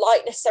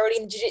spotlight necessarily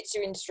in the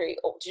jiu-jitsu industry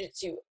or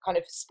jiu-jitsu kind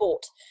of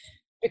sport.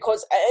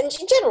 Because, and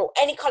in general,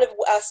 any kind of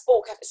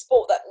sport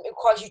that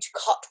requires you to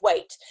cut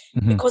weight,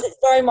 because it's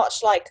very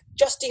much like,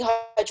 just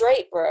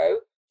dehydrate, bro.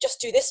 Just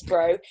do this,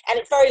 bro. And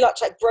it's very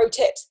much like bro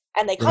tips,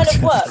 and they kind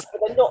of work,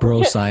 but they're not.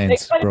 Bro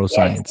science,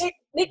 science.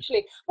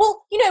 Literally.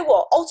 Well, you know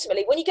what?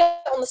 Ultimately, when you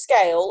get on the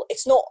scale,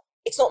 it's not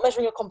It's not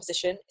measuring your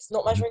composition. It's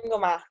not measuring your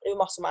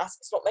muscle mass.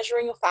 It's not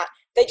measuring your fat.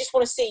 They just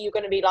want to see you're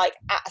going to be like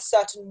at a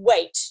certain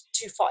weight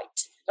to fight,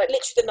 like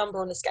literally the number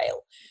on the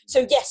scale.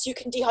 So yes, you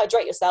can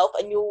dehydrate yourself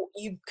and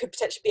you could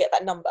potentially be at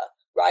that number,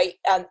 right?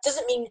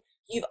 Doesn't mean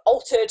you've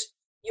altered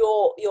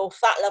your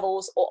fat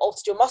levels or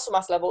altered your muscle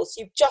mass levels.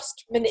 You've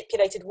just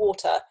manipulated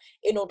water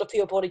in order for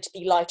your body to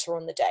be lighter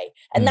on the day.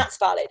 And that's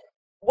valid.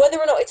 Whether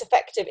or not it's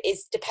effective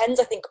depends,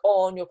 I think,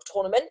 on your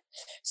tournament.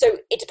 So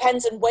it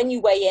depends on when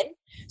you weigh in.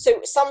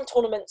 So some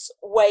tournaments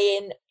weigh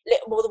in,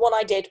 well, the one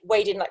I did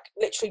weighed in like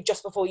literally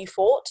just before you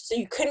fought. So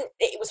you couldn't,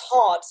 it was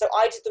hard. So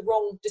I did the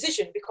wrong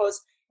decision, because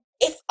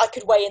if I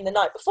could weigh in the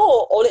night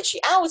before or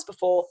literally hours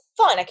before,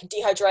 fine, I can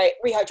dehydrate,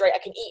 rehydrate,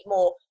 I can eat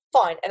more,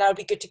 fine, and I'll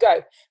be good to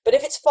go. But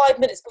if it's 5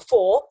 minutes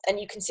before, and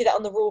you can see that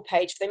on the rule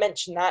page, if they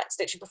mention that, it's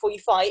literally before you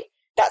fight,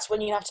 that's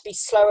when you have to be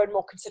slower and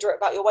more considerate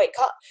about your weight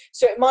cut.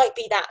 So it might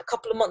be that a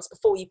couple of months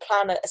before you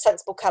plan a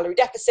sensible calorie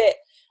deficit,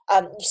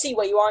 you see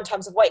where you are in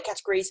terms of weight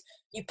categories,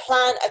 you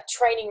plan a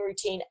training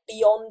routine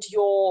beyond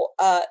your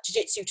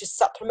jiu-jitsu to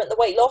supplement the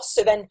weight loss.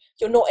 So then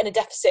you're not in a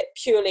deficit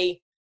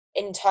purely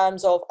in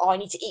terms of, I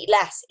need to eat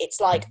less.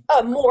 It's like,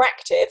 I'm more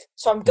active,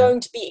 so I'm going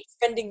to be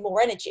expending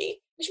more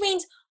energy, which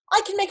means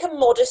I can make a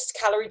modest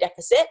calorie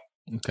deficit.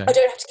 Okay. I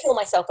don't have to kill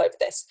myself over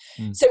this.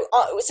 So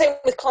same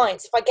with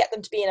clients, if I get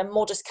them to be in a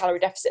modest calorie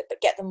deficit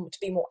but get them to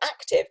be more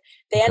active,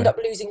 they end up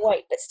losing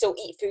weight but still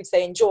eat foods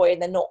they enjoy,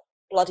 and they're not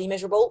bloody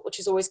miserable, which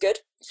is always good.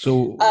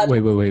 So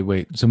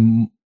wait.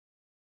 So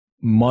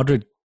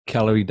moderate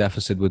calorie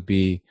deficit would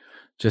be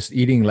just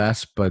eating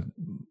less but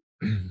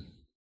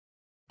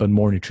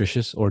more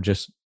nutritious, or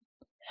just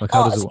like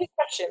how does that's a good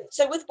question.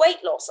 So with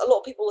weight loss, a lot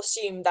of people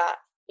assume that,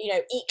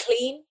 eat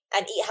clean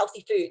and eat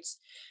healthy foods.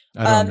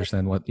 I don't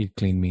understand what eat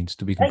clean means,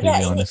 to be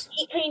completely honest.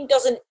 Eat clean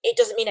doesn't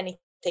mean anything.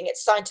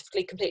 It's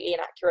scientifically completely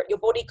inaccurate. Your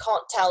body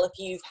can't tell if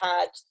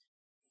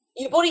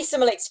your body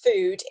assimilates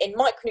food in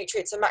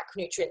micronutrients and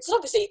macronutrients. And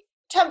obviously,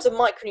 in terms of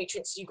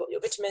micronutrients, you've got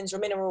your vitamins,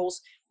 your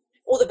minerals,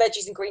 all the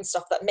veggies and green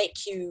stuff that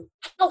make you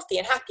healthy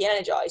and happy and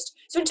energized.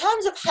 So in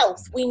terms of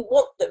health, we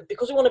want them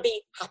because we want to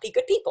be happy,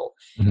 good people.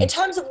 In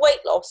terms of weight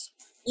loss,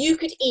 you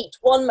could eat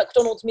one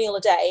McDonald's meal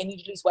a day and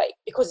you'd lose weight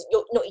because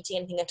you're not eating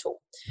anything at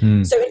all.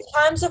 So in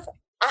terms of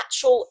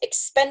actual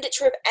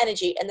expenditure of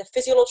energy and the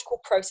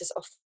physiological process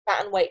of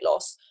fat and weight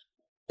loss,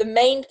 the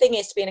main thing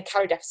is to be in a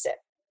calorie deficit.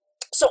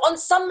 So on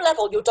some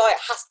level, your diet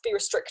has to be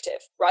restrictive,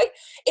 right?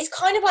 It's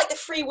kind of like the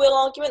free will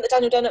argument that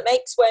Daniel Dennett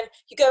makes when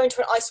you go into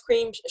an ice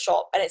cream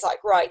shop and it's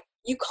like, right,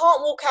 you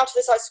can't walk out of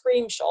this ice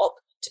cream shop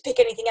to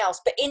pick anything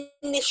else, but in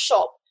this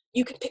shop,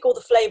 you can pick all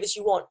the flavors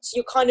you want. So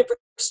you're kind of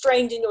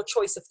restrained in your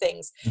choice of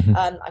things.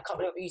 I can't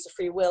believe we use a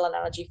free will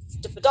analogy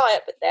for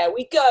diet, but there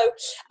we go.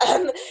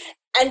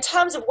 In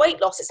terms of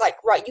weight loss, it's like,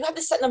 right, you have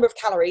this set number of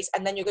calories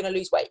and then you're going to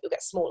lose weight. You'll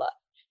get smaller.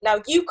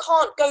 Now, you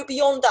can't go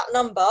beyond that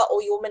number,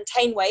 or you'll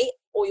maintain weight,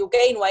 or you'll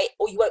gain weight,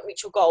 or you won't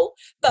reach your goal.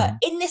 But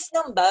in this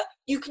number,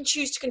 you can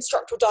choose to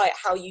construct your diet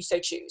how you so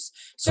choose.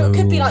 So it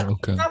could be like,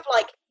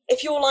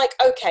 if you're like,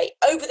 okay,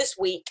 over this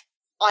week,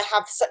 I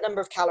have a set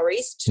number of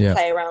calories to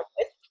play around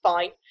with,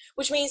 fine.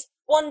 Which means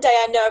one day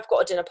I know I've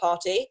got a dinner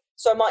party,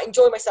 so I might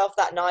enjoy myself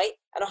that night,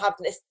 and I'll have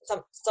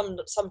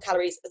some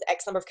calories,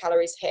 X number of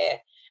calories here.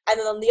 And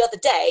then on the other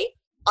day,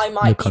 I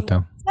might be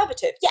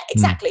conservative. Yeah,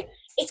 exactly.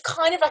 It's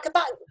kind of like a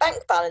bank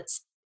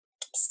balance,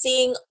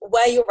 seeing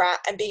where you're at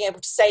and being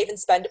able to save and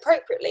spend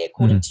appropriately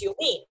according to your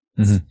means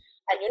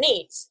and your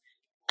needs.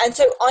 And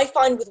so I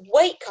find with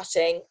weight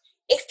cutting,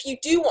 if you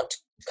do want to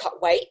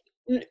cut weight,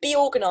 be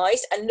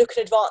organized and look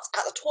in advance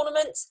at the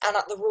tournaments and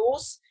at the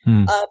rules.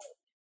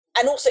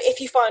 And also if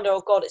you find,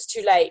 oh God, it's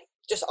too late,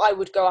 I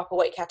would go up a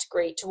weight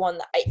category to one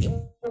that it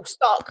will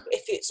stuck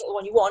if it's not the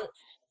one you want.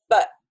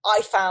 But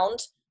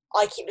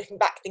I keep looking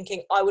back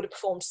thinking I would have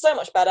performed so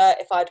much better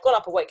if I'd gone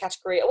up a weight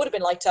category. I would have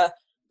been lighter,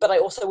 but I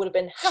also would have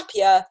been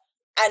happier.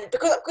 And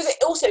because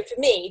it also, for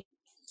me,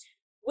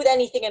 with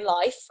anything in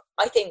life,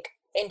 I think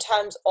in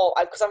terms of,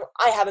 because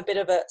I have a bit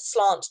of a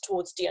slant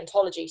towards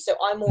deontology. So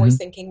I'm always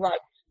thinking, right,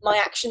 my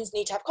actions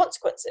need to have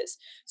consequences.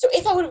 So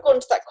if I would have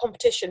gone to that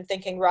competition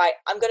thinking, right,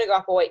 I'm going to go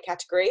up a weight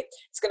category,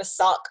 it's going to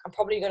suck, I'm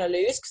probably going to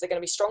lose because they're going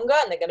to be stronger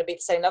and they're going to be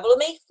the same level of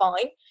me,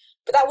 fine.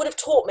 But that would have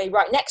taught me,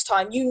 right, next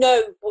time,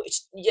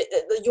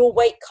 your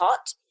weight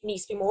cut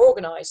needs to be more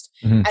organized.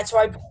 And so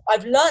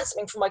I've learned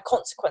something from my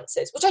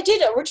consequences, which I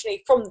did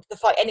originally from the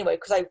fight anyway,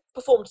 because I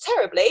performed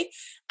terribly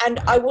and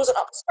I wasn't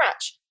up to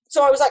scratch.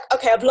 So I was like,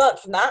 okay, I've learned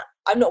from that.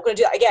 I'm not going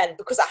to do that again,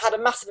 because that had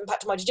a massive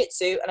impact on my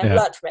jiu-jitsu and I've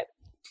learned from it.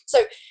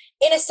 So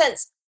in a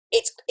sense,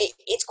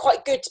 it's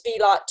quite good to be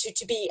like,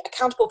 to be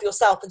accountable for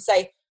yourself and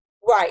say,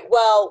 right,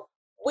 well,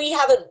 we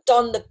haven't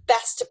done the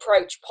best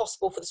approach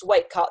possible for this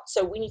weight cut.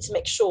 So we need to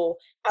make sure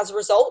as a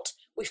result,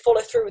 we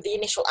follow through with the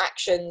initial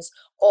actions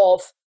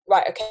of,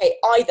 right, okay,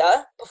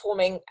 either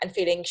performing and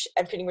feeling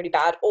really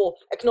bad, or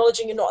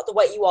acknowledging you're not at the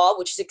weight you are,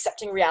 which is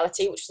accepting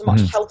reality, which is a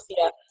much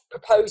healthier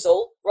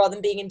proposal rather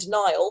than being in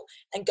denial,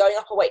 and going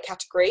up a weight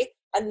category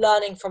and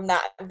learning from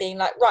that and being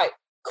like, right,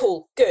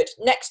 cool, good.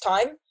 Next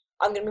time,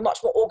 I'm going to be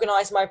much more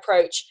organized in my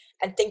approach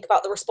and think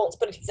about the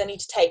responsibilities they need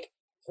to take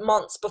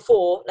months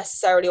before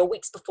necessarily, or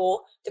weeks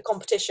before the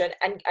competition,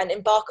 and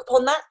embark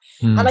upon that.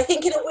 And I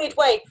think in a weird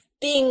way,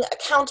 being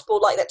accountable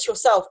like that to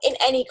yourself in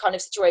any kind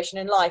of situation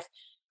in life,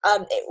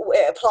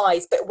 it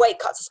applies, but weight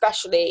cuts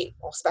especially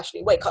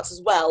weight cuts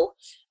as well,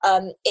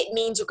 it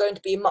means you're going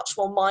to be much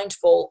more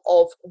mindful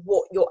of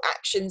what your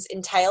actions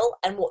entail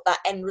and what that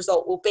end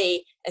result will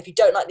be. And if you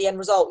don't like the end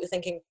result, you're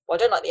thinking, well, I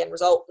don't like the end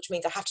result, which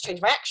means I have to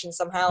change my actions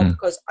somehow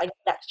because I need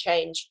that to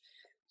change.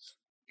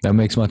 That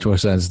makes much more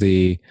sense.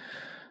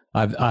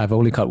 I've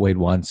only cut weight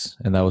once,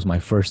 and that was my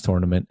first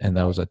tournament, and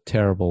that was a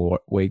terrible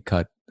weight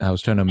cut. I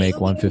was trying to make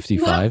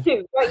 155.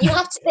 You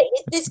have to.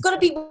 There's got to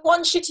be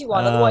one shitty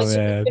one, otherwise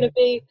it's going to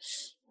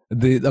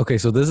be. Okay,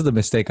 so this is the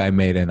mistake I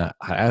made, and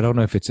I don't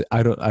know if it's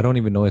I don't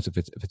even know if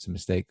it's a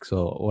mistake.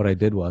 So what I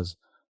did was,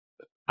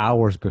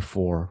 hours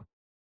before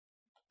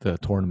the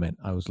tournament,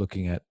 I was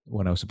looking at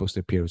when I was supposed to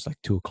appear. It was like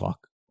 2:00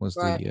 was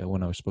the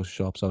when I was supposed to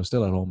show up. So I was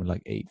still at home at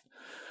like 8,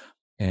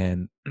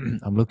 and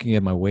I'm looking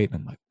at my weight,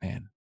 and I'm like,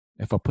 man,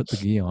 if I put the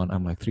gi on,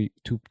 I'm like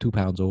 2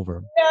 pounds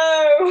over.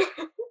 No.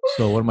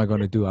 So what am I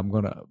going to do?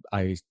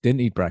 I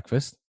didn't eat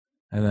breakfast,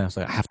 and then I was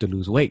like, I have to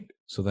lose weight.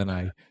 So then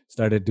I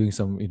started doing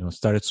some,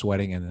 started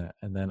sweating,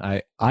 and then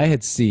I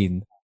had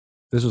seen,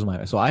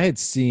 I had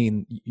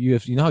seen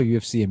UFC, you know how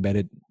UFC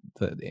embedded,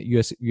 the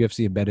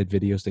UFC embedded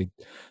videos,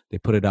 they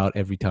put it out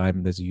every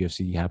time there's a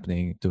UFC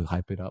happening to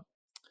hype it up.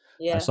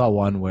 Yeah. I saw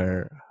one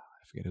where,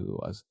 I forget who it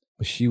was,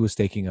 but she was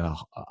taking a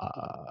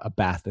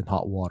bath in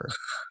hot water.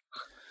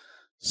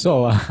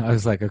 So I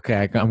was like,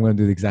 okay, I'm going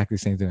to do exactly the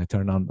same thing. I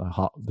turned on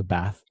the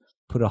bath,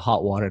 put a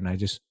hot water, and I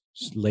just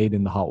laid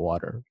in the hot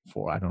water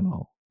for, I don't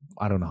know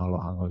how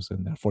long I was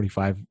in there,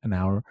 45 an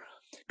hour.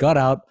 Got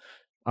out.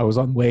 I was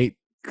on weight,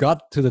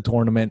 got to the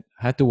tournament,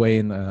 had to weigh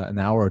in an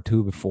hour or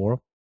two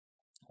before.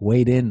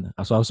 Weighed in.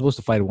 So I was supposed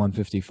to fight at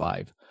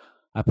 155.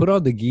 I put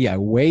on the gi. I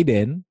weighed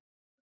in.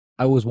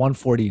 I was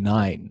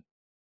 149.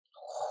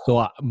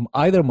 So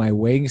either my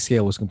weighing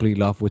scale was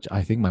completely off, which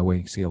I think my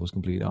weighing scale was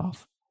completely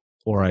off,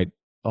 or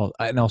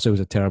and also it was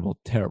a terrible,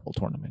 terrible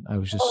tournament. I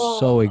was just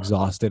so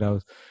exhausted. I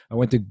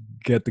went to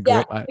get the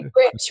grip. The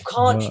grips, you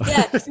can't. The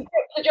grips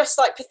are just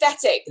like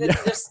pathetic.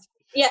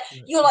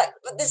 You're like,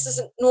 but this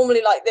isn't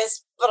normally like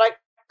this, but I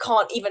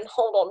can't even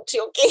hold on to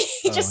your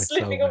gi. Just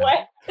slipping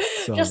away.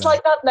 So just bad.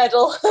 Like that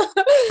medal.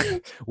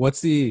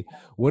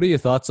 What are your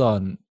thoughts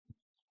on,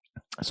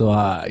 so,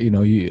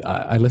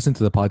 I listened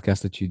to the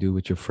podcast that you do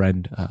with your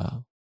friend.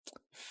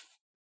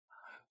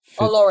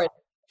 Lauren.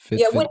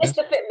 Witness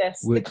the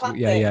Fitness. The classic.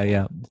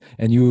 Yeah.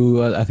 And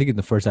you, I think in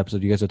the first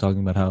episode, you guys are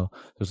talking about how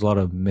there's a lot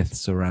of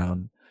myths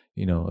around,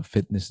 the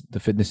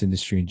fitness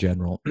industry in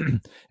general.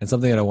 And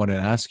something that I wanted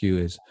to ask you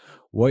is,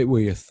 what were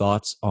your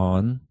thoughts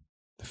on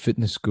the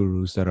fitness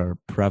gurus that are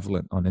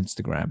prevalent on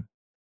Instagram?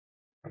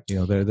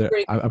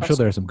 I'm sure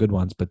there are some good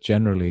ones, but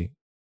generally,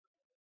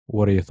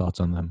 what are your thoughts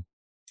on them?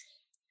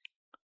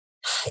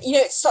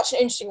 It's such an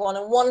interesting one.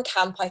 In one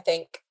camp, I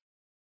think,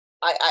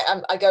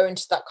 I go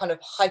into that kind of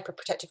hyper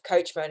protective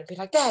coach mode and be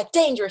like, they're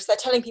dangerous, they're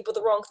telling people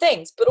the wrong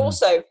things. But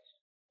also,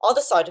 other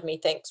side of me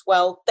thinks,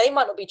 well, they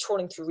might not be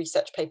trawling through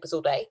research papers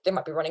all day. They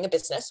might be running a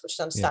business, which is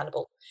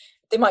understandable.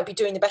 They might be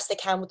doing the best they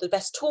can with the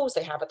best tools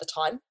they have at the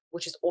time,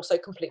 which is also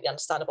completely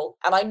understandable.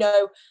 And I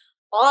know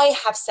I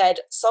have said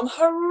some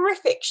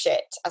horrific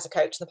shit as a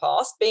coach in the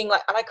past, being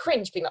like, and I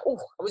cringe, being like, oh,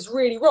 I was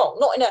really wrong.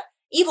 Not in a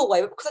evil way,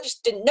 but because I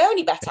just didn't know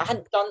any better. I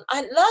hadn't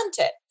learned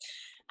it.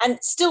 And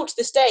still to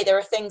this day, there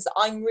are things that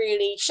I'm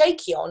really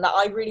shaky on, that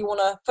I really want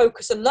to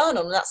focus and learn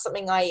on. And that's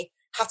something I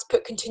have to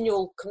put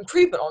continual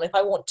improvement on if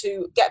I want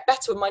to get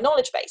better with my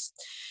knowledge base.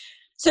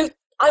 So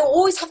I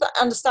always have that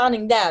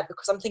understanding there,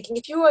 because I'm thinking,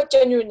 if you are a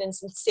genuine and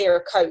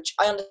sincere coach,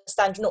 I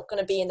understand you're not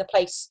going to be in the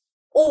place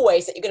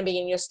always that you're going to be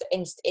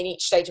in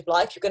each stage of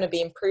life. You're going to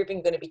be improving,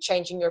 you're going to be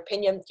changing your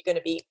opinion, you're going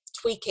to be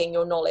tweaking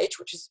your knowledge,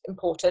 which is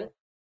important.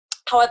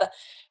 However,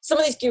 some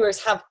of these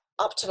gurus have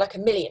up to like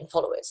 1 million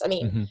followers. I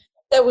mean,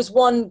 There was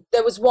one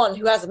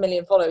who has 1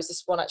 million followers.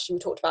 This one actually we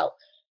talked about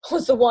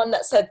was the one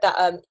that said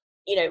that,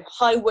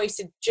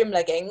 high-waisted gym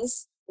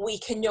leggings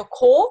weaken your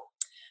core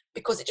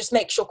because it just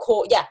makes your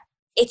core. Yeah,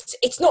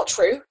 it's not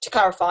true, to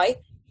clarify.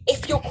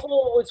 If your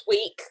core was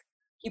weak,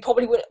 you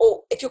probably wouldn't,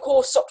 or if your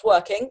core stopped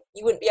working,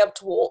 you wouldn't be able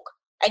to walk,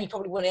 and you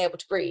probably wouldn't be able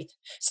to breathe.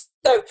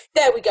 So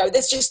there we go.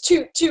 There's just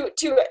two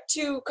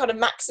kind of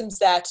maxims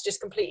there to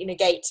just completely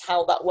negate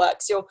how that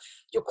works.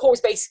 Your core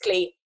is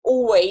basically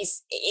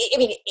always,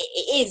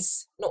 it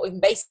is not even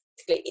basically,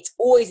 it's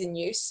always in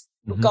use,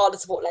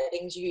 regardless of what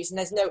leggings you use, and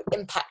there's no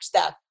impact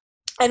there.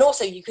 And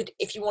also, you could,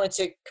 if you wanted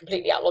to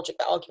completely outlogic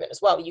that argument as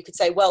well, you could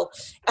say, well,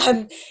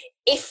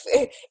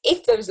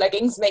 if those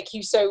leggings make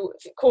you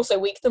core so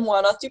weak, then why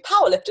on earth do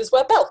powerlifters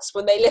wear belts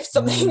when they lift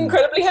something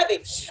incredibly heavy?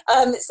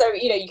 So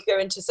you could go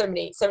into so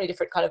many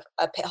different kind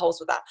of pitholes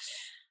with that.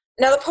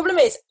 Now, the problem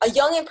is, a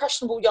young,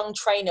 impressionable young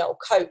trainer or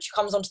coach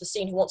who comes onto the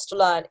scene who wants to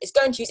learn is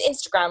going to use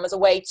Instagram as a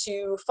way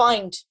to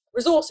find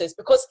resources,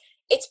 because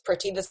it's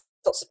pretty. There's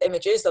lots of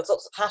images, there's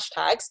lots of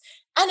hashtags,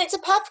 and it's a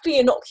perfectly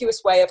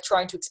innocuous way of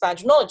trying to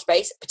expand your knowledge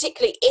base,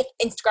 particularly if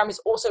Instagram is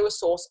also a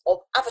source of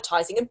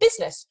advertising and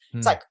business.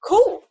 It's like,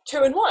 cool,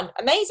 2 in 1,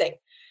 amazing.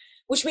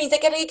 Which means they're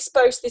getting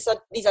exposed to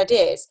these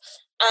ideas.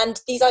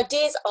 And these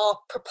ideas are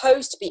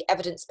proposed to be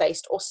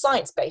evidence-based or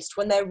science-based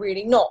when they're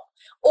really not.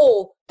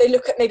 Or they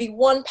look at maybe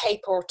one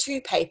paper or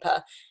two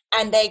paper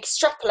and they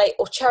extrapolate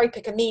or cherry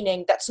pick a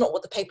meaning that's not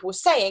what the paper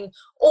was saying,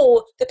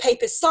 or the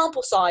paper's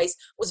sample size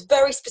was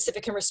very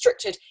specific and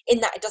restricted in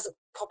that it doesn't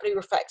properly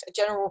reflect a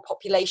general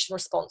population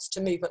response to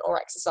movement or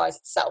exercise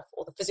itself,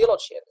 or the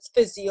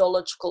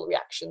physiological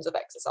reactions of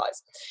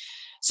exercise.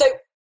 So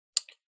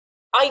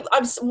I'm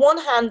on one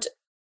hand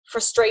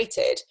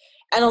frustrated,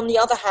 and on the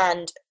other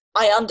hand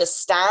I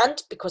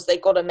understand because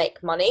they've got to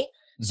make money.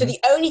 So the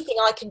only thing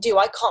I can do,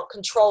 I can't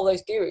control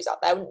those gurus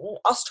out there.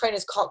 Us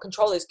trainers can't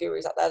control those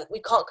gurus out there. We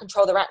can't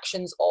control their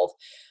actions of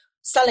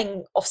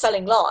selling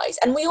lies.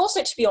 And we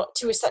also,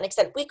 to a certain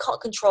extent, we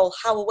can't control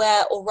how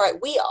aware or right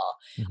we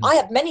are. I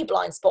have many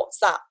blind spots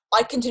that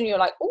I continue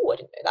like, oh, I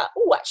didn't know that.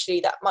 Oh, actually,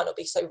 that might not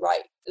be so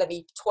right. Let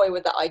me toy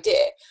with that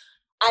idea.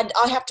 And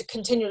I have to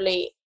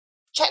continually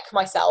check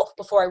myself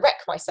before I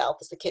wreck myself,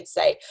 as the kids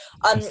say.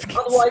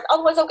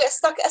 Otherwise I'll get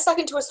stuck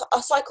into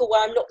a cycle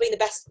where I'm not being the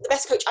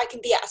best coach I can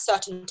be at a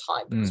certain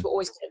time, because we're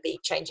always going to be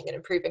changing and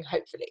improving,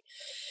 hopefully.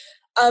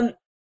 And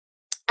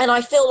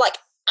I feel like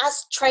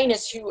as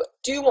trainers who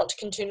do want to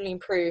continually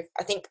improve,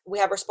 I think we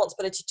have a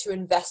responsibility to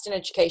invest in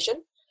education.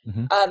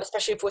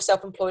 Especially if we're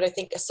self-employed. I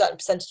think a certain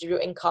percentage of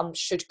your income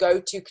should go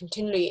to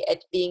continually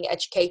being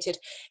educated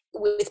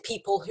with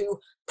people who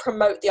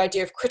promote the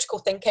idea of critical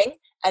thinking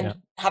and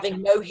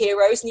having no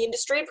heroes in the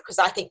industry, because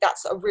I think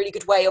that's a really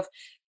good way of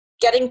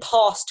getting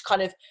past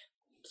kind of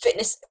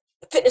fitness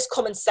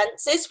common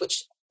senses,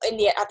 which at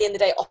the end of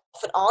the day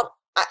often aren't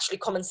actually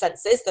common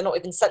senses. They're not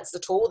even senses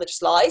at all, they're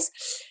just lies.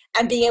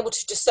 And being able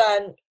to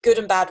discern good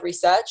and bad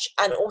research,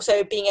 and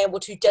also being able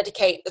to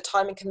dedicate the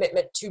time and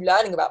commitment to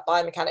learning about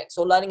biomechanics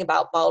or learning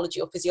about biology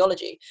or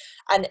physiology,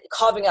 and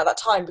carving out that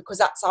time, because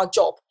that's our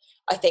job.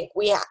 I think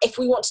if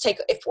we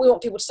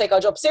want people to take our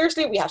job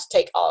seriously, we have to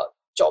take our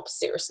job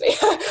seriously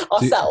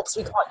ourselves.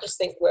 We can't just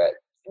think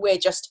we're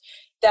just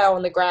there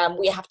on the gram.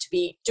 We have to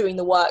be doing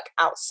the work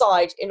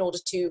outside in order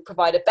to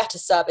provide a better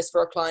service for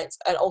our clients,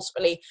 and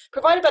ultimately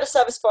provide a better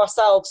service for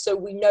ourselves, so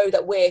we know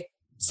that we're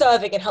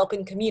serving and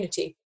helping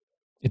community.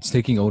 It's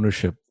taking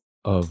ownership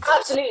of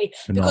absolutely,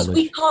 because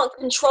we can't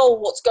control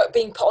what's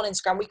being put on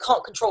Instagram. We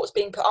can't control what's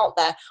being put out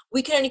there.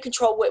 We can only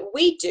control what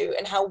we do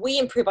and how we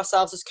improve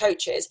ourselves as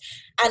coaches,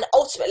 and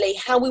ultimately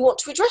how we want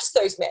to address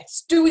those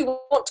myths. Do we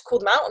want to call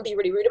them out and be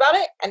really rude about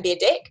it and be a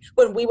dick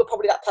when we were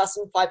probably that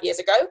person 5 years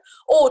ago?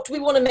 Or do we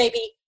want to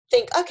maybe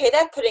think, okay,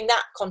 they're putting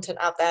that content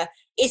out there.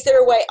 Is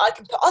there a way I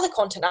can put other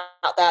content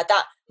out there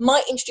that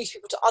might introduce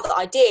people to other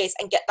ideas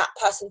and get that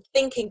person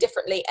thinking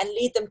differently and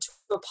lead them to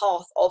a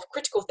path of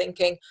critical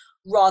thinking,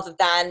 rather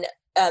than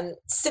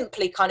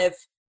simply kind of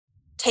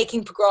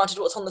taking for granted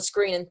what's on the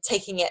screen and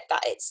taking it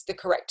that it's the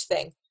correct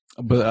thing.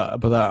 But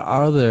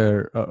are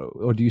there,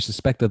 or do you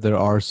suspect that there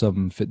are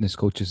some fitness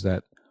coaches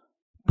that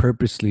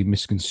purposely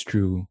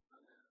misconstrue?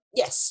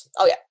 Yes.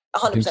 Oh yeah,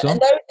 100%. So?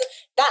 And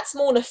that's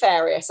more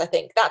nefarious. I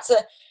think that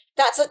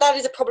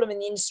is a problem in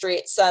the industry.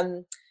 It's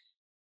a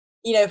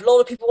lot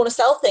of people want to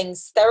sell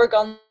things.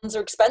 Theraguns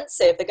are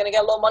expensive. They're going to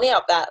get a lot of money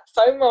out of that.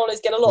 Foam rollers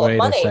get a lot of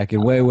money. Wait a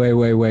second.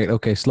 Wait.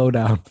 Okay, slow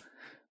down.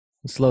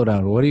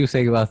 What are you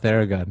saying about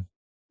Theragun?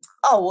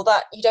 Oh, well,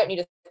 that you don't need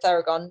a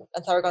Theragun,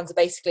 and Theraguns are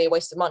basically a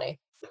waste of money.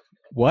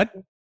 What?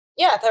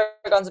 Yeah,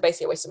 Theraguns are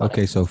basically a waste of money.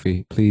 Okay,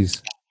 Sophie,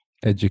 please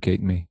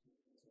educate me.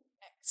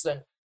 Excellent.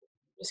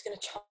 I'm just going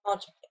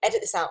to edit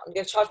this out. I'm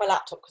going to charge my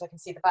laptop because I can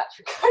see the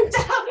battery going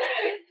down.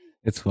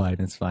 It's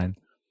fine.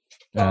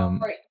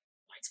 Sorry.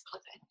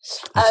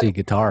 I see a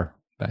guitar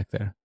back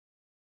there.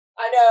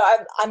 I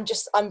know.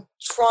 I'm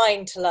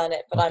trying to learn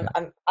it, but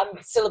okay. I'm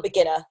still a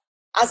beginner.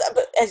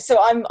 So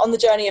I'm on the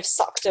journey of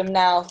suckdom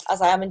now,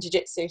 as I am in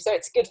jiu-jitsu. So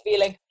it's a good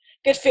feeling.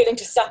 Good feeling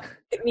to suck.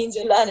 It means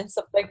you're learning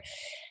something.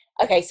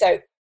 Okay, so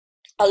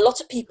a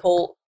lot of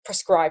people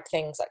prescribe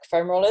things like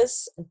foam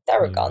rollers and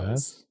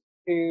Theraguns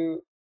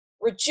to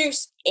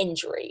reduce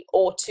injury,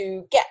 or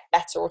to get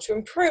better, or to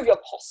improve your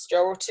posture,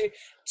 or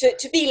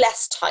to be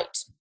less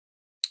tight.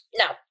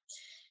 Now,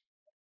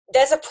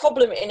 there's a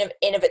problem in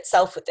of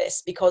itself with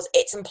this, because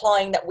it's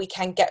implying that we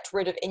can get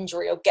rid of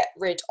injury or get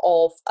rid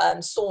of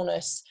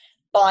soreness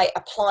by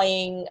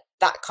applying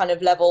that kind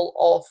of level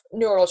of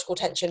neurological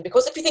tension.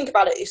 Because if you think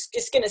about it,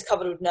 your skin is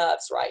covered with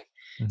nerves, right?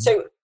 Mm-hmm.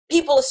 So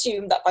people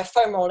assume that by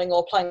foam rolling or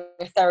applying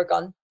a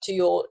Theragun to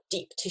your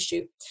deep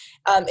tissue,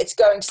 it's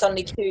going to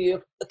suddenly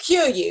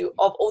cure you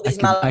of all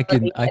these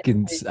maladies. I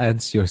can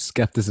sense your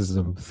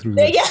skepticism through.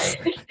 Yeah.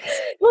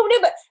 Well, no,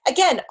 but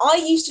again,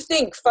 I used to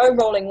think foam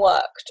rolling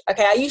worked.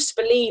 Okay, I used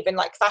to believe in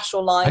like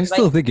fascial lines. I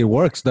still think it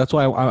works. That's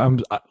why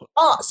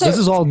so this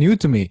is all new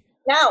to me.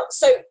 Now,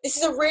 so this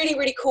is a really,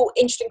 really cool,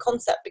 interesting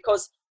concept,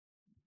 because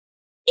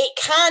it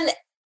can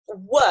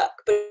work,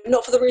 but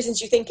not for the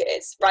reasons you think it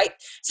is, right?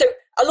 So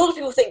a lot of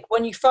people think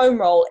when you foam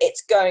roll,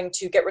 it's going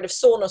to get rid of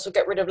soreness or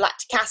get rid of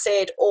lactic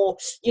acid or,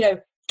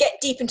 get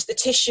deep into the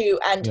tissue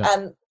and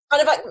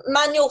kind of like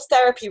manual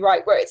therapy,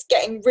 right, where it's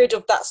getting rid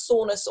of that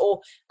soreness or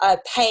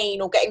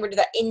pain or getting rid of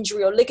that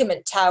injury or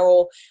ligament tear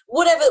or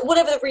whatever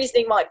the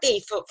reasoning might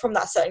be from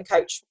that certain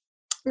coach.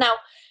 Now,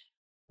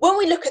 when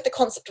we look at the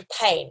concept of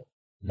pain,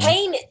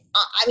 I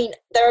mean,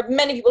 there are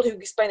many people who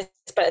explain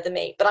this better than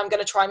me, but I'm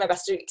going to try my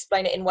best to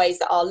explain it in ways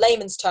that are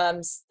layman's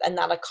terms and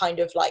that are kind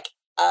of like,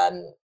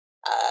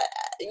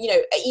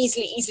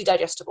 easily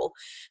digestible.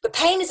 But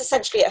pain is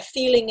essentially a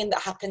feeling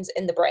that happens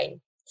in the brain.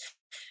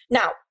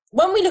 Now,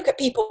 when we look at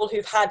people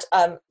who've had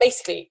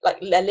basically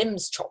like their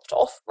limbs chopped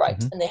off,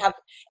 right, and they have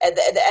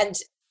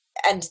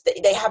and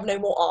they have no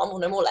more arm or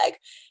no more leg,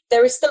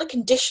 there is still a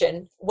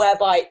condition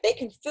whereby they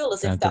can feel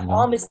as if their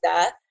arm is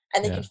there,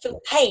 and they can feel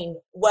pain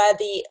where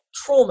the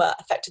trauma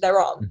affected their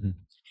arm.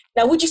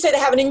 Now, would you say they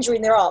have an injury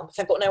in their arm if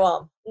they've got no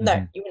arm?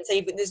 No, you wouldn't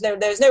say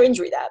there's no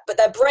injury there, but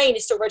their brain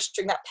is still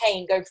registering that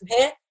pain going from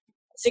here,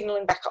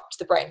 signaling back up to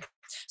the brain.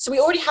 So we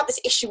already have this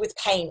issue with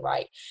pain,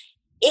 right?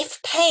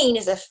 If pain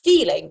is a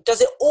feeling, does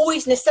it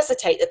always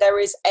necessitate that there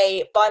is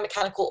a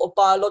biomechanical or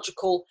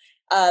biological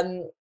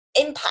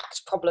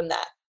impact problem there?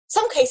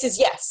 Some cases,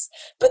 yes,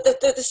 but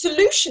the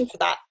solution for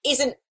that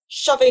isn't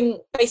shoving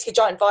basically a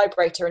giant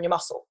vibrator in your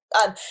muscle.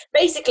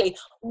 Basically,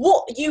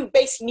 what you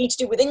basically need to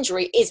do with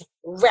injury is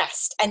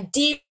rest and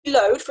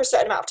deload for a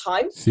certain amount of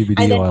time.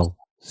 CBD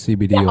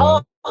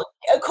oil.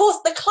 Of course,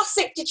 the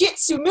classic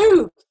jiu-jitsu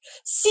move,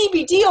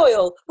 CBD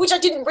oil, which I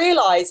didn't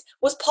realize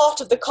was part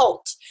of the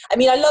cult. I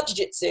mean, I love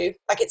jiu-jitsu.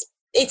 Like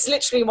it's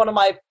literally one of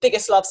my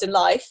biggest loves in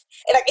life.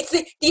 And like, it's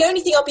the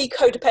only thing I'll be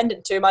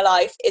codependent to in my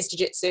life is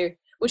jiu-jitsu,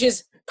 which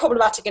is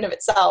problematic in of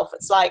itself.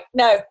 It's like,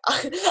 no,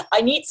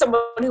 I need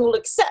someone who will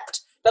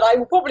accept that I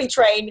will probably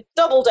train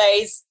double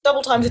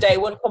times a day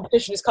when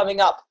competition is coming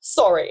up.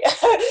 Sorry.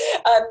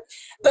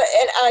 But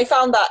I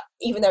found that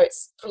even though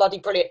it's bloody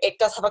brilliant, it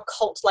does have a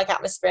cult-like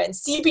atmosphere, and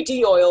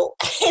CBD oil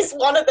is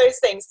one of those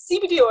things.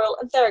 CBD oil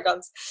and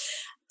Theraguns.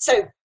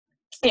 So,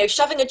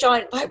 shoving a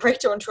giant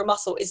vibrator onto a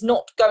muscle is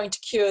not going to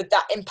cure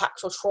that impact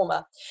or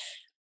trauma.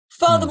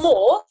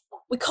 Furthermore,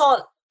 we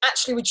can't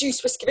actually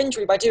reduce risk of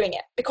injury by doing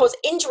it, because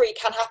injury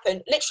can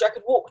happen. Literally, I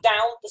could walk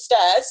down the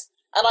stairs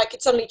and I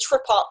could suddenly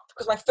trip up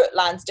because my foot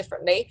lands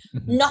differently.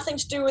 Nothing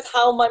to do with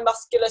how my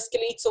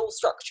musculoskeletal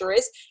structure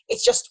is.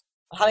 It's just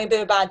having a bit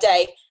of a bad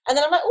day. And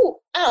then I'm like, oh,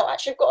 ow,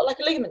 actually I've got like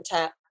a ligament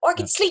tear. Or I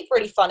could sleep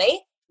really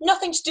funny.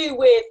 Nothing to do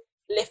with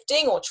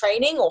lifting or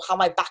training or how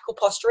my back or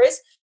posture is.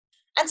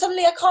 And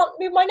suddenly I can't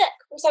move my neck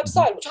from side to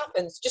side, which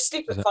happens. Just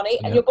sleep a bit funny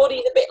and your body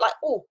is a bit like,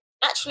 oh,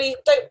 actually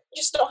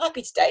just not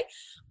happy today.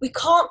 We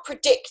can't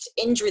predict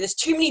injury. There's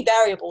too many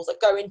variables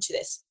that go into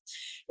this.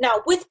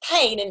 Now, with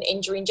pain and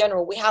injury in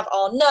general, we have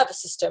our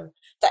nervous system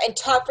that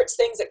interprets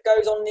things that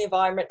goes on in the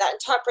environment, that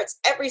interprets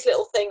every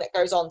little thing that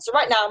goes on. So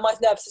right now, my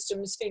nervous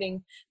system is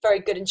feeling very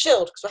good and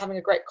chilled because we're having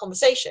a great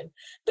conversation.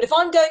 But if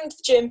I'm going to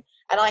the gym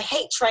and I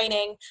hate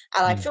training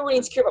and I feel really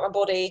insecure about my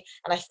body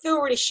and I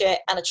feel really shit,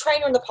 and a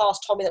trainer in the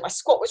past told me that my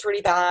squat was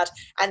really bad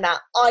and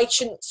that I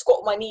shouldn't squat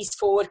my knees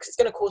forward because it's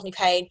going to cause me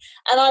pain,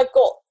 and I've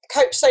got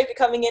Coach Sophie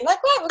coming in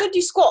like, right, we're going to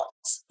do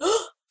squats.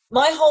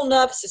 My whole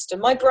nervous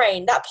system, my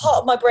brain, that part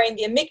of my brain,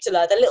 the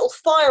amygdala, the little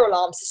fire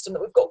alarm system that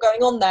we've got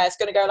going on there is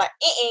going to go like,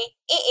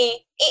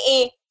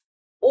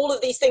 all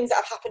of these things that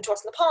have happened to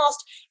us in the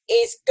past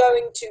is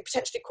going to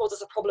potentially cause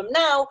us a problem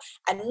now.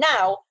 And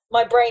now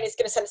my brain is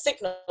going to send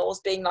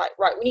signals being like,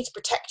 right, we need to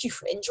protect you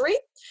from injury.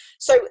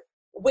 So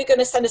we're going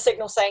to send a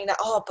signal saying that,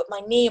 oh, but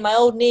my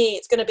old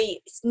knee,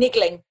 it's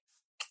niggling.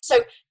 So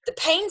the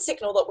pain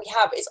signal that we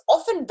have is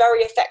often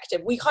very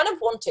effective. We kind of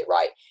want it,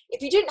 right?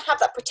 If you didn't have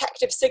that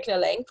protective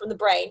signaling from the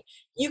brain,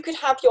 you could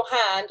have your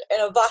hand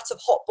in a vat of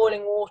hot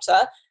boiling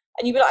water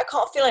and you'd be like, I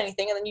can't feel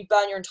anything. And then you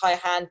burn your entire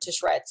hand to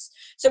shreds.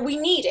 So we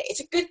need it.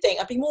 It's a good thing.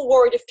 I'd be more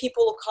worried if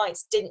people or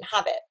clients didn't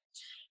have it.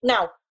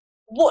 Now,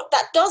 what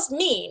that does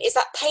mean is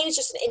that pain is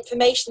just an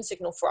information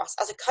signal for us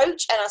as a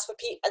coach and as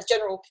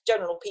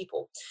general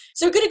people.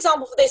 So a good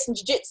example for this in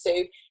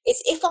jiu-jitsu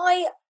is if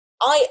I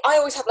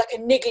always have like a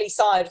niggly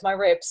side of my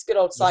ribs, good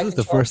old side. This is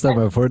the first time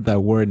I've heard that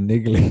word,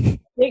 niggly.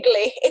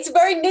 Niggly. It's a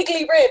very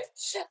niggly rib.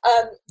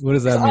 What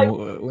does that mean?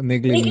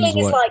 Niggly means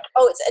what? Is like,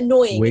 oh, it's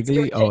annoying.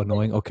 Wiggly? It's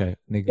annoying. Okay.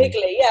 Niggly.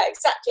 Niggly, yeah,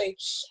 exactly.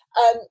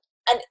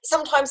 And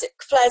sometimes it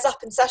flares up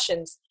in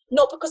sessions,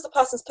 not because the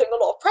person's putting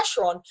a lot of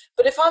pressure on,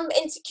 but if I'm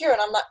insecure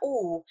and I'm like,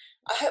 oh,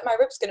 I hope my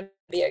rib's going to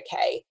be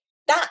okay,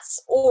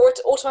 that's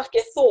automatically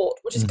a thought,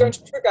 which is going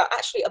to trigger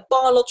actually a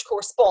biological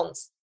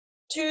response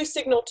to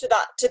signal to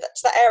that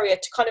area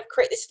to kind of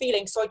create this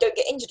feeling so I don't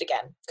get injured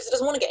again, because it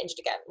doesn't want to get injured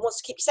again. It wants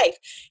to keep you safe.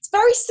 It's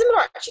very similar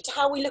actually to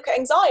how we look at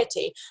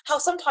anxiety, how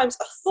sometimes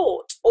a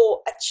thought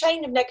or a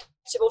chain of negative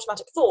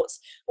automatic thoughts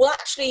will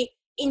actually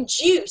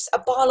induce a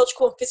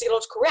biological and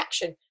physiological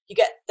reaction. You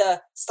get the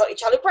slightly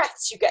shallow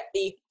breaths, you get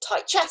the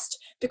tight chest,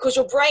 because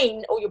your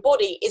brain or your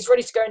body is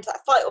ready to go into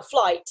that fight or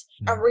flight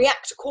and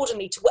react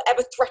accordingly to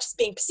whatever threat is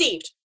being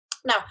perceived.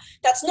 Now,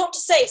 that's not to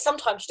say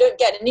sometimes you don't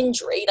get an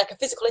injury, like a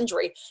physical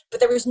injury, but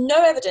there is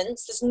no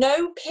evidence, there's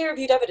no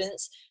peer-reviewed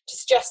evidence to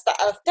suggest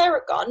that a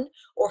Theragun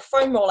or a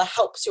foam roller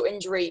helps your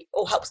injury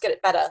or helps get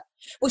it better,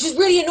 which is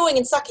really annoying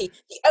and sucky.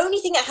 The only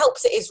thing that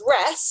helps it is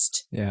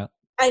rest. Yeah.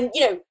 And,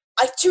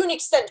 to an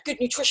extent, good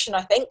nutrition,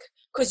 I think,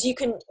 because you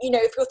can,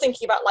 if you're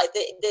thinking about like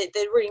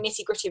the really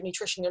nitty gritty of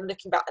nutrition, you're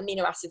looking about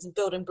amino acids and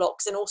building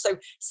blocks and also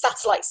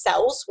satellite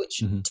cells,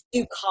 which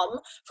do come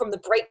from the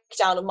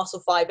breakdown of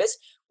muscle fibers,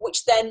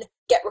 which then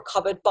get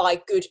recovered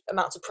by good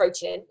amounts of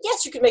protein. And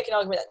yes, you could make an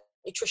argument that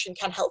nutrition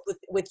can help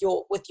with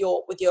your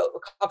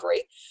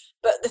recovery,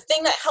 but the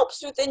thing that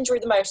helps with injury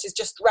the most is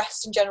just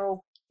rest in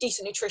general,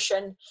 decent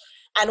nutrition,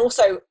 and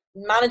also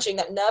managing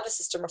that nervous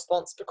system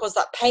response, because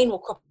that pain will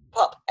crop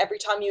up every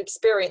time you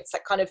experience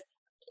that kind of,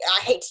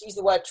 I hate to use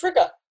the word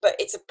trigger, but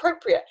it's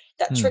appropriate,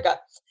 that trigger.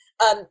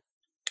 And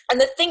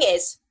the thing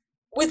is,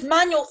 with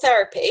manual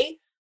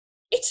therapy,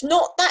 it's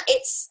not that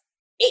it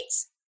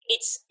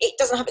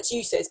doesn't have its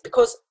uses,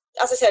 because,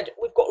 as I said,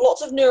 we've got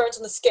lots of neurons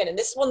on the skin, and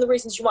this is one of the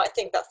reasons you might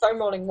think that foam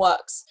rolling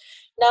works.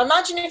 Now,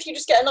 imagine if you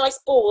just get a nice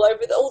ball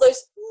over all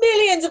those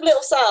millions of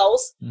little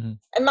cells,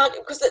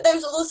 because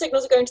those all the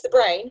signals are going to the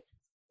brain,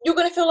 you're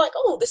going to feel like,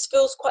 oh, this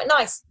feels quite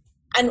nice.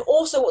 And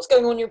also what's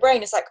going on in your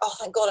brain is like, oh,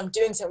 thank God I'm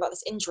doing something about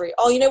this injury.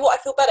 Oh, you know what?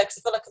 I feel better because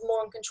I feel like I'm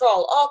more in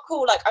control. Oh,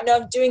 cool. Like, I know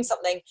I'm doing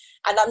something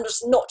and I'm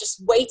just not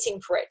just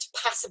waiting for it to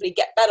passively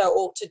get better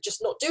or to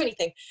just not do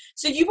anything.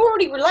 So you've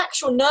already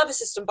relaxed your nervous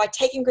system by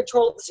taking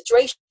control of the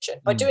situation,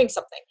 by doing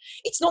something.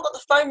 It's not that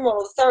the foam roller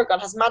or the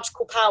Theragun has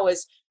magical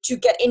powers to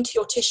get into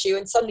your tissue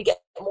and suddenly get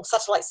more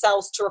satellite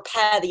cells to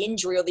repair the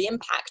injury or the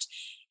impact.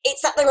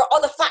 It's that there are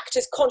other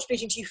factors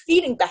contributing to you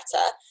feeling better,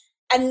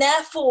 and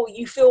therefore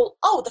you feel,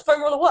 oh, the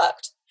foam roller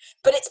worked.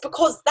 But it's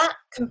because that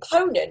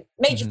component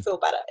made you feel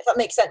better, if that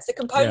makes sense. The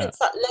components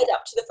that led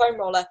up to the foam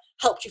roller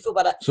helped you feel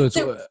better. So it's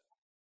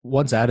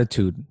one's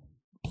attitude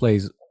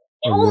plays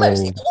a role.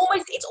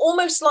 It's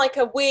almost like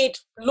a weird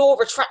law of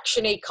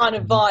attraction-y kind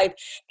of vibe.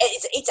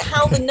 It's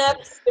how the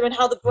nervous system and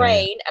how the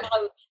brain and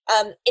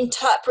how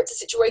interprets a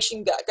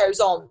situation that goes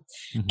on.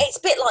 It's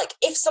a bit like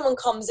if someone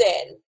comes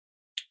in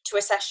to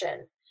a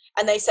session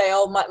and they say,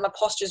 oh, my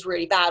posture's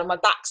really bad and my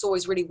back's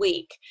always really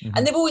weak.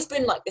 And they've always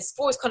been like this.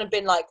 They've always kind of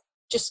been like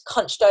just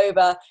hunched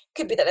over.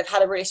 Could be that they've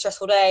had a really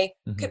stressful day.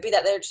 Could be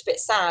that they're just a bit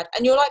sad.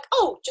 And you're like,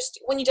 oh, just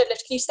when you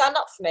deadlift, can you stand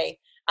up for me?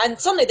 And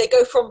suddenly they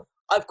go from,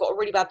 I've got a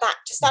really bad back,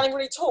 to standing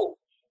really tall.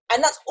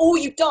 And that's all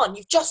you've done.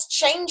 You've just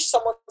changed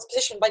someone's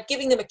position by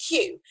giving them a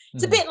cue.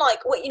 It's a bit like,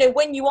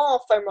 when you are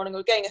foam running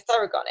or getting a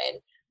Theragun in,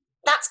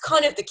 that's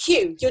kind of the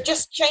cue. You're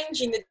just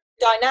changing the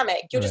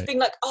dynamic. You're just being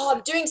like, oh,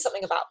 I'm doing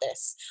something about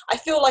this. I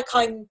feel like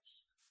I'm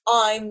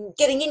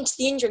getting into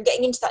the injury and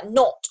getting into that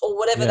knot or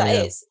whatever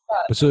that is.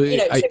 But so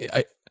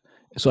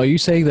are you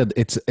saying that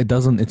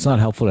it's not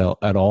helpful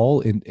at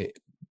all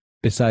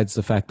besides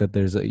the fact that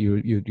there's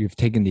you've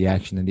taken the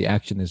action, and the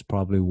action is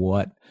probably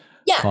what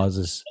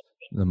causes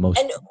the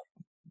most.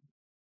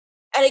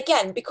 And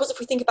again, because if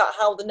we think about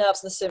how the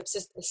nerves and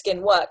the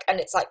skin work, and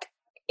it's like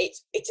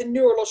it's a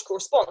neurological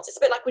response. It's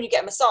a bit like when you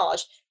get a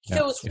massage. It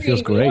feels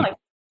really great. Nice.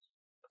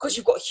 Because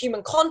you've got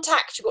human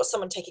contact, you've got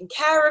someone taking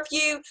care of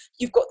you,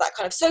 you've got that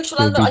kind of social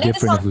element. It'd be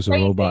different if it was a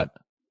robot.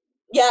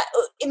 Yeah,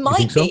 it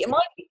might be.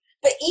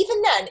 But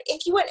even then,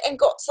 if you went and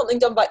got something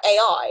done by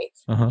AI,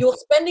 you're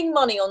spending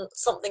money on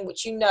something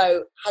which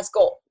has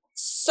got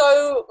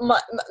so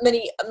much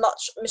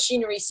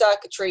machinery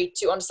circuitry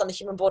to understand the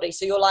human body.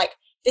 So you're like,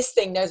 this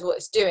thing knows what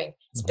it's doing.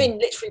 It's been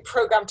literally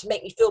programmed to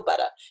make me feel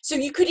better. So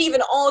you could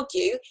even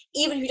argue,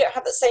 even if you don't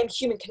have the same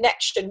human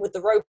connection with the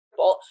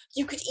robot,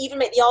 you could even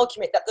make the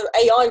argument that the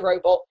AI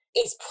robot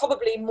is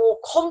probably more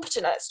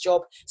competent at its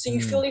job. So you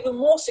feel even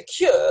more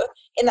secure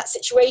in that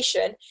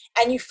situation.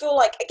 And you feel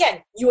like,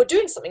 again, you are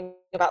doing something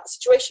about the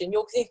situation.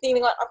 You're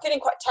feeling like, I'm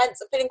feeling quite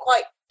tense. I'm feeling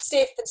quite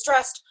stiff and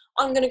stressed.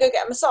 I'm going to go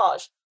get a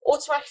massage.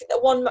 Automatically,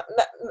 that one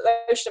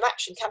motion of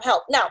action can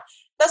help. Now,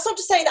 that's not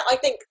to say that I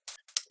think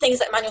things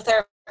like manual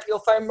therapy or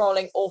foam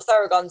rolling or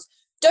Theraguns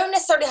don't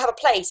necessarily have a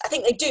place. I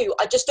think they do.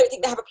 I just don't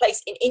think they have a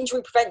place in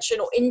injury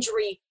prevention or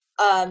injury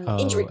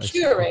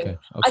curing. Okay.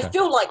 I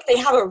feel like they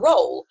have a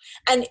role.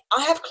 And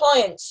I have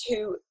clients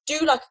who do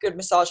like a good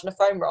massage and a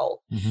foam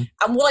roll.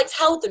 And what I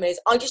tell them is,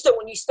 I just don't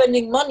want you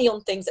spending money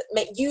on things that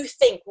make you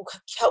think will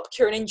help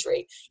cure an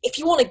injury. If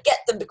you want to get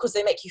them because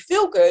they make you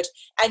feel good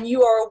and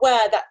you are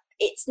aware that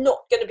it's not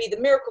going to be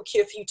the miracle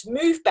cure for you to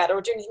move better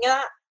or do anything like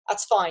that,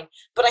 that's fine.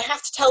 But I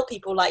have to tell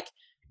people, like,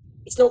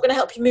 it's not going to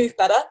help you move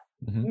better.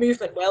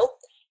 Movement will.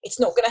 It's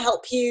not going to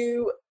help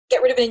you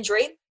get rid of an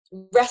injury.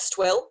 Rest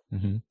will.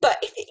 But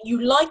if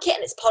you like it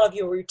and it's part of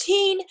your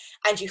routine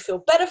and you feel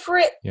better for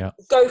it,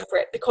 go for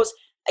it. Because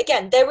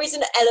again, there is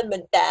an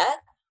element there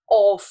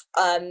of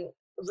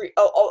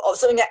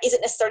something that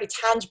isn't necessarily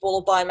tangible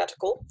or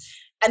biomedical.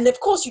 And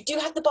of course, you do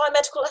have the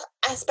biomedical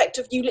aspect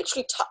of you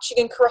literally touching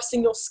and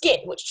caressing your skin,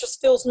 which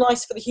just feels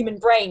nice for the human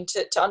brain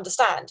to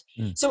understand.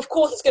 So of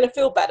course, it's going to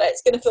feel better.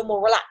 It's going to feel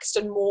more relaxed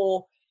and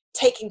more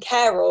taken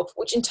care of,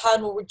 which in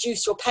turn will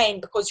reduce your pain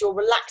because you're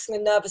relaxing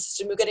the nervous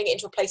system, you're getting it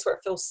into a place where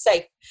it feels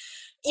safe.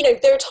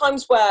 There are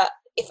times where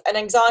if an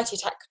anxiety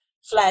attack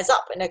flares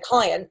up in a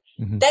client,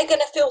 they're going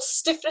to feel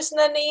stiffness in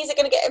their knees, they're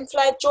going to get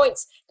inflamed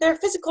joints. There are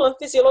physical and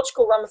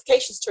physiological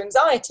ramifications to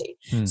anxiety.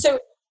 So,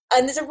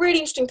 and there's a really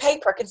interesting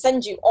paper I can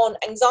send you on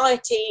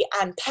anxiety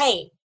and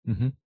pain.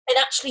 And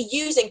actually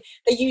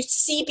they used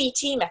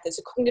CBT methods,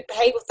 so cognitive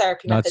behavioral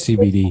therapy methods. Not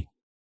CBD.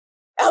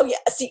 Oh yeah,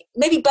 see,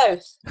 maybe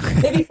both.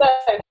 Maybe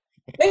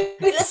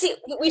let's see.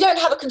 We don't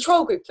have a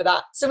control group for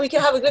that, so we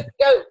can have a good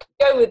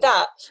go with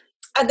that.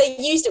 And they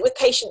used it with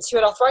patients who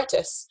had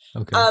arthritis.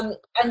 Okay.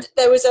 And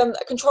there was a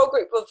control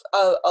group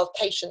of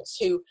patients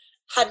who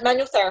had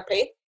manual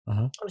therapy,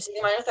 obviously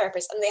the manual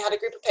therapist, and they had a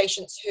group of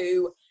patients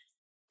who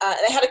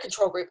they had a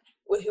control group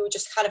who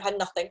just kind of had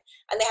nothing,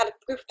 and they had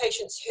a group of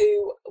patients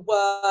who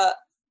were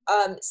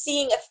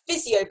seeing a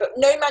physio but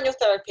no manual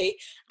therapy,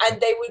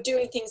 and they were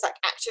doing things like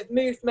active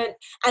movement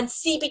and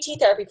CBT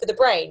therapy for the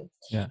brain.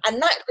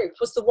 And that group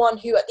was the one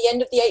who at the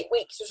end of the 8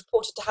 weeks was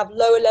reported to have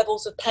lower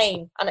levels of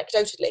pain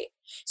anecdotally.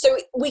 So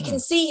we can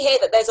see here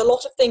that there's a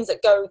lot of things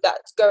that's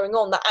going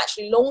on that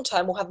actually long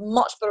term will have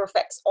much better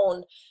effects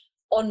on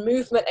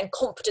movement and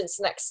confidence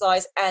in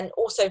exercise, and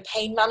also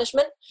pain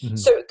management.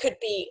 So it could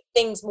be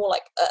things more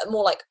like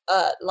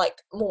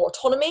more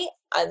autonomy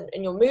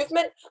in your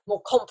movement,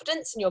 more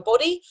confidence in your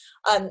body,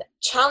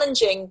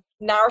 challenging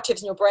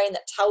narratives in your brain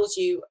that tells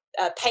you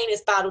pain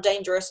is bad or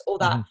dangerous, or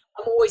that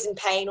I'm always in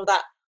pain, or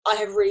that I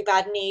have really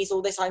bad knees,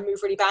 or this I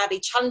move really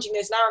badly. Challenging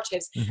those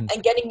narratives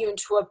and getting you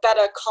into a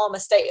better, calmer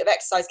state of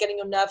exercise, getting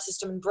your nervous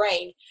system and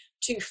brain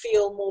to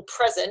feel more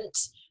present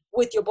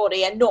with your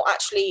body and not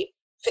actually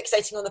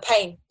fixating on the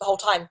pain the whole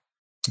time.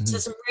 So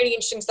there's some really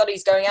interesting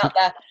studies going out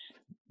there.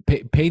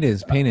 Pain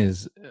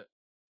is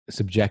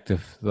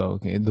subjective, though.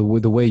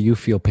 The way you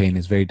feel pain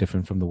is very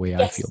different from the way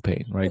I feel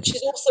pain, right? Which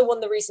is also one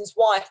of the reasons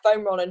why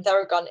foam roller and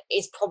Theragun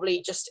is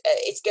probably just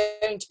it's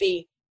going to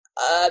be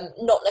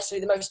not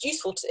necessarily the most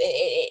useful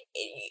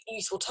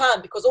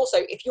term, because also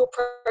if you're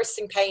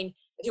processing pain,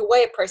 if your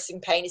way of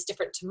processing pain is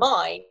different to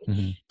mine,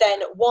 then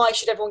why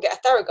should everyone get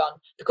a Theragun?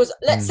 Because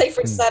let's say, for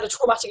instance, I had a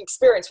traumatic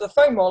experience with a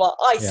foam roller,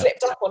 I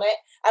slipped up on it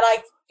and I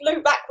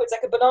flew backwards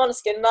like a banana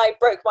skin and I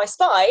broke my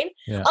spine.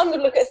 I'm going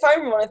to look at a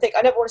foam roller and think,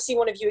 I never want to see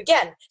one of you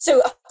again.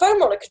 So a foam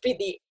roller could be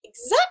the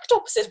exact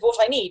opposite of what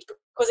I need,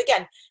 because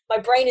again, my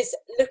brain is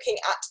looking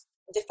at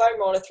the foam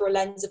roller through a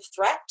lens of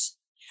threat,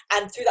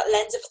 and through that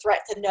lens of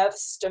threat, the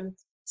nervous system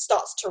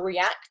starts to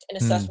react in a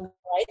certain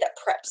way that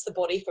preps the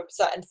body for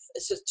certain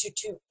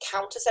to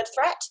counter said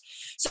threat.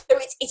 So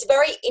it's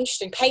very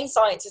interesting. Pain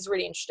science is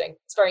really interesting.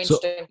 It's very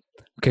interesting.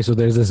 So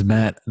there's this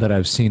mat that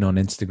I've seen on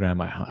Instagram.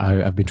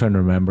 I've been trying to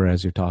remember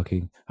as you're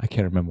talking. I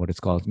can't remember what it's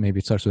called. Maybe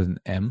it starts with an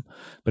M,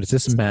 but it's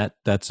this mat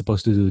that's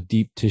supposed to do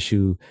deep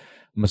tissue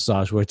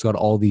massage, where it's got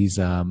all these.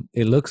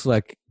 It looks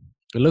like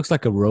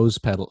a rose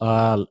petal.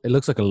 It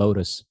looks like a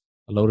lotus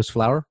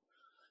flower,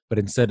 but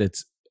instead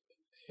it's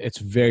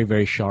very,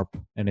 very sharp,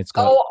 and it's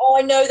got. Oh,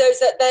 I know those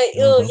that they.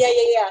 Oh,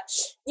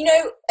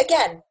 yeah.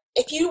 Again,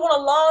 if you want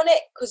to lie on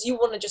it because you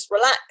want to just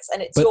relax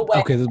and it's your way.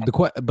 Okay,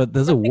 but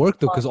does it work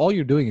though? Because all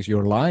you're doing is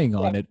you're lying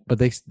on it. But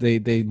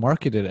they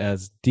market it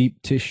as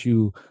deep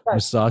tissue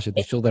massage. And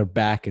they show their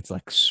back. It's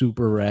like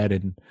super red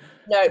and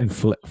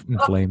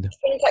inflamed.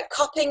 Things like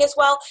cupping as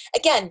well.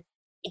 Again,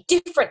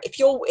 different. If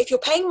you're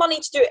paying money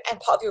to do it and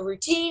part of your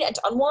routine and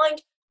to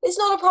unwind, it's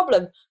not a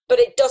problem, but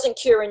it doesn't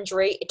cure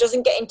injury. It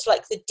doesn't get into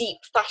like the deep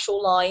fascial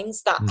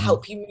lines that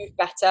help you move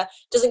better.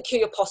 It doesn't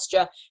cure your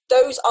posture.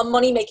 Those are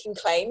money-making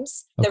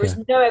claims. Okay. There is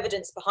no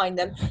evidence behind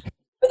them.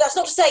 But that's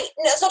not to say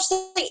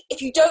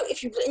if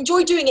you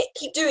enjoy doing it,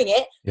 keep doing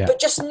it. Yeah. But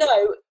just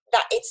know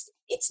that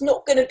it's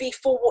not going to be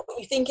for what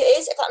you think it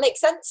is, if that makes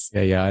sense.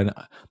 Yeah. And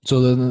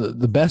so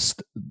the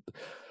best,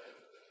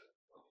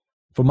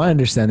 from my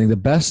understanding, the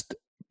best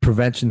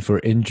prevention for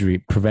injury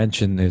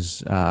prevention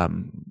is,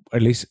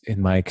 at least in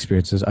my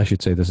experiences, I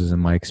should say this is in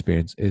my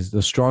experience, is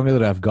the stronger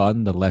that I've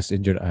gotten, the less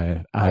injured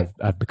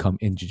I've become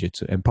in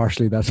jiu-jitsu. And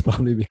partially that's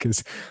probably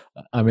because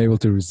I'm able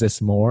to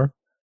resist more.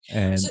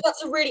 And so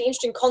that's a really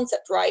interesting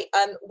concept, right?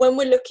 When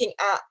we're looking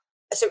at,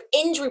 so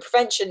injury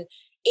prevention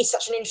is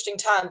such an interesting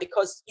term,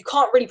 because you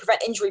can't really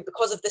prevent injury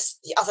because of this,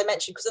 as I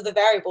mentioned, because of the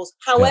variables.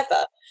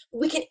 However,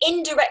 we can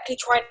indirectly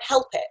try and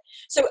help it.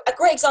 So a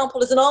great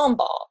example is an arm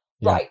bar,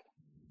 right?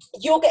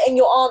 You're getting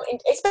your arm in,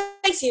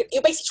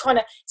 you're basically trying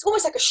to, it's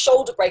almost like a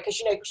shoulder break, as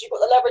you know, because you've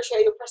got the leverage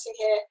here, you're pressing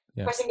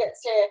here, pressing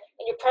against here,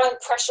 and you're putting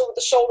pressure with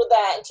the shoulder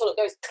there until it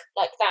goes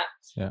like that.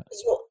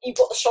 Because you've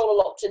got the shoulder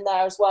locked in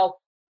there as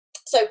well.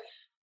 So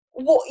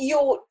what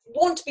you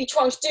want to be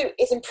trying to do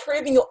is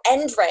improving your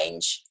end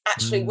range,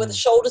 actually, where the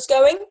shoulder's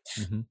going.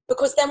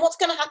 Because then what's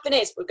going to happen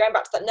is, we're going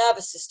back to that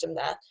nervous system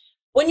there.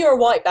 When you're a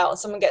white belt and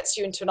someone gets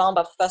you into an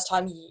armbar for the first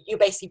time, you're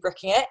basically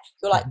bricking it.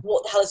 You're like,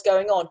 what the hell is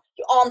going on?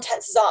 Your arm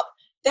tenses up.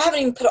 They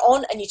haven't even put it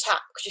on and you tap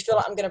because you feel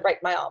like I'm going to break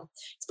my arm.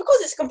 It's because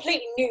it's a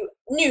completely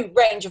new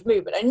range of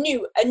movement, a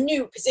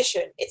new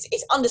position.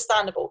 It's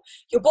understandable.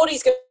 Your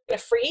body's going to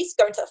freeze,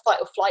 go into that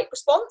fight or flight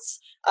response,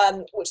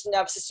 which the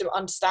nervous system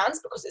understands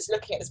because it's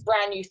looking at this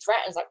brand new threat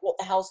and it's like, what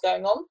the hell's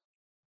going on?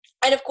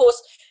 And of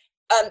course,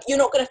 you're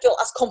not going to feel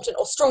as confident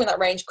or strong in that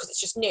range because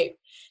it's just new.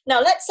 Now,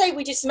 let's say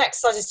we did some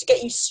exercises to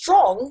get you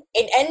strong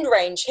in end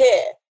range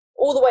here,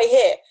 all the way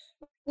here.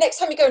 Next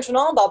time you go into an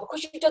armbar,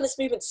 because you've done this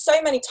movement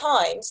so many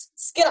times,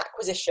 skill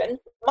acquisition,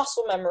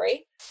 muscle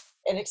memory,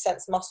 in a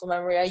sense, muscle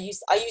memory, I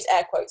use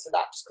air quotes for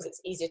that just because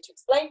it's easier to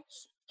explain.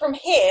 From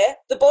here,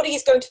 the body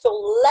is going to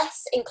feel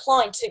less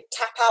inclined to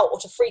tap out or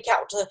to freak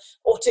out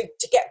or to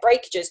get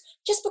breakages,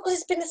 just because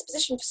it's been in this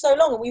position for so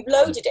long and we've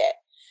loaded it.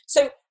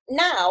 So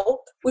now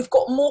we've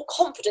got more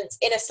confidence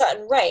in a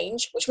certain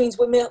range, which means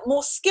we're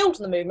more skilled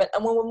in the movement.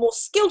 And when we're more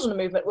skilled in the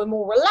movement, we're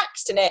more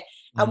relaxed in it,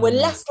 and we're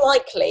less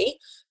likely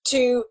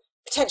to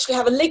potentially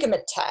have a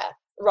ligament tear,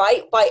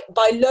 right? By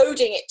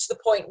loading it to the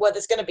point where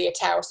there's going to be a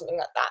tear or something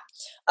like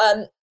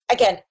that.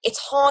 Again, it's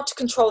hard to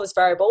control those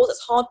variables.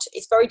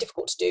 It's very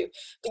difficult to do,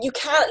 but you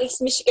can at least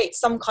mitigate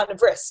some kind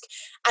of risk.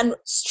 And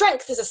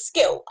strength is a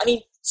skill. I mean,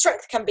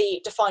 strength can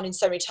be defined in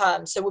so many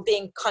terms. So we're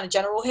being kind of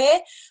general here,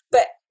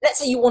 but let's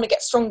say you want to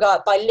get stronger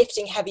by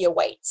lifting heavier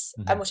weights,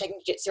 and we're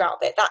taking jiu-jitsu out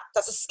of it.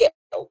 That's a skill.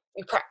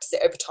 You practice it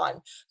over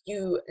time.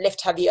 You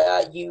lift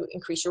heavier, you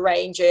increase your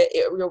range,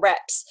 your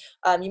reps.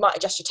 You might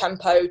adjust your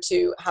tempo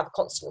to have a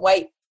constant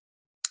weight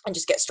and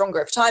just get stronger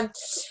over time.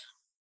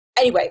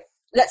 Anyway,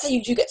 let's say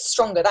you do get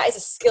stronger. That is a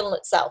skill in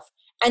itself.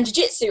 And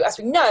jiu-jitsu, as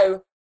we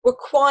know,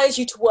 requires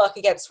you to work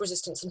against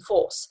resistance and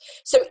force.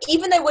 So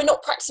even though we're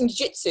not practicing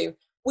jiu-jitsu,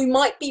 we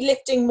might be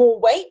lifting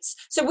more weights.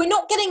 So we're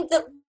not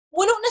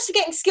necessarily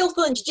getting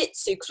skillful in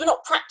jiu-jitsu because we're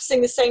not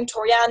practicing the same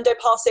Toreando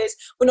passes.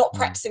 We're not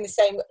practicing the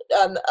same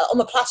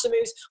omoplata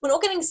moves. We're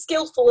not getting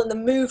skillful in the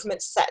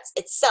movement sets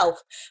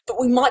itself, but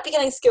we might be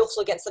getting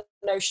skillful against the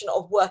notion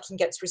of working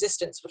against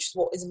resistance, which is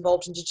what is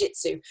involved in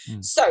jiu-jitsu.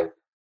 So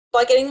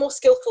by getting more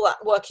skillful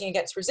at working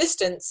against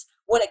resistance,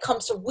 when it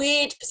comes to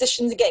weird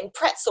positions and getting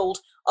pretzeled,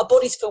 our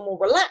bodies feel more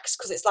relaxed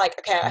because it's like,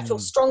 okay, I feel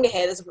stronger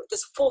here. There's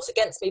a force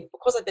against me.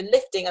 Because I've been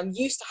lifting, I'm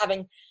used to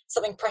having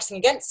something pressing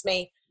against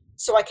me.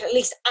 So I can at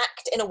least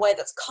act in a way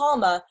that's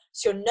calmer.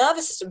 So your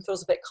nervous system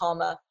feels a bit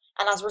calmer.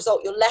 And as a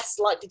result, you're less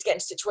likely to get in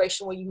a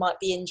situation where you might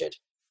be injured.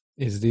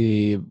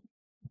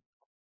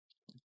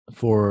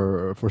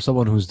 For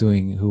someone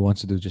who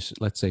wants to do just,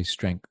 let's say,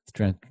 strength,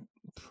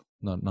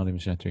 not even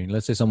strength training.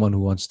 Let's say someone who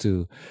wants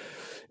to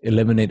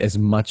eliminate as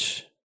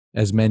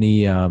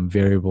many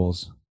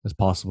variables as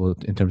possible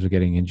in terms of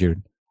getting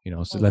injured.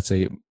 So let's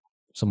say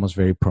someone's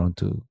very prone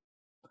to.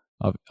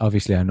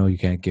 Obviously, I know you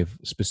can't give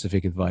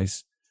specific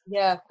advice.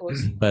 Yeah, of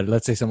course. But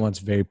let's say someone's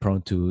very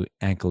prone to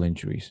ankle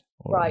injuries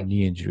or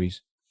knee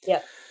injuries.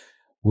 Yeah.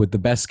 Would the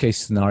best case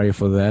scenario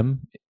for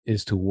them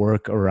is to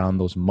work around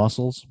those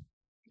muscles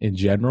in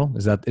general?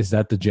 Is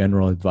that the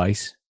general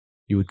advice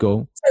you would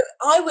go? So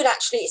I would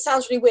actually, it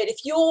sounds really weird.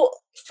 If you're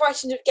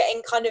frightened of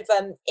getting kind of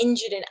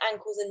injured in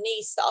ankles and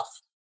knee stuff,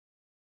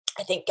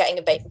 I think getting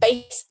a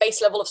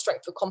base level of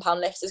strength for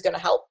compound lifts is going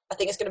to help. I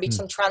think there's going to be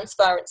some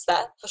transference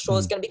there. For sure,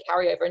 there's going to be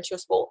carryover into your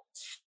sport.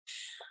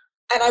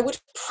 And I would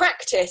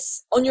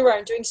practice on your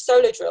own doing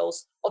solo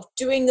drills of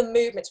doing the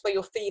movements where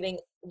you're feeling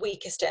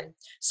weakest in.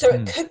 So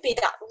it could be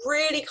that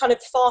really kind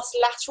of fast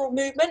lateral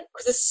movement,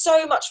 because there's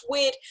so much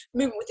weird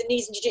movement with the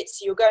knees in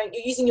jiu-jitsu. You're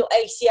using your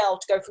ACL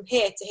to go from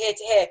here to here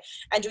to here,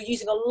 and you're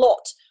using a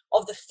lot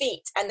of the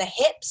feet and the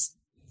hips.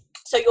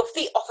 So your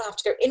feet often have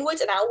to go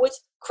inwards and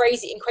outwards,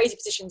 in crazy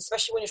positions,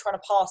 especially when you're trying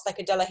to pass like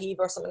a De La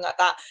Riva or something like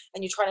that,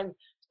 and you're trying to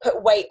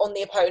put weight on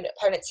the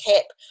opponent's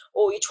hip,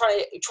 or you're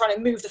trying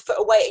to move the foot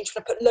away and you're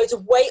trying to put loads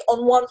of weight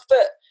on one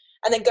foot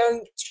and then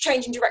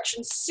changing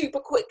directions super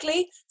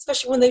quickly,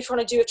 especially when they're trying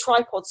to do a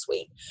tripod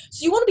sweep.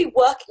 So you want to be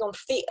working on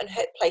feet and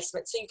hip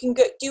placement so you can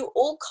do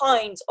all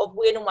kinds of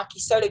weird and wacky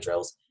solo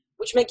drills,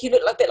 which make you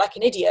look a bit like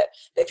an idiot.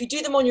 But if you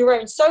do them on your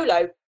own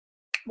solo,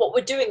 what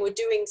we're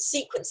doing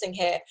sequencing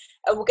here,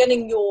 and we're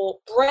getting your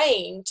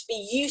brain to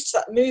be used to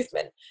that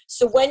movement.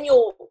 So when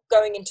you're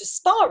going into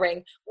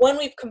sparring, when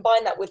we've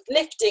combined that with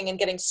lifting and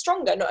getting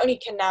stronger, not only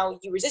can now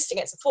you resist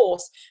against the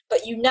force,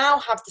 but you now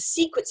have the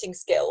sequencing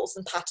skills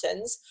and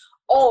patterns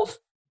of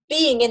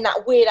being in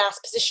that weird ass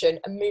position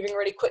and moving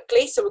really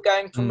quickly. So we're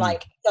going from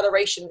like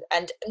acceleration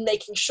and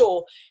making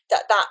sure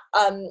that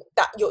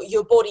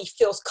your body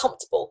feels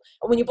comfortable.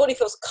 And when your body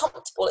feels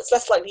comfortable, it's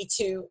less likely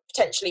to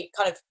potentially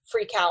kind of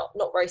freak out,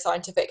 not very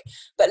scientific,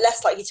 but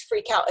less likely to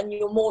freak out. And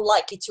you're more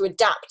likely to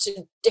adapt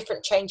to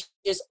different changes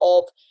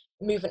of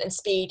movement and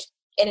speed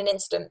in an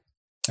instant.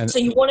 So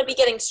you want to be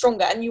getting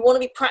stronger, and you want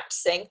to be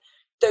practicing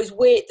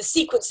the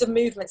sequence of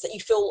movements that you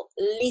feel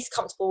least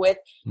comfortable with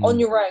on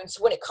your own.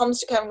 So when it comes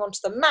to coming onto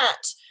the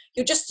mat,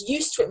 you're just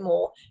used to it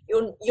more.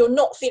 You're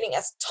not feeling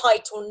as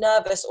tight or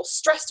nervous or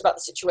stressed about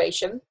the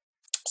situation.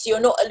 So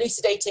you're not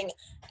elucidating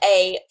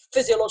a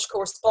physiological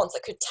response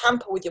that could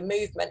tamper with your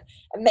movement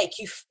and make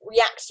you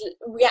react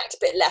a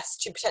bit less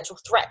to potential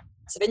threats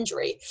of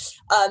injury,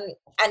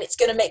 and it's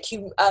going to make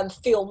you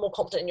feel more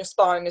confident in your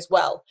sparring as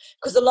well,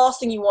 because the last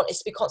thing you want is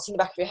to be constantly in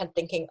the back of your head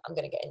thinking, I'm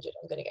going to get injured,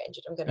 I'm going to get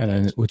injured, I'm going to get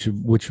injured.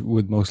 Which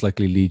would most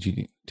likely lead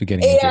you to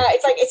getting injured. Yeah,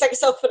 it's like a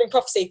self-fulfilling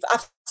prophecy.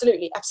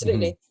 Absolutely.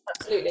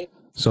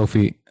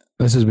 Sophie,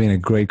 this has been a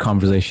great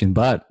conversation,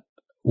 but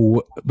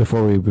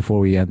before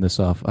we end this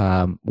off,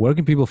 where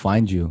can people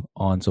find you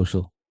on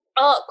social?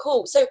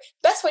 Cool. So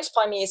best way to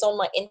find me is on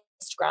my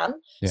Instagram.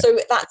 Yeah. So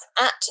that's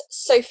at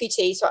Sophie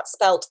T. So that's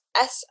spelled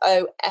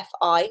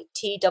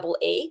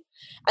SOFITEE.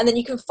 And then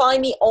you can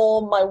find me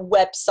on my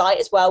website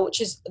as well,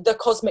 which is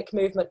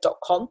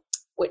thecosmicmovement.com,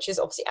 which is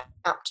obviously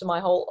apt to my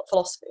whole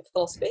fit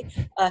philosophy.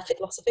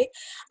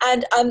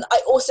 And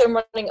I also am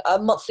running a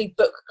monthly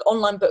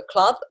online book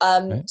club.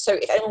 Okay. So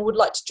if anyone would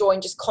like to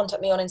join, just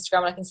contact me on Instagram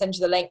and I can send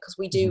you the link, because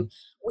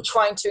we're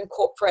trying to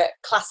incorporate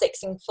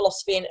classics in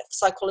philosophy and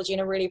psychology in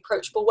a really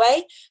approachable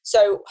way.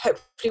 So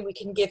hopefully we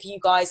can give you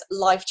guys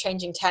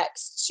life-changing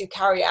texts to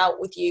carry out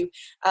with you,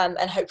 and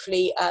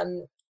hopefully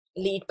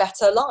lead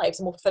better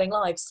lives, more fulfilling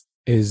lives.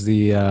 Is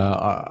the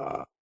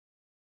are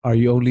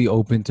you only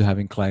open to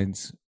having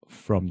clients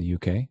from the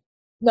UK?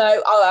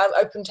 No, I'm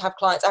open to have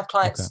clients. I have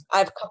clients. Okay. I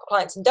have a couple of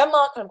clients in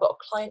Denmark, and I've got a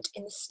client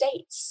in the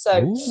States.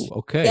 So,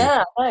 okay.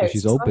 Yeah, so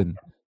she's open.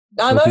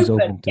 I'm Sophie's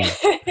open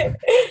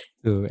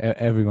to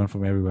everyone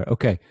from everywhere.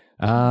 Okay.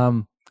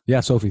 Yeah,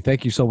 Sophie,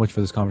 thank you so much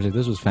for this conversation.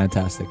 This was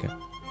fantastic.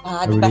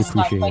 I really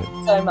appreciate it. Thank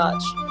you so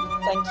much.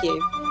 Thank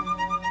you.